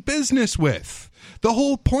doing business with. The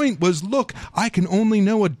whole point was, look, I can only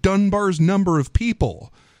know a Dunbar's number of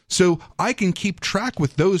people. So I can keep track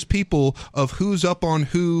with those people of who's up on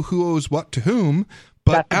who owes what to whom.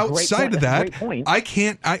 But outside of that, I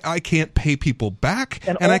can't pay people back,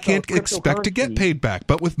 and I can't expect to get paid back.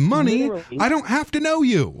 But with money, I don't have to know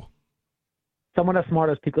you. Someone as smart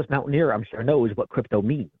as Peakless Mountaineer, I'm sure, knows what crypto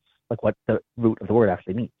means, like what the root of the word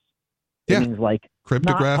actually means. It means like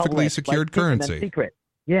cryptographically secured currency. Secret.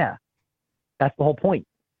 Yeah, that's the whole point.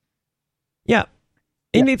 Yeah.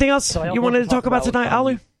 Anything else you wanted to talk about tonight,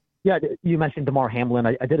 Alu? Yeah, you mentioned Damar Hamlin.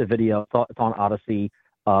 I did a video. It's on Odyssey.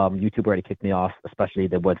 YouTube already kicked me off, especially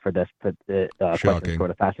they would for the questions for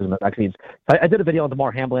the fascism vaccines. So I did a video on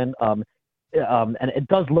Damar Hamlin, and it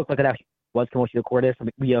does look like it actually was commotio cordis. I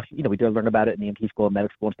mean, we did learn about it in the EMT school and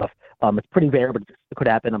medical school and stuff. It's pretty rare, but it could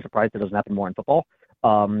happen. I'm surprised it doesn't happen more in football.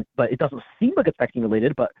 But it doesn't seem like it's vaccine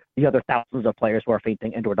related. But the other thousands of players who are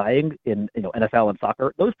fainting and or dying in NFL and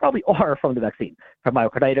soccer, those probably are from the vaccine, from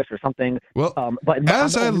myocarditis or something. Well, but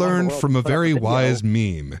as I learned from a very wise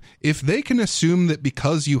meme, if they can assume that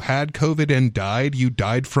because you had COVID and died, you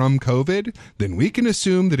died from COVID, then we can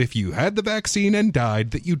assume that if you had the vaccine and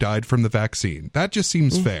died, that you died from the vaccine. That just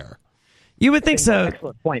seems fair. You would think so.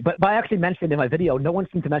 Excellent point. But I actually mentioned in my video, no one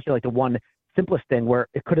seemed to mention like the one simplest thing where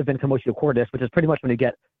it could have been commotio cordis, which is pretty much when you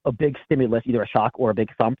get a big stimulus, either a shock or a big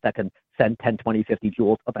thump that can send 10, 20, 50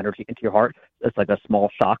 joules of energy into your heart. It's like a small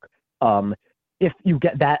shock. If you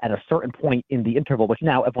get that at a certain point in the interval, which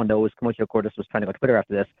now everyone knows commotio cordis was trending on Twitter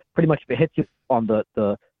after this, pretty much if it hits you on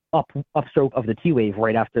the upstroke of the T wave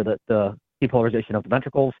right after the depolarization of the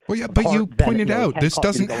ventricles. Well, yeah, but you pointed out this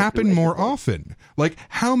doesn't happen more often. Like,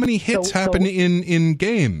 how many hits happen in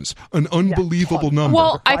games? An unbelievable number.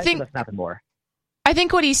 Well, I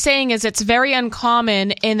think what he's saying is it's very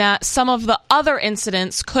uncommon in that some of the other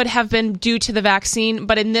incidents could have been due to the vaccine,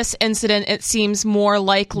 but in this incident, it seems more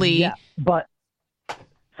likely. Yeah, but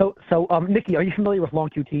so Nikki, are you familiar with long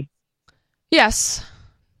QT? Yes,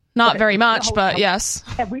 not very much, but yes.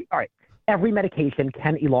 Every medication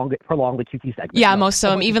can prolong the QT segment. Yeah, most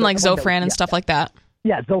of them, even like Zofran and stuff like that.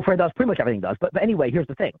 Yeah, Zofran does. Pretty much everything does. But anyway, here's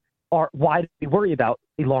the thing. why do we worry about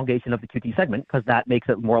elongation of the QT segment? Because that makes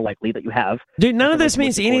it more likely that you have. Dude, none of this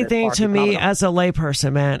means anything to me as a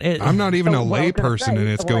layperson, man. I'm not even a layperson, and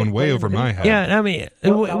it's going way over my head. Yeah, I mean,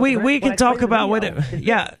 we can talk about what it.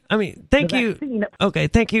 Yeah, I mean, thank you. Okay,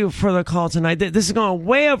 thank you for the call tonight. This is going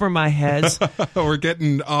way over my head. We're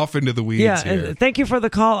getting off into the weeds yeah, here. And thank you for the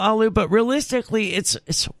call, Alu. But realistically, it's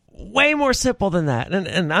way more simple than that.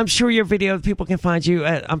 And I'm sure your video, people can find you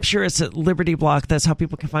I'm sure it's at Liberty Block. That's how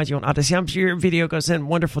people can find you on Odyssey. I'm sure your video goes in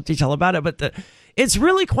wonderful detail about it, but it's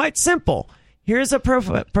really quite simple. Here's a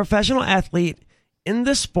professional athlete in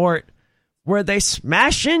the sport where they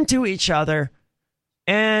smash into each other,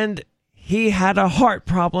 and he had a heart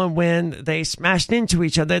problem when they smashed into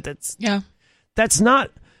each other. That's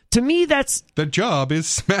not, to me, that's... The job is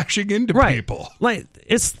smashing into people. Like,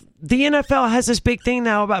 it's... The NFL has this big thing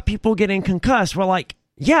now about people getting concussed. We're like,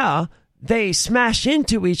 yeah, they smash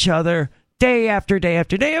into each other day after day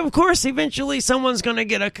after day. Of course, eventually someone's going to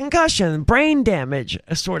get a concussion, brain damage,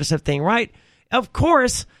 a sort of thing, right? Of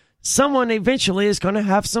course, someone eventually is going to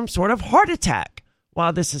have some sort of heart attack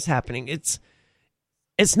while this is happening. It's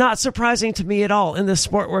not surprising to me at all in this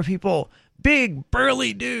sport where people, big,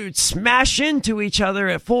 burly dudes, smash into each other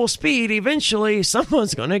at full speed. Eventually,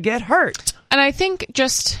 someone's going to get hurt. And I think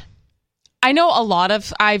I know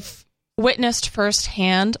I've witnessed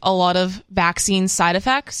firsthand a lot of vaccine side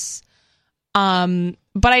effects. But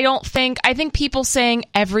I think people saying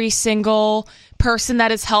every single person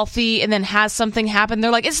that is healthy and then has something happen, they're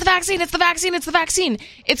like, it's the vaccine, it's the vaccine, it's the vaccine.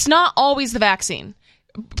 It's not always the vaccine.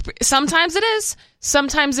 Sometimes it is,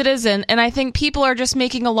 sometimes it isn't. And I think people are just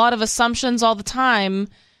making a lot of assumptions all the time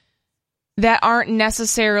that aren't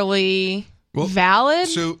necessarily valid.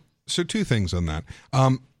 So two things on that.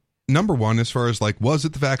 Number one, as far as was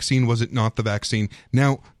it the vaccine? Was it not the vaccine?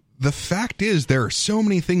 Now, the fact is there are so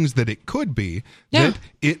many things that it could be that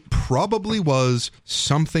it probably was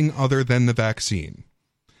something other than the vaccine.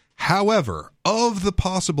 However, of the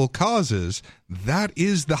possible causes, that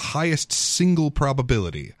is the highest single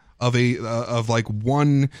probability of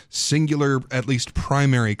one singular, at least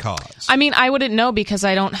primary cause. I mean, I wouldn't know because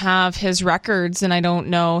I don't have his records and I don't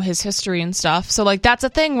know his history and stuff. So that's a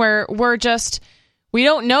thing where we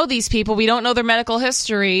don't know these people. We don't know their medical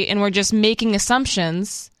history, and we're just making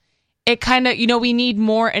assumptions. It kind of, we need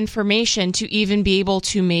more information to even be able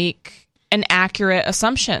to make an accurate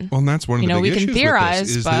assumption. Well, and that's one of the big issues can theorize, with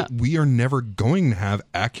this, is that we are never going to have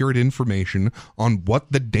accurate information on what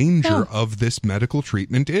the danger of this medical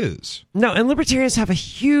treatment is. No, and libertarians have a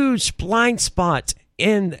huge blind spot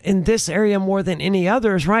in this area more than any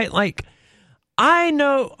others, right? Like, I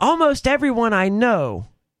know almost everyone I know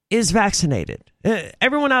is vaccinated.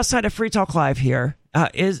 Everyone outside of Free Talk Live here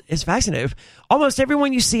is vaccinated. Almost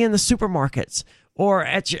everyone you see in the supermarkets or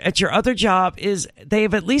at your other job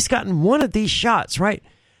they've at least gotten one of these shots, right?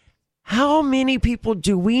 How many people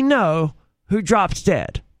do we know who dropped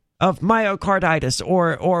dead of myocarditis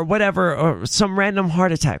or whatever, or some random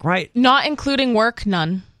heart attack, right? Not including work,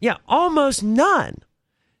 none. Yeah, almost none.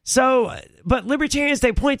 So, but libertarians,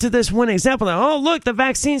 they point to this one example. Oh, look, the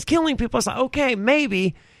vaccine's killing people. It's like, okay,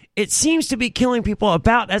 maybe. It seems to be killing people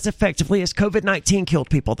about as effectively as COVID-19 killed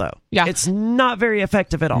people, though. Yeah. It's not very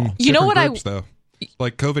effective at all. You know what though.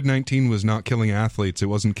 Like COVID-19 was not killing athletes. It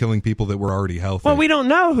wasn't killing people that were already healthy. Well, we don't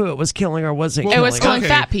know who it was killing or wasn't killing. It was killing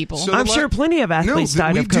fat people. So I'm sure plenty of athletes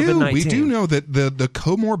died of COVID-19. We do know that the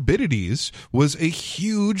comorbidities was a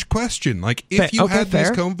huge question. Like, if you had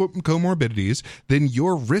these comorbidities, then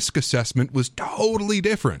your risk assessment was totally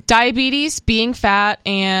different. Diabetes, being fat,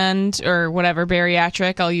 or whatever,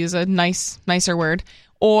 bariatric, I'll use a nicer word,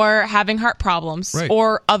 or having heart problems,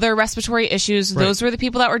 or other respiratory issues. Right. Those were the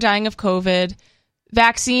people that were dying of COVID.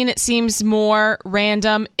 Vaccine, it seems more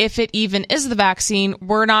random. If it even is the vaccine,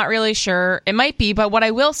 we're not really sure. It might be, but what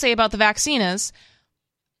I will say about the vaccine is,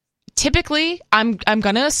 typically, I'm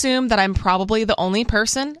going to assume that I'm probably the only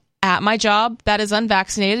person at my job that is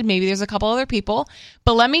unvaccinated. Maybe there's a couple other people.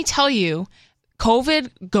 But let me tell you,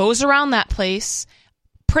 COVID goes around that place.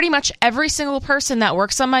 Pretty much every single person that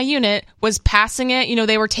works on my unit was passing it.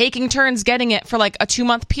 They were taking turns getting it for a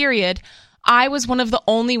 2-month period. I was one of the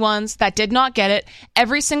only ones that did not get it.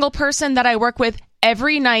 Every single person that I work with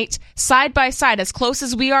every night, side by side, as close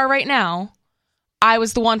as we are right now, I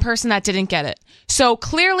was the one person that didn't get it. So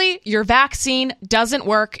clearly, your vaccine doesn't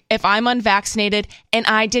work if I'm unvaccinated, and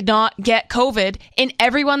I did not get COVID, and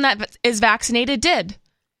everyone that is vaccinated did.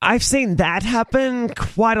 I've seen that happen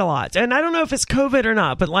quite a lot. And I don't know if it's COVID or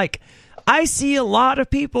not, but I see a lot of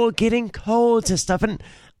people getting colds and stuff. And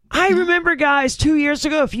I remember, guys, 2 years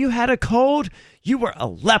ago, if you had a cold, you were a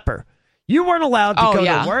leper. You weren't allowed to go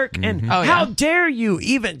to work. And how dare you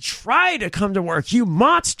even try to come to work? You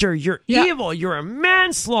monster. You're evil. You're a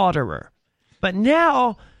manslaughterer. But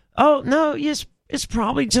now, oh, no, it's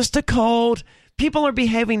probably just a cold. People are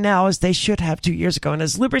behaving now as they should have 2 years ago. And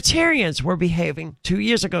as libertarians were behaving 2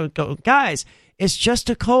 years ago. Guys, it's just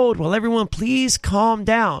a cold. Will everyone please calm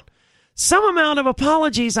down? Some amount of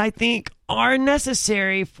apologies, I think, are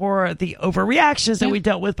necessary for the overreactions that we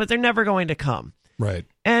dealt with, but they're never going to come. Right.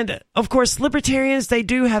 And, of course, libertarians, they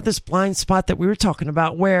do have this blind spot that we were talking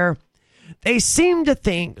about where they seem to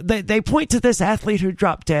think, they point to this athlete who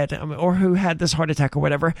dropped dead or who had this heart attack or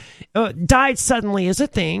whatever. Died suddenly is a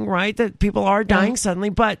thing, right? That people are dying suddenly,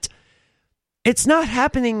 but it's not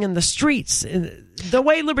happening in the streets. The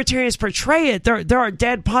way libertarians portray it, there are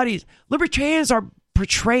dead bodies. Libertarians are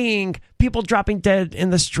portraying people dropping dead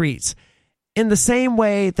in the streets in the same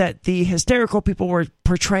way that the hysterical people were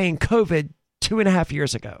portraying COVID 2.5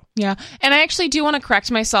 years ago. Yeah. And I actually do want to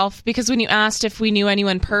correct myself because when you asked if we knew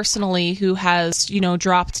anyone personally who has,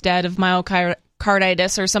 dropped dead of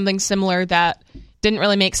myocarditis or something similar that didn't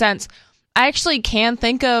really make sense, I actually can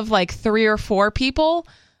think of like 3 or 4 people.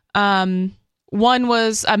 One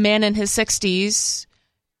was a man in his 60s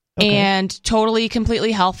and totally,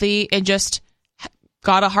 completely healthy and just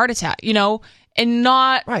got a heart attack, and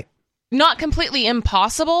not completely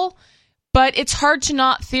impossible. But it's hard to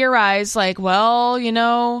not theorize, like, well,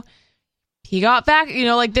 he got back,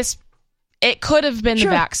 like this, it could have been the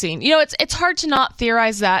vaccine. It's hard to not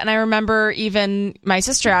theorize that. And I remember even my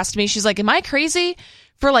sister asked me, she's like, am I crazy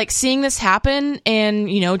for like seeing this happen and,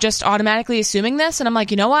 just automatically assuming this? And I'm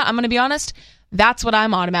like, you know what? I'm going to be honest. That's what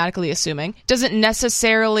I'm automatically assuming. Doesn't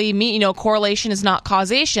necessarily mean, correlation is not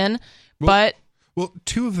causation, but... Well,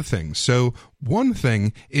 2 of the things. So one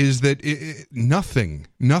thing is that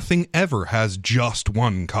nothing ever has just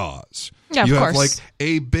one cause. Yeah, you of have course. like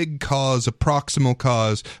a big cause, a proximal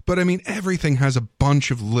cause, but I mean, everything has a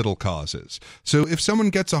bunch of little causes. So if someone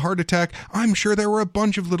gets a heart attack, I'm sure there were a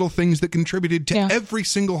bunch of little things that contributed to every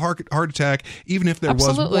single heart attack, even if there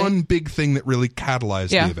was one big thing that really catalyzed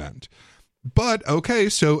the event. But, okay,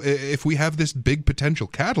 so if we have this big potential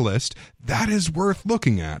catalyst, that is worth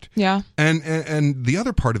looking at. Yeah. And the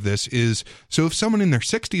other part of this is, so if someone in their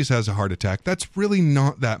 60s has a heart attack, that's really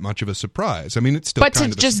not that much of a surprise. I mean, it's still kind of a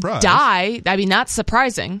surprise. But to just die, I mean, that's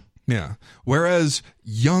surprising. Yeah. Whereas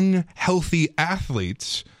young, healthy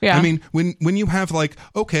athletes, yeah. I mean, when you have like,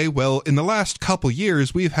 okay, well, in the last couple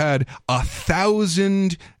years, we've had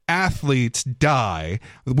 1,000 athletes die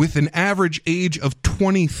with an average age of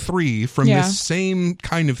 23 from this same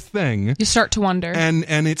kind of thing. You start to wonder.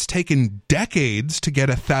 And it's taken decades to get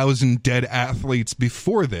 1,000 dead athletes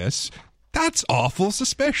before this. That's awful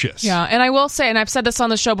suspicious. Yeah, and I will say, and I've said this on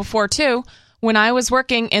the show before too, when I was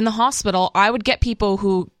working in the hospital, I would get people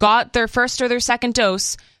who got their first or their second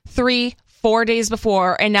dose 3-4 days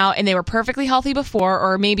before, and they were perfectly healthy before,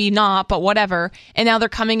 or maybe not, but whatever. And now they're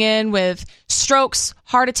coming in with strokes,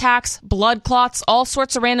 heart attacks, blood clots, all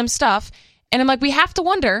sorts of random stuff. And I'm like, we have to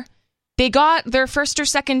wonder, they got their first or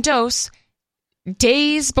second dose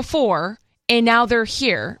days before, and now they're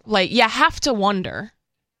here. Like, you have to wonder.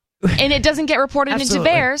 And it doesn't get reported into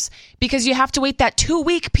VAERS because you have to wait that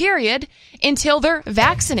 2-week period until they're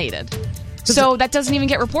vaccinated. So that doesn't even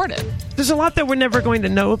get reported. There's a lot that we're never going to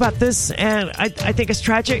know about this, and I think it's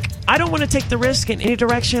tragic. I don't want to take the risk in any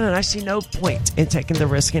direction, and I see no point in taking the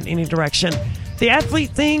risk in any direction. The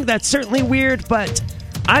athlete thing, that's certainly weird, but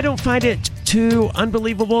I don't find it too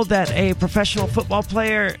unbelievable that a professional football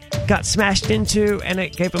player got smashed into and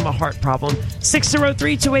it gave him a heart problem.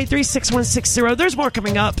 603-283-6160. There's more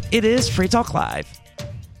coming up. It is Free Talk Live.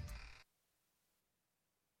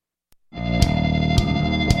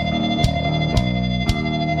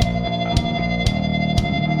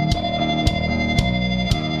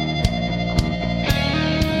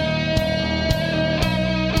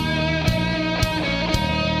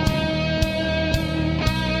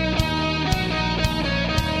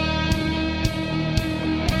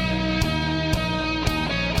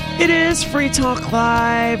 It is Free Talk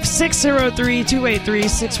Live,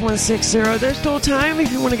 603-283-6160. There's still time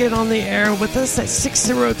if you want to get on the air with us at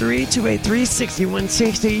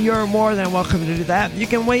 603-283-6160. You're more than welcome to do that. You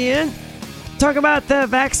can weigh in, talk about the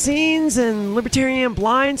vaccines and libertarian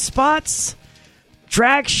blind spots.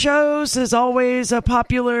 Drag shows is always a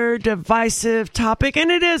popular, divisive topic,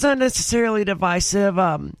 and it is unnecessarily divisive.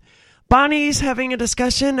 Bonnie's having a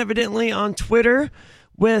discussion, evidently, on Twitter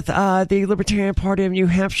with the Libertarian Party of New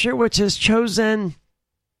Hampshire, which has chosen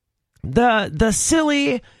the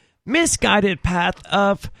silly, misguided path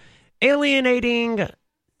of alienating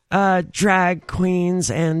drag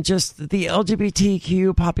queens and just the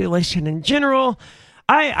LGBTQ population in general.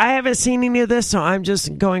 I haven't seen any of this, so I'm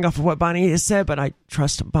just going off of what Bonnie has said, but I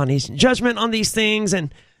trust Bonnie's judgment on these things.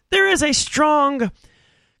 And there is a strong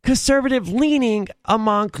conservative leaning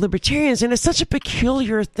among libertarians, and it's such a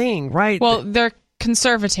peculiar thing, right? Well, they're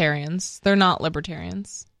conservatarians. They're not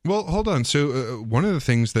libertarians. Well, hold on. So one of the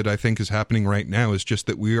things that I think is happening right now is just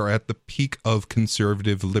that we are at the peak of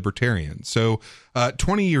conservative libertarians. So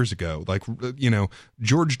 20 years ago, like,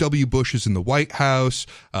 George W. Bush is in the White House,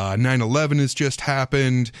 9/11 has just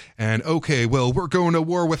happened, and okay, well, we're going to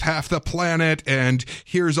war with half the planet, and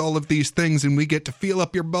here's all of these things, and we get to feel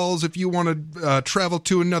up your balls if you want to travel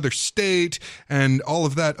to another state, and all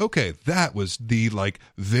of that. Okay, that was the,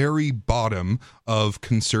 very bottom of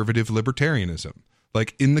conservative libertarianism.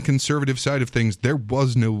 Like, in the conservative side of things, there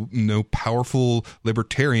was no powerful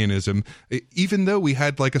libertarianism, even though we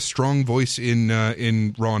had a strong voice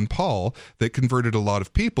in Ron Paul that converted a lot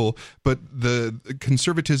of people. But the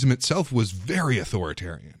conservatism itself was very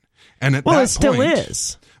authoritarian, and at that point, it still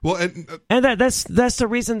is. Well, and that's the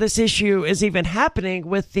reason this issue is even happening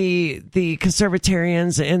with the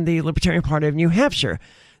conservatarians in the Libertarian Party of New Hampshire.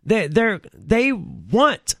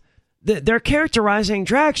 They're characterizing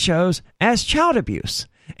drag shows as child abuse.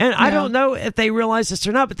 And I don't know if they realize this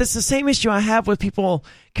or not, but this is the same issue I have with people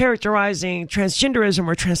characterizing transgenderism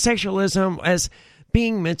or transsexualism as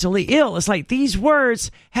being mentally ill. It's like these words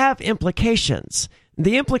have implications.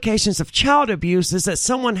 The implications of child abuse is that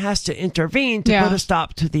someone has to intervene to put a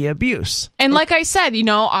stop to the abuse. And like I said,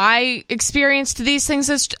 I experienced these things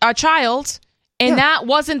as a child, and that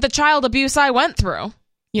wasn't the child abuse I went through.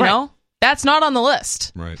 You know? That's not on the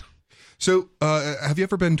list. Right. So, have you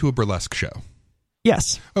ever been to a burlesque show?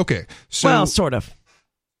 Yes. Okay. So, well, sort of.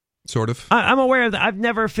 Sort of? I'm aware of that. I've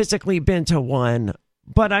never physically been to one,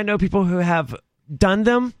 but I know people who have done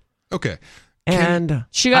them. Okay. And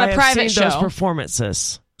she got a private seen show. those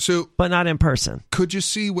performances. So, but not in person. Could you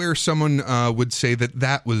see where someone would say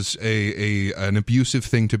that was an abusive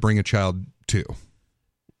thing to bring a child to?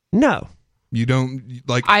 No. You don't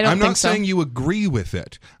I'm not saying you agree with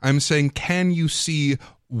it. I'm saying, can you see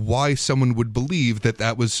why someone would believe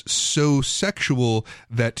that was so sexual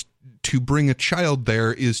that to bring a child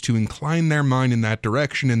there is to incline their mind in that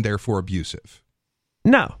direction and therefore abusive?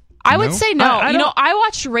 No. I would say no. I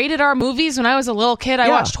watched rated R movies when I was a little kid. I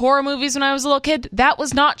watched horror movies when I was a little kid. That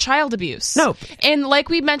was not child abuse. No. And like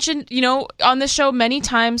we mentioned, on this show many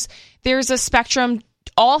times, there's a spectrum.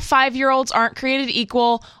 All 5-year-olds aren't created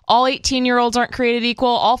equal. All 18-year-olds aren't created equal.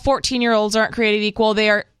 All 14-year-olds aren't created equal. They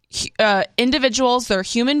are individuals. They're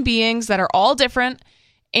human beings that are all different,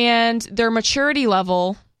 and their maturity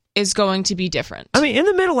level is going to be different. I mean, in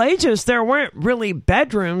the Middle Ages, there weren't really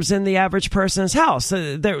bedrooms in the average person's house.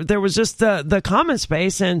 There was just the common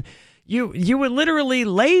space, and you would literally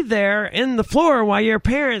lay there in the floor while your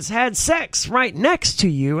parents had sex right next to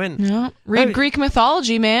you. And read Greek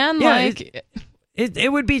mythology, man. Yeah,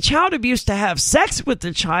 it would be child abuse to have sex with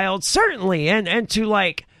the child, certainly, and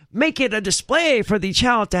to make it a display for the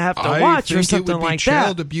child to have to watch or something like that. I think it would be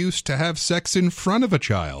child abuse to have sex in front of a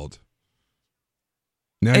child.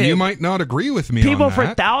 Now, you might not agree with me on that. People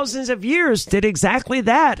for thousands of years did exactly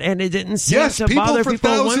that, and it didn't seem to bother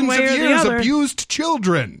people one way or the other. Yes, people for thousands of years abused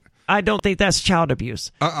children. I don't think that's child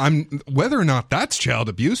abuse. Whether or not that's child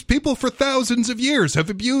abuse, people for thousands of years have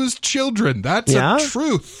abused children. That's a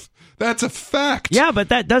truth. That's a fact. Yeah, but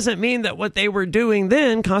that doesn't mean that what they were doing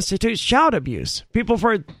then constitutes child abuse. People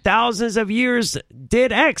for thousands of years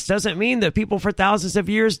did X doesn't mean that people for thousands of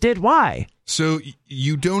years did Y. So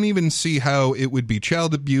you don't even see how it would be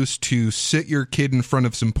child abuse to sit your kid in front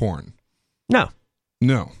of some porn? No.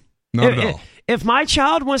 No, not at all. If my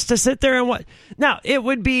child wants to sit there and what... Now, it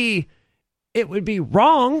would be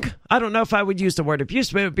wrong. I don't know if I would use the word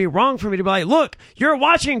abuse, but it would be wrong for me to be like, look, you're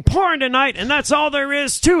watching porn tonight, and that's all there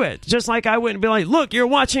is to it. Just like I wouldn't be like, look, you're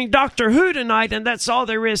watching Doctor Who tonight, and that's all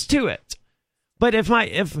there is to it. But if I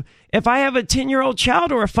have a 10-year-old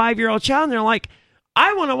child or a 5-year-old child, and they're like,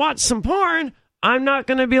 I want to watch some porn, I'm not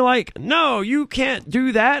going to be like, no, you can't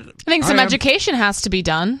do that. I think some education has to be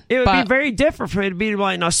done. It would be very different for me to be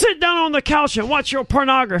like, now sit down on the couch and watch your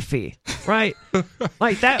pornography, right?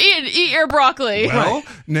 Like that. Eat your broccoli. Well,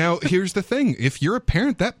 now here's the thing. If you're a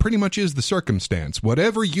parent, that pretty much is the circumstance.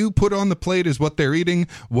 Whatever you put on the plate is what they're eating.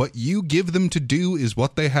 What you give them to do is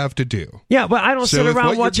what they have to do. Yeah, but I don't sit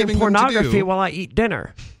around watching pornography while I eat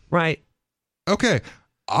dinner, right? Okay.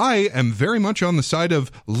 I am very much on the side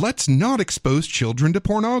of let's not expose children to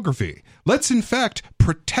pornography. Let's, in fact,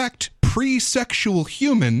 protect pre-sexual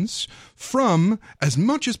humans from, as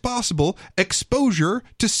much as possible, exposure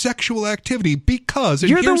to sexual activity because...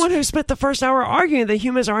 You're the one who spent the first hour arguing that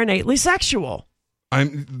humans are innately sexual. So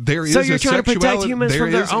you're trying to protect humans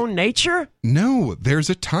from their own nature? No, there's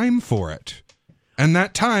a time for it. And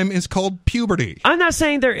that time is called puberty. I'm not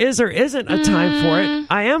saying there is or isn't a time for it.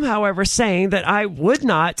 I am, however, saying that I would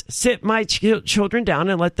not sit my children down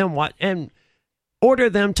and let them watch and order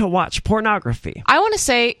them to watch pornography. I want to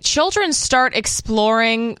say children start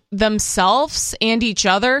exploring themselves and each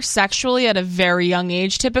other sexually at a very young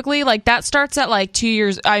age, typically. Like, that starts at like 2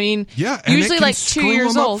 years. I mean, usually like 2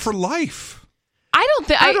 years old. For life. I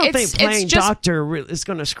don't think playing doctor is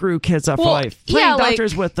going to screw kids up for life. Playing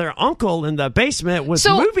doctors with their uncle in the basement with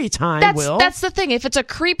movie time That's the thing. If it's a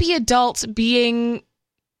creepy adult being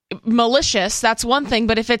malicious, that's one thing.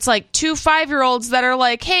 But if it's like 2 5-year-olds that are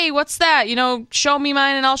like, hey, what's that? You know, show me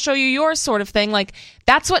mine and I'll show you yours sort of thing. Like,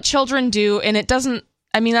 that's what children do. And it doesn't,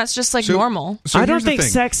 I mean, that's just like normal. So I don't think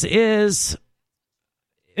sex is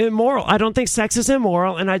immoral. I don't think sex is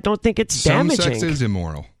immoral. And I don't think it's damaging. Some sex is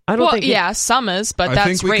immoral. I don't think some is, but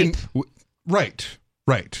that's rape.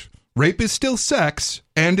 Right. Rape is still sex,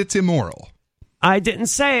 and it's immoral. I didn't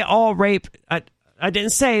say all rape. I didn't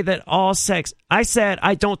say that all sex. I said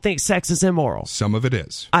I don't think sex is immoral. Some of it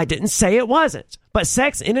is. I didn't say it wasn't. But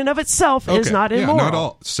sex in and of itself is not immoral. Yeah, not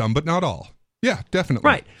all. Some, but not all. Yeah, definitely.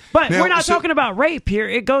 Right. But we're not talking about rape here.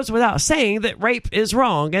 It goes without saying that rape is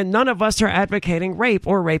wrong, and none of us are advocating rape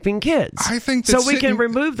or raping kids. I think so. We can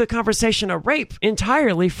remove the conversation of rape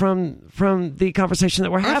entirely from the conversation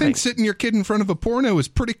that we're having. I think sitting your kid in front of a porno is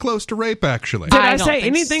pretty close to rape, actually. Did I say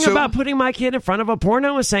anything about putting my kid in front of a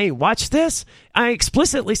porno and saying, watch this? I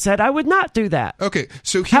explicitly said I would not do that. Okay,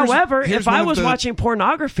 so however, if I was watching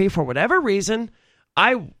pornography for whatever reason,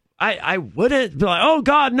 I wouldn't be like, oh,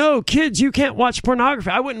 God, no, kids, you can't watch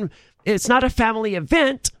pornography. I wouldn't. It's not a family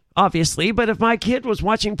event, obviously, but if my kid was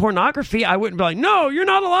watching pornography, I wouldn't be like, no, you're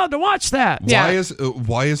not allowed to watch that.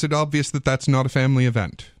 Why is it obvious that that's not a family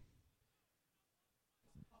event?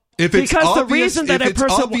 Because the reason that it's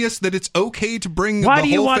obvious that it's okay to bring why do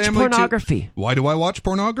you watch pornography? Why do I watch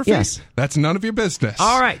pornography? Yes. That's none of your business.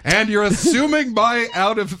 All right. And you're assuming my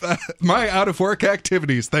out of work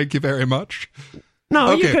activities. Thank you very much.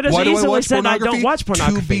 No, you could have easily said I don't watch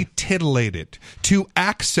pornography. To be titillated, to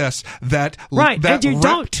access that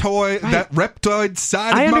reptoid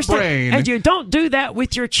side of my brain. And you don't do that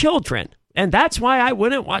with your children. And that's why I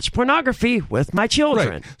wouldn't watch pornography with my children.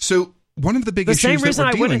 Right. So one of the big issues that we're dealing with here. The same reason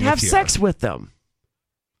I wouldn't have sex with them.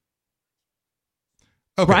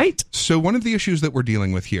 Okay. Right? So one of the issues that we're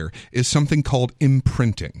dealing with here is something called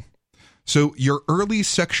imprinting. So your early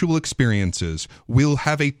sexual experiences will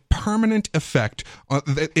have a permanent effect.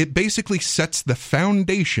 It basically sets the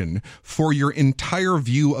foundation for your entire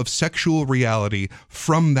view of sexual reality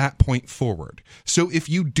from that point forward. So if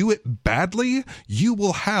you do it badly, you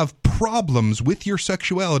will have problems with your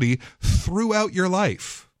sexuality throughout your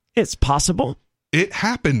life. It's possible. It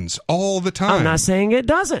happens all the time. I'm not saying it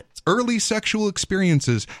doesn't. Early sexual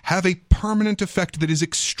experiences have a permanent effect that is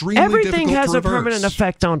extremely difficult to reverse. Everything has a permanent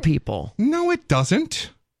effect on people. No, it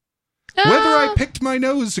doesn't. Whether I picked my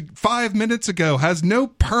nose 5 minutes ago has no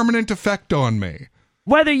permanent effect on me.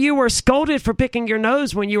 Whether you were scolded for picking your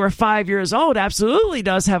nose when you were 5 years old absolutely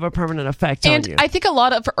does have a permanent effect on you. And I think a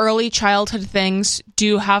lot of early childhood things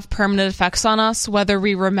do have permanent effects on us, whether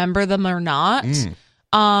we remember them or not.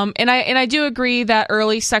 And I do agree that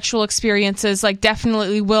early sexual experiences like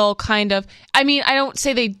definitely will kind of, I mean, I don't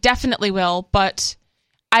say they definitely will, but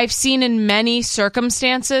I've seen in many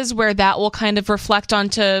circumstances where that will kind of reflect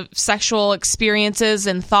onto sexual experiences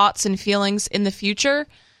and thoughts and feelings in the future.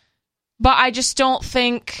 But I just don't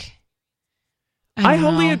think... I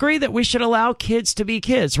wholly agree that we should allow kids to be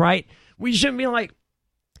kids, right? We shouldn't be like,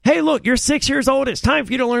 hey, look, you're 6 years old. It's time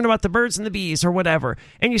for you to learn about the birds and the bees or whatever.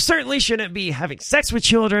 And you certainly shouldn't be having sex with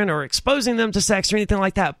children or exposing them to sex or anything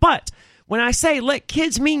like that. But when I say let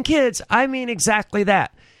kids mean kids, I mean exactly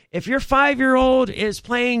that. If your 5-year-old is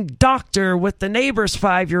playing doctor with the neighbor's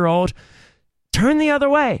 5-year-old, turn the other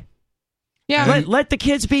way. Yeah, let the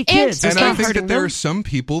kids be kids. And I think that there are some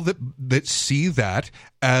people that see that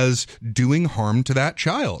as doing harm to that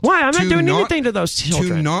child. Why? I'm not doing anything to those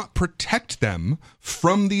children. To not protect them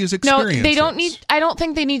from these experiences. No, they don't need. I don't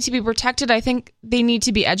think they need to be protected. I think they need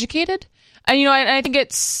to be educated. And I think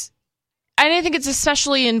it's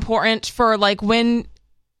especially important for like when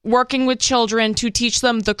working with children to teach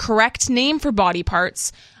them the correct name for body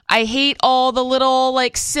parts. I hate all the little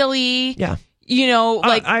like silly. Yeah.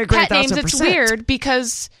 like I agree pet names. 1,000%. It's weird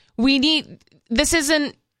because this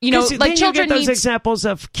isn't, like then children you get those need examples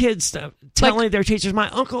of kids telling their teachers, "My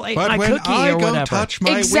uncle ate my cookie," I or go whatever. touch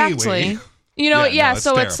my exactly. wee-wee. It's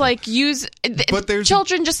terrible. like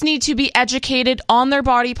children just need to be educated on their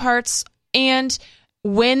body parts, and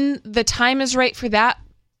when the time is right for that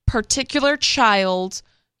particular child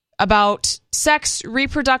about sex,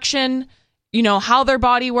 reproduction, how their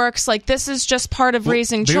body works, like this is just part of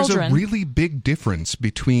raising children. There's a really big difference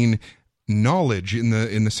between knowledge in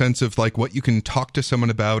the sense of like what you can talk to someone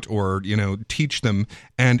about or teach them,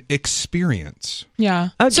 and experience. Yeah.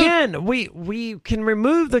 Again, we can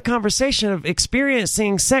remove the conversation of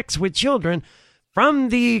experiencing sex with children from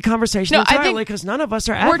the conversation entirely, because none of us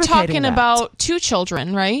are advocating we're talking that. about 2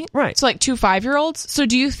 children, right? Right. So like 2 5-year-olds. So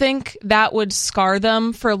do you think that would scar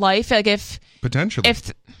them for life? Like Potentially.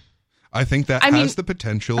 I think that has the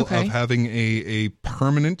potential of having a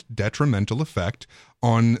permanent detrimental effect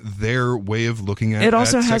on their way of looking at it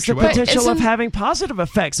also at has sexuality. the potential of having positive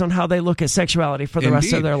effects on how they look at sexuality for the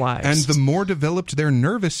rest of their lives. And the more developed their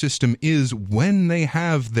nervous system is when they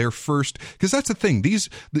have their first, because that's the thing,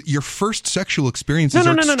 your first sexual experiences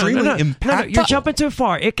are extremely impactful. No, you're jumping too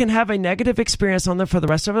far. It can have a negative experience on them for the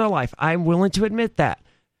rest of their life. I'm willing to admit that.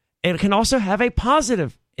 It can also have a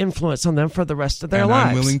positive influence on them for the rest of their lives.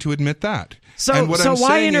 I'm willing to admit that. So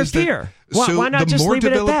why interfere? Why not just leave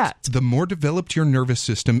it at that? The more developed your nervous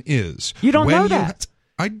system is. You don't know that.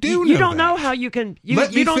 I do know You don't that. know how you can. You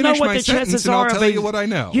Let me don't know finish what my the chances sentence and are I'll of tell you what I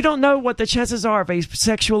know. You don't know what the chances are of a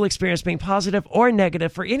sexual experience being positive or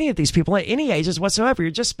negative for any of these people at any ages whatsoever.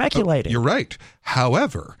 You're just speculating. You're right.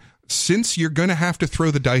 However, since you're going to have to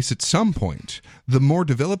throw the dice at some point, the more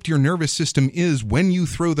developed your nervous system is when you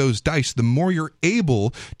throw those dice, the more you're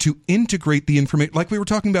able to integrate the information. Like we were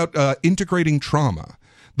talking about integrating trauma.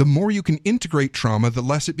 The more you can integrate trauma, the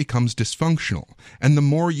less it becomes dysfunctional. And the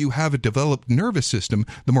more you have a developed nervous system,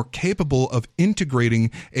 the more capable of integrating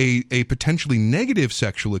a potentially negative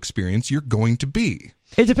sexual experience you're going to be.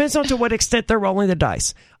 It depends on to what extent they're rolling the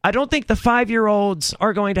dice. I don't think the 5-year-olds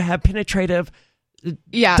are going to have penetrative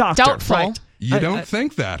doctor, doubtful. right? You don't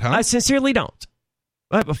think that, huh? I sincerely don't.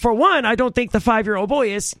 For one, I don't think the 5-year-old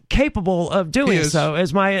boy is capable of doing so,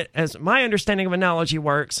 as my understanding of analogy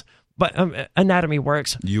works. But anatomy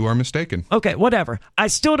works. You are mistaken. Okay, whatever. I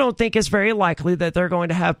still don't think it's very likely that they're going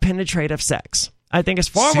to have penetrative sex. I think it's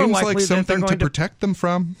far more likely like that they're going to protect them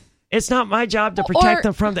from. It's not my job to protect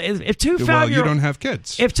them from the. If 2 5-year-olds, well, you don't have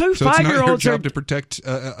kids. If 2 so 5-year-olds, it's not your job to protect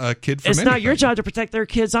a kid from it's anything. not your job to protect their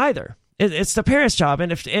kids either. It's the parents' job.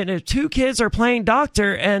 And if 2 kids are playing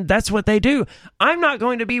doctor and that's what they do, I'm not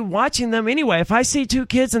going to be watching them anyway. If I see 2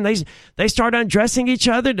 kids and they start undressing each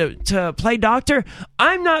other to play doctor,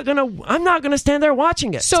 I'm not gonna stand there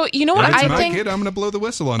watching it. So you know what I think? My kid, I'm going to blow the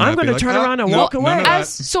whistle on that. I'm going to turn around and walk away.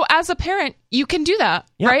 As a parent, you can do that,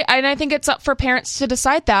 right? And I think it's up for parents to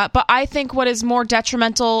decide that. But I think what is more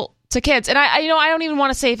detrimental to kids, and I don't even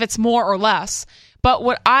want to say if it's more or less. But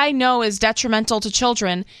what I know is detrimental to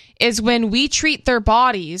children is when we treat their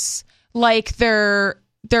bodies like they're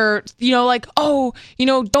don't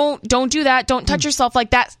do that, don't touch yourself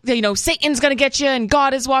like that, Satan's gonna get you and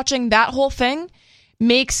God is watching. That whole thing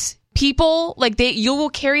makes people like you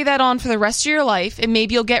will carry that on for the rest of your life, and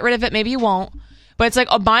maybe you'll get rid of it, maybe you won't. But it's like,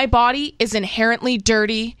 my body is inherently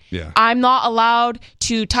dirty. Yeah. I'm not allowed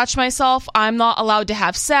to touch myself. I'm not allowed to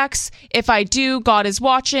have sex. If I do, God is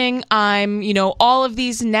watching. I'm, all of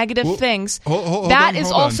these negative things. That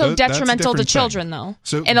is also detrimental to children, though.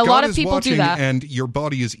 So and a God lot of is people do that. And your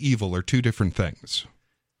body is evil are 2 different things.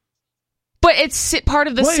 But it's part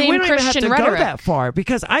of the same Christian rhetoric. We don't even have to go that far,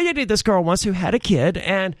 because I dated this girl once who had a kid,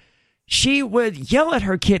 and she would yell at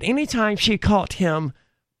her kid anytime she caught him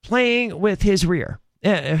playing with his rear,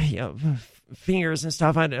 fingers and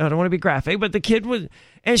stuff. I don't want to be graphic, but the kid would,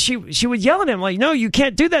 and she would yell at him like, "No, you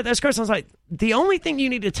can't do that. That's gross." I was like, the only thing you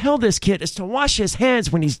need to tell this kid is to wash his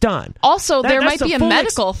hands when he's done. Also, there might be a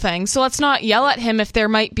medical thing, so let's not yell at him if there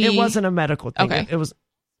might be. It wasn't a medical thing. Okay. It was.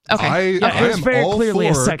 Okay. I it was very clearly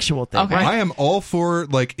a for, sexual thing. Okay. Right? I am all for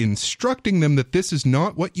instructing them that this is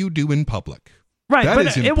not what you do in public. Right, that but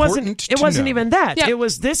is it wasn't. It wasn't even that. Yeah. It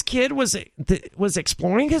was this kid was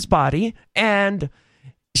exploring his body, and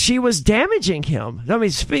she was damaging him. I mean,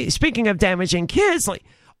 speaking of damaging kids, like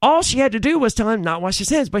all she had to do was tell him not wash his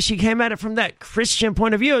hands. But she came at it from that Christian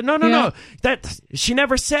point of view. No. That she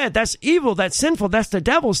never said that's evil, that's sinful, that's the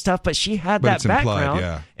devil's stuff. But she had that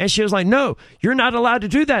background, and she was like, "No, you're not allowed to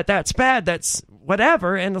do that. That's bad. That's."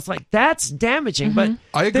 Whatever, and it's like that's damaging. But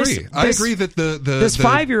I agree. I agree that this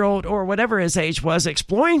 5-year-old or whatever his age was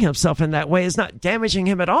exploring himself in that way is not damaging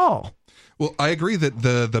him at all. Well, I agree that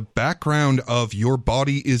the background of your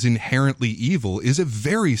body is inherently evil is a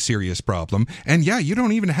very serious problem. And yeah, you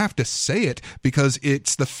don't even have to say it because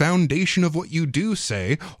it's the foundation of what you do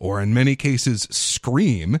say, or in many cases,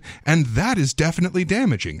 scream. And that is definitely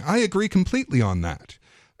damaging. I agree completely on that.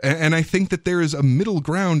 And I think that there is a middle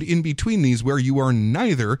ground in between these where you are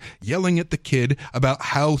neither yelling at the kid about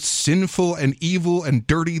how sinful and evil and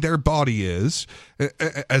dirty their body is,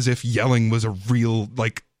 as if yelling was a real,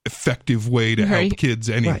 effective way to help kids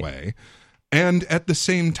anyway. Right. And at the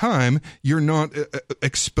same time, you're not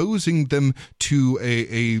exposing them to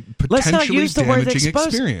a potentially damaging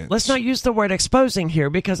experience. Let's not use the word exposing here,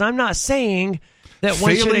 because I'm not saying that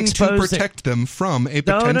one should expose to protect them from a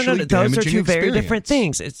potentially damaging Those are two experience. very different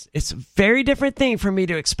things. It's a very different thing for me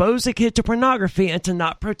to expose a kid to pornography and to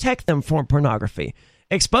not protect them from pornography.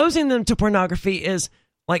 Exposing them to pornography is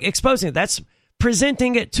like exposing. That's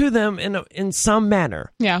presenting it to them in some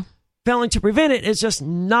manner. Yeah. Failing to prevent it is just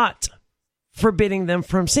not forbidding them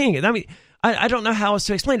from seeing it. I mean, I don't know how else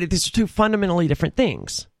to explain it. These are two fundamentally different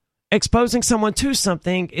things. Exposing someone to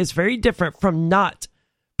something is very different from not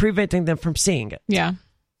preventing them from seeing it. Yeah.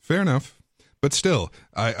 Fair enough. But still,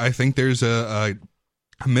 I think there's a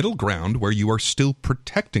middle ground where you are still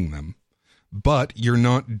protecting them, but you're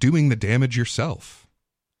not doing the damage yourself.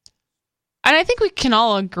 And I think we can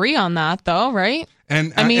all agree on that, though, right?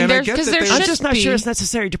 And I mean, and I'm just not sure it's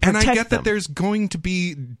necessary to protect them. And I get that there's going to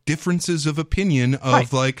be differences of opinion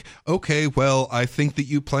of okay, well, I think that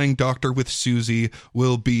you playing doctor with Susie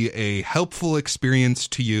will be a helpful experience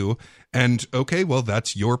to you. And okay, well,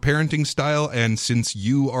 that's your parenting style. And since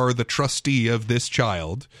you are the trustee of this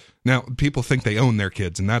child, now people think they own their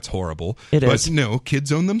kids, and that's horrible. It is. But no,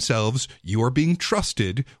 kids own themselves. You are being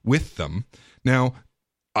trusted with them. Now,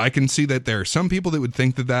 I can see that there are some people that would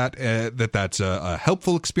think that's a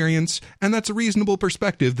helpful experience, and that's a reasonable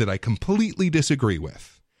perspective that I completely disagree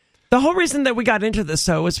with. The whole reason that we got into this,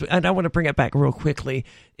 though, is, and I want to bring it back real quickly,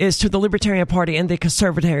 is to the Libertarian Party and the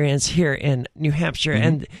Conservatarians here in New Hampshire,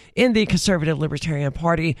 and in the Conservative Libertarian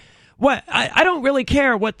Party. I don't really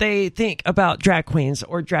care what they think about drag queens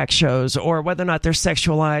or drag shows or whether or not they're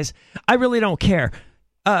sexualized. I really don't care.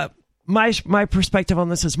 My perspective on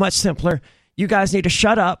this is much simpler. You guys need to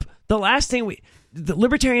shut up. The last thing the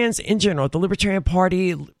Libertarians in general, the Libertarian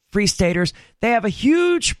Party, Free Staters, they have a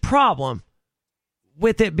huge problem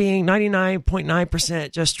with it being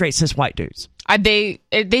 99.9% just straight cis white dudes. They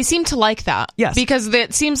seem to like that. Yes. Because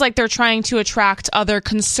it seems like they're trying to attract other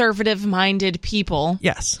conservative-minded people.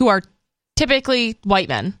 Yes. Who are typically white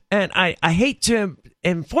men. And I hate to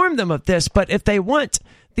inform them of this, but if they want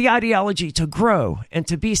the ideology to grow and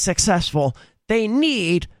to be successful, they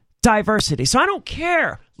need diversity. So I don't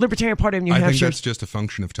care, Libertarian Party of New Hampshire. I think that's just a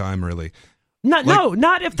function of time, really. Not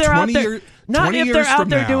if they're out there. Not if they're out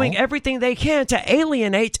there doing everything they can to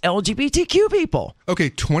alienate LGBTQ people.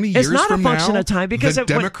 Okay, 20 years from now, it's not a function of time because the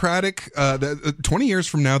Democratic. 20 years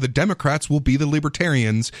from now, the Democrats will be the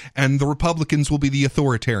libertarians and the Republicans will be the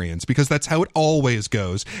authoritarians, because that's how it always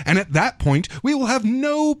goes. And at that point, we will have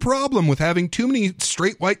no problem with having too many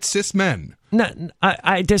straight white cis men. No,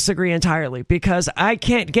 I disagree entirely, because I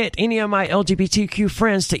can't get any of my LGBTQ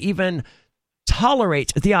friends to even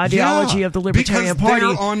tolerate the ideology of the Libertarian Party.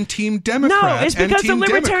 They're on Team Democrat. No, it's because the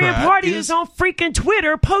Libertarian Party is on freaking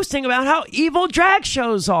Twitter posting about how evil drag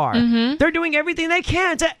shows are. Mm-hmm. They're doing everything they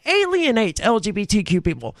can to alienate LGBTQ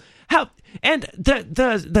people. And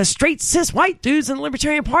the straight cis white dudes in the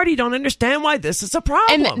Libertarian Party don't understand why this is a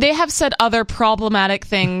problem. And they have said other problematic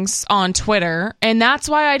things on Twitter, and that's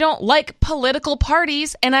why I don't like political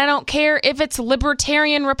parties, and I don't care if it's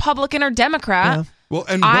Libertarian, Republican, or Democrat. Yeah. Well,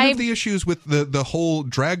 and one of the issues with the whole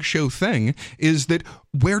drag show thing is that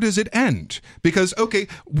where does it end? Because, okay,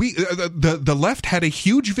 the left had a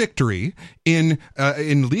huge victory in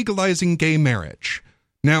legalizing gay marriage.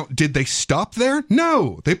 Now, did they stop there?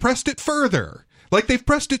 No, they pressed it further. Like, they've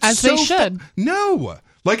pressed it as they should. No,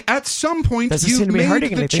 like at some point you've made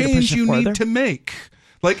the change you need to make.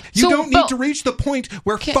 Like, you don't need to reach the point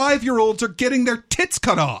where 5-year-olds are getting their tits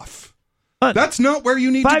cut off. That's not where you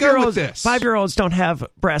need to go with this. 5-year-olds don't have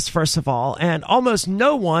breasts, first of all, and almost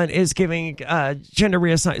no one is giving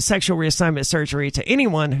sexual reassignment surgery to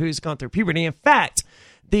anyone who's gone through puberty. In fact,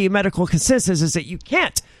 the medical consensus is that you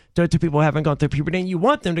can't do it to people who haven't gone through puberty, and you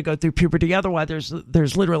want them to go through puberty. Otherwise,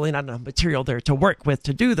 there's literally not enough material there to work with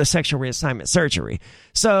to do the sexual reassignment surgery.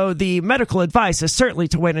 So the medical advice is certainly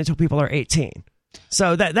to wait until people are 18.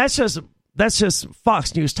 So that's just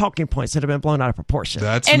Fox News talking points that have been blown out of proportion.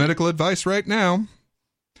 That's medical advice right now.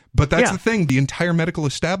 But that's the thing. The entire medical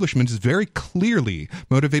establishment is very clearly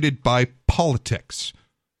motivated by politics.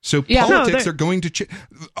 So Yeah. politics are going to change.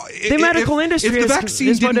 The medical industry If the vaccine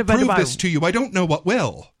didn't motivated prove by- this to you, I don't know what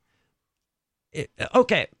will.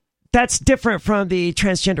 Okay, that's different from the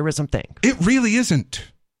transgenderism thing. It really isn't.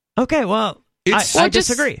 Okay, well, It's- I Or just-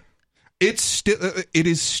 disagree. It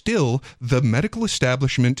is still the medical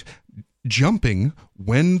establishment jumping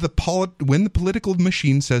when the political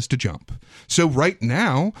machine says to jump. So right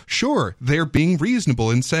now, sure, they're being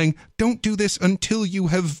reasonable and saying, don't do this until you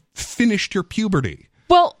have finished your puberty.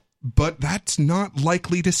 Well, But that's not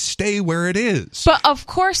likely to stay where it is. but of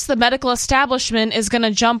course the medical establishment is going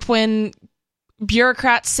to jump when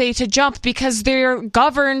bureaucrats say to jump because they're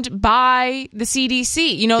governed by the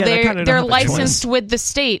CDC. You know, Yeah, they kinda don't they're have a licensed choice. with the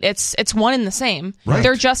state. It's one and the same. Right.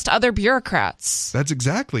 They're just other bureaucrats. That's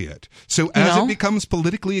exactly it. So as know? it becomes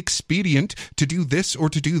politically expedient to do this or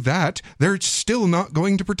to do that, they're still not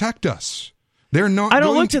going to protect us. They're not I don't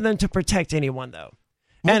going look to them to protect anyone, though.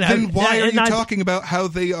 Well, And, then why are and you I- talking about how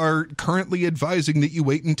they are currently advising that you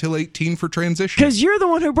wait until 18 for transition? Because you're the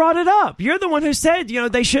one who brought it up. You're the one who said,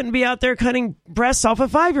 they shouldn't be out there cutting breasts off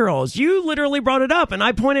of 5-year-olds. You literally brought it up, and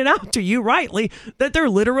I pointed out to you rightly that they're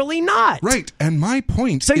literally not. Right, and my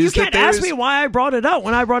point So is you can't that there ask is- me why I brought it up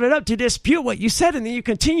when I brought it up to dispute what you said, and then you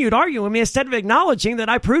continued arguing with me instead of acknowledging that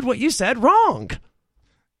I proved what you said wrong.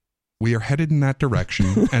 we are headed in that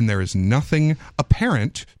direction, and there is nothing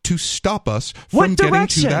apparent to stop us from What getting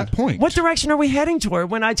direction? to that point. What direction are we heading toward?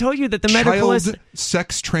 When I told you that the medical Child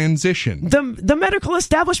sex transition. the medical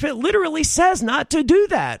establishment literally says not to do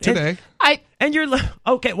that Today. And you're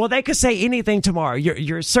okay. Well, they could say anything tomorrow.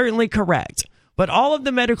 You're certainly correct. But all of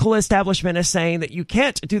the medical establishment is saying that you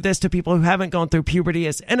can't do this to people who haven't gone through puberty,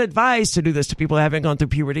 and advised to do this to people who haven't gone through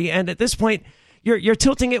puberty. And at this point, you're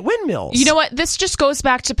tilting at windmills. You know what? This just goes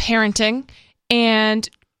back to parenting, and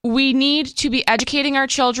we need to be educating our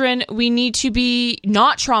children. We need to be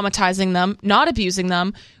not traumatizing them, not abusing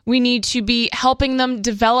them. We need to be helping them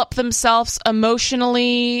develop themselves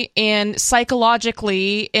emotionally and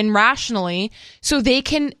psychologically and rationally so they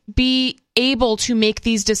can be able to make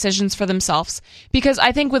these decisions for themselves. Because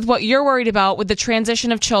I think with what you're worried about with the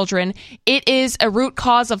transition of children, it is a root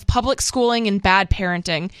cause of public schooling and bad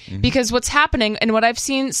parenting. Because what's happening, and what I've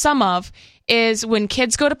seen some of, is when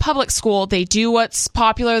kids go to public school, they do what's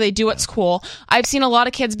popular, they do what's cool. I've seen a lot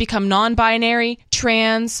of kids become non-binary,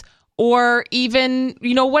 trans, or even,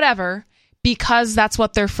 whatever, because that's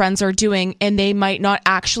what their friends are doing, and they might not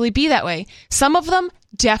actually be that way. Some of them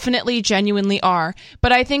definitely, genuinely are.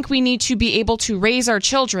 But I think we need to be able to raise our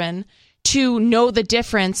children to know the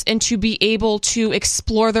difference and to be able to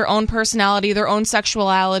explore their own personality, their own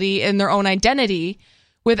sexuality, and their own identity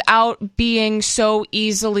without being so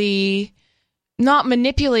easily not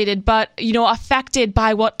manipulated, but, affected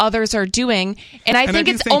by what others are doing. And I think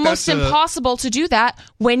it's almost impossible to do that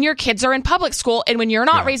when your kids are in public school and when you're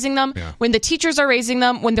not raising them, when the teachers are raising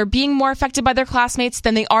them, when they're being more affected by their classmates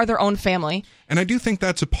than they are their own family. And I do think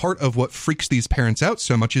that's a part of what freaks these parents out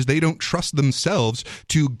so much is they don't trust themselves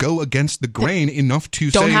to go against the grain enough to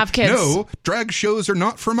Don't say, have kids. no, drag shows are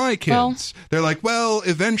not for my kids. They're like, well,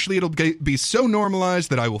 eventually it'll be so normalized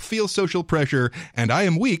that I will feel social pressure and I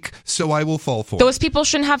am weak, so I will fall for it. Those people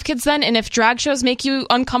shouldn't have kids then. And if drag shows make you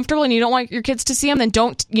uncomfortable and you don't want your kids to see them, then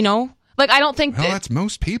don't, I don't think Well, that's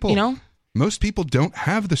most people. Most people don't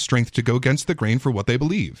have the strength to go against the grain for what they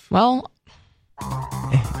believe. Well,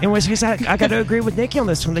 in which case, I got to agree with Nikki on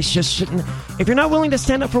this one. They just shouldn't. If you're not willing to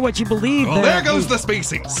stand up for what you believe, Well, then there goes the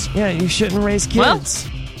species. Yeah, you shouldn't raise kids.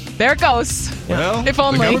 there it goes. Well, If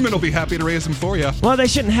only. the government will be happy to raise them for you. Well, they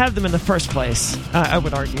shouldn't have them in the first place, I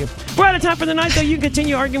would argue. We're out of time for the night, though. You can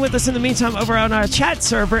continue arguing with us in the meantime over on our chat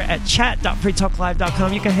server at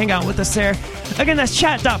chat.freetalklive.com. You can hang out with us there. Again, that's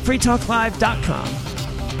chat.freetalklive.com.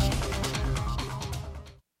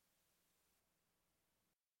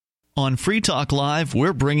 On Free Talk Live,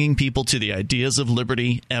 we're bringing people to the ideas of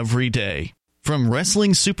liberty every day. From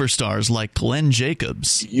wrestling superstars like Glenn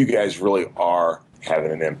Jacobs. You guys really are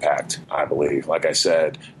having an impact, I believe. Like I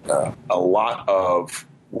said, a lot of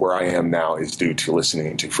where I am now is due to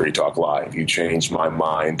listening to Free Talk Live. You changed my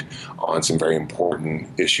mind on some very important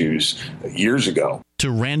issues years ago.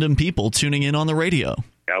 To random people tuning in on the radio.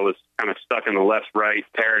 I was kind of stuck in the left-right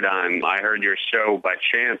paradigm. I heard your show by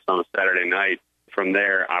chance on a Saturday night. From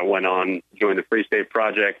there, I went on, joined the Free State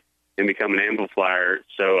Project, and become an amplifier.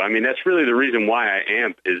 So, that's really the reason why I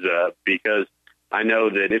amp is because I know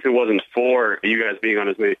that if it wasn't for you guys being on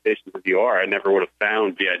as many stations as you are, I never would have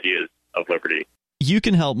found the ideas of liberty. You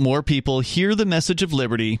can help more people hear the message of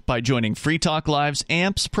liberty by joining Free Talk Live's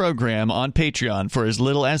AMPS program on Patreon for as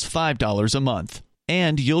little as $5 a month.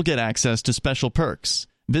 And you'll get access to special perks.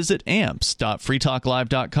 visit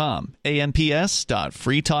amps.freetalklive.com,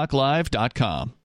 amps.freetalklive.com.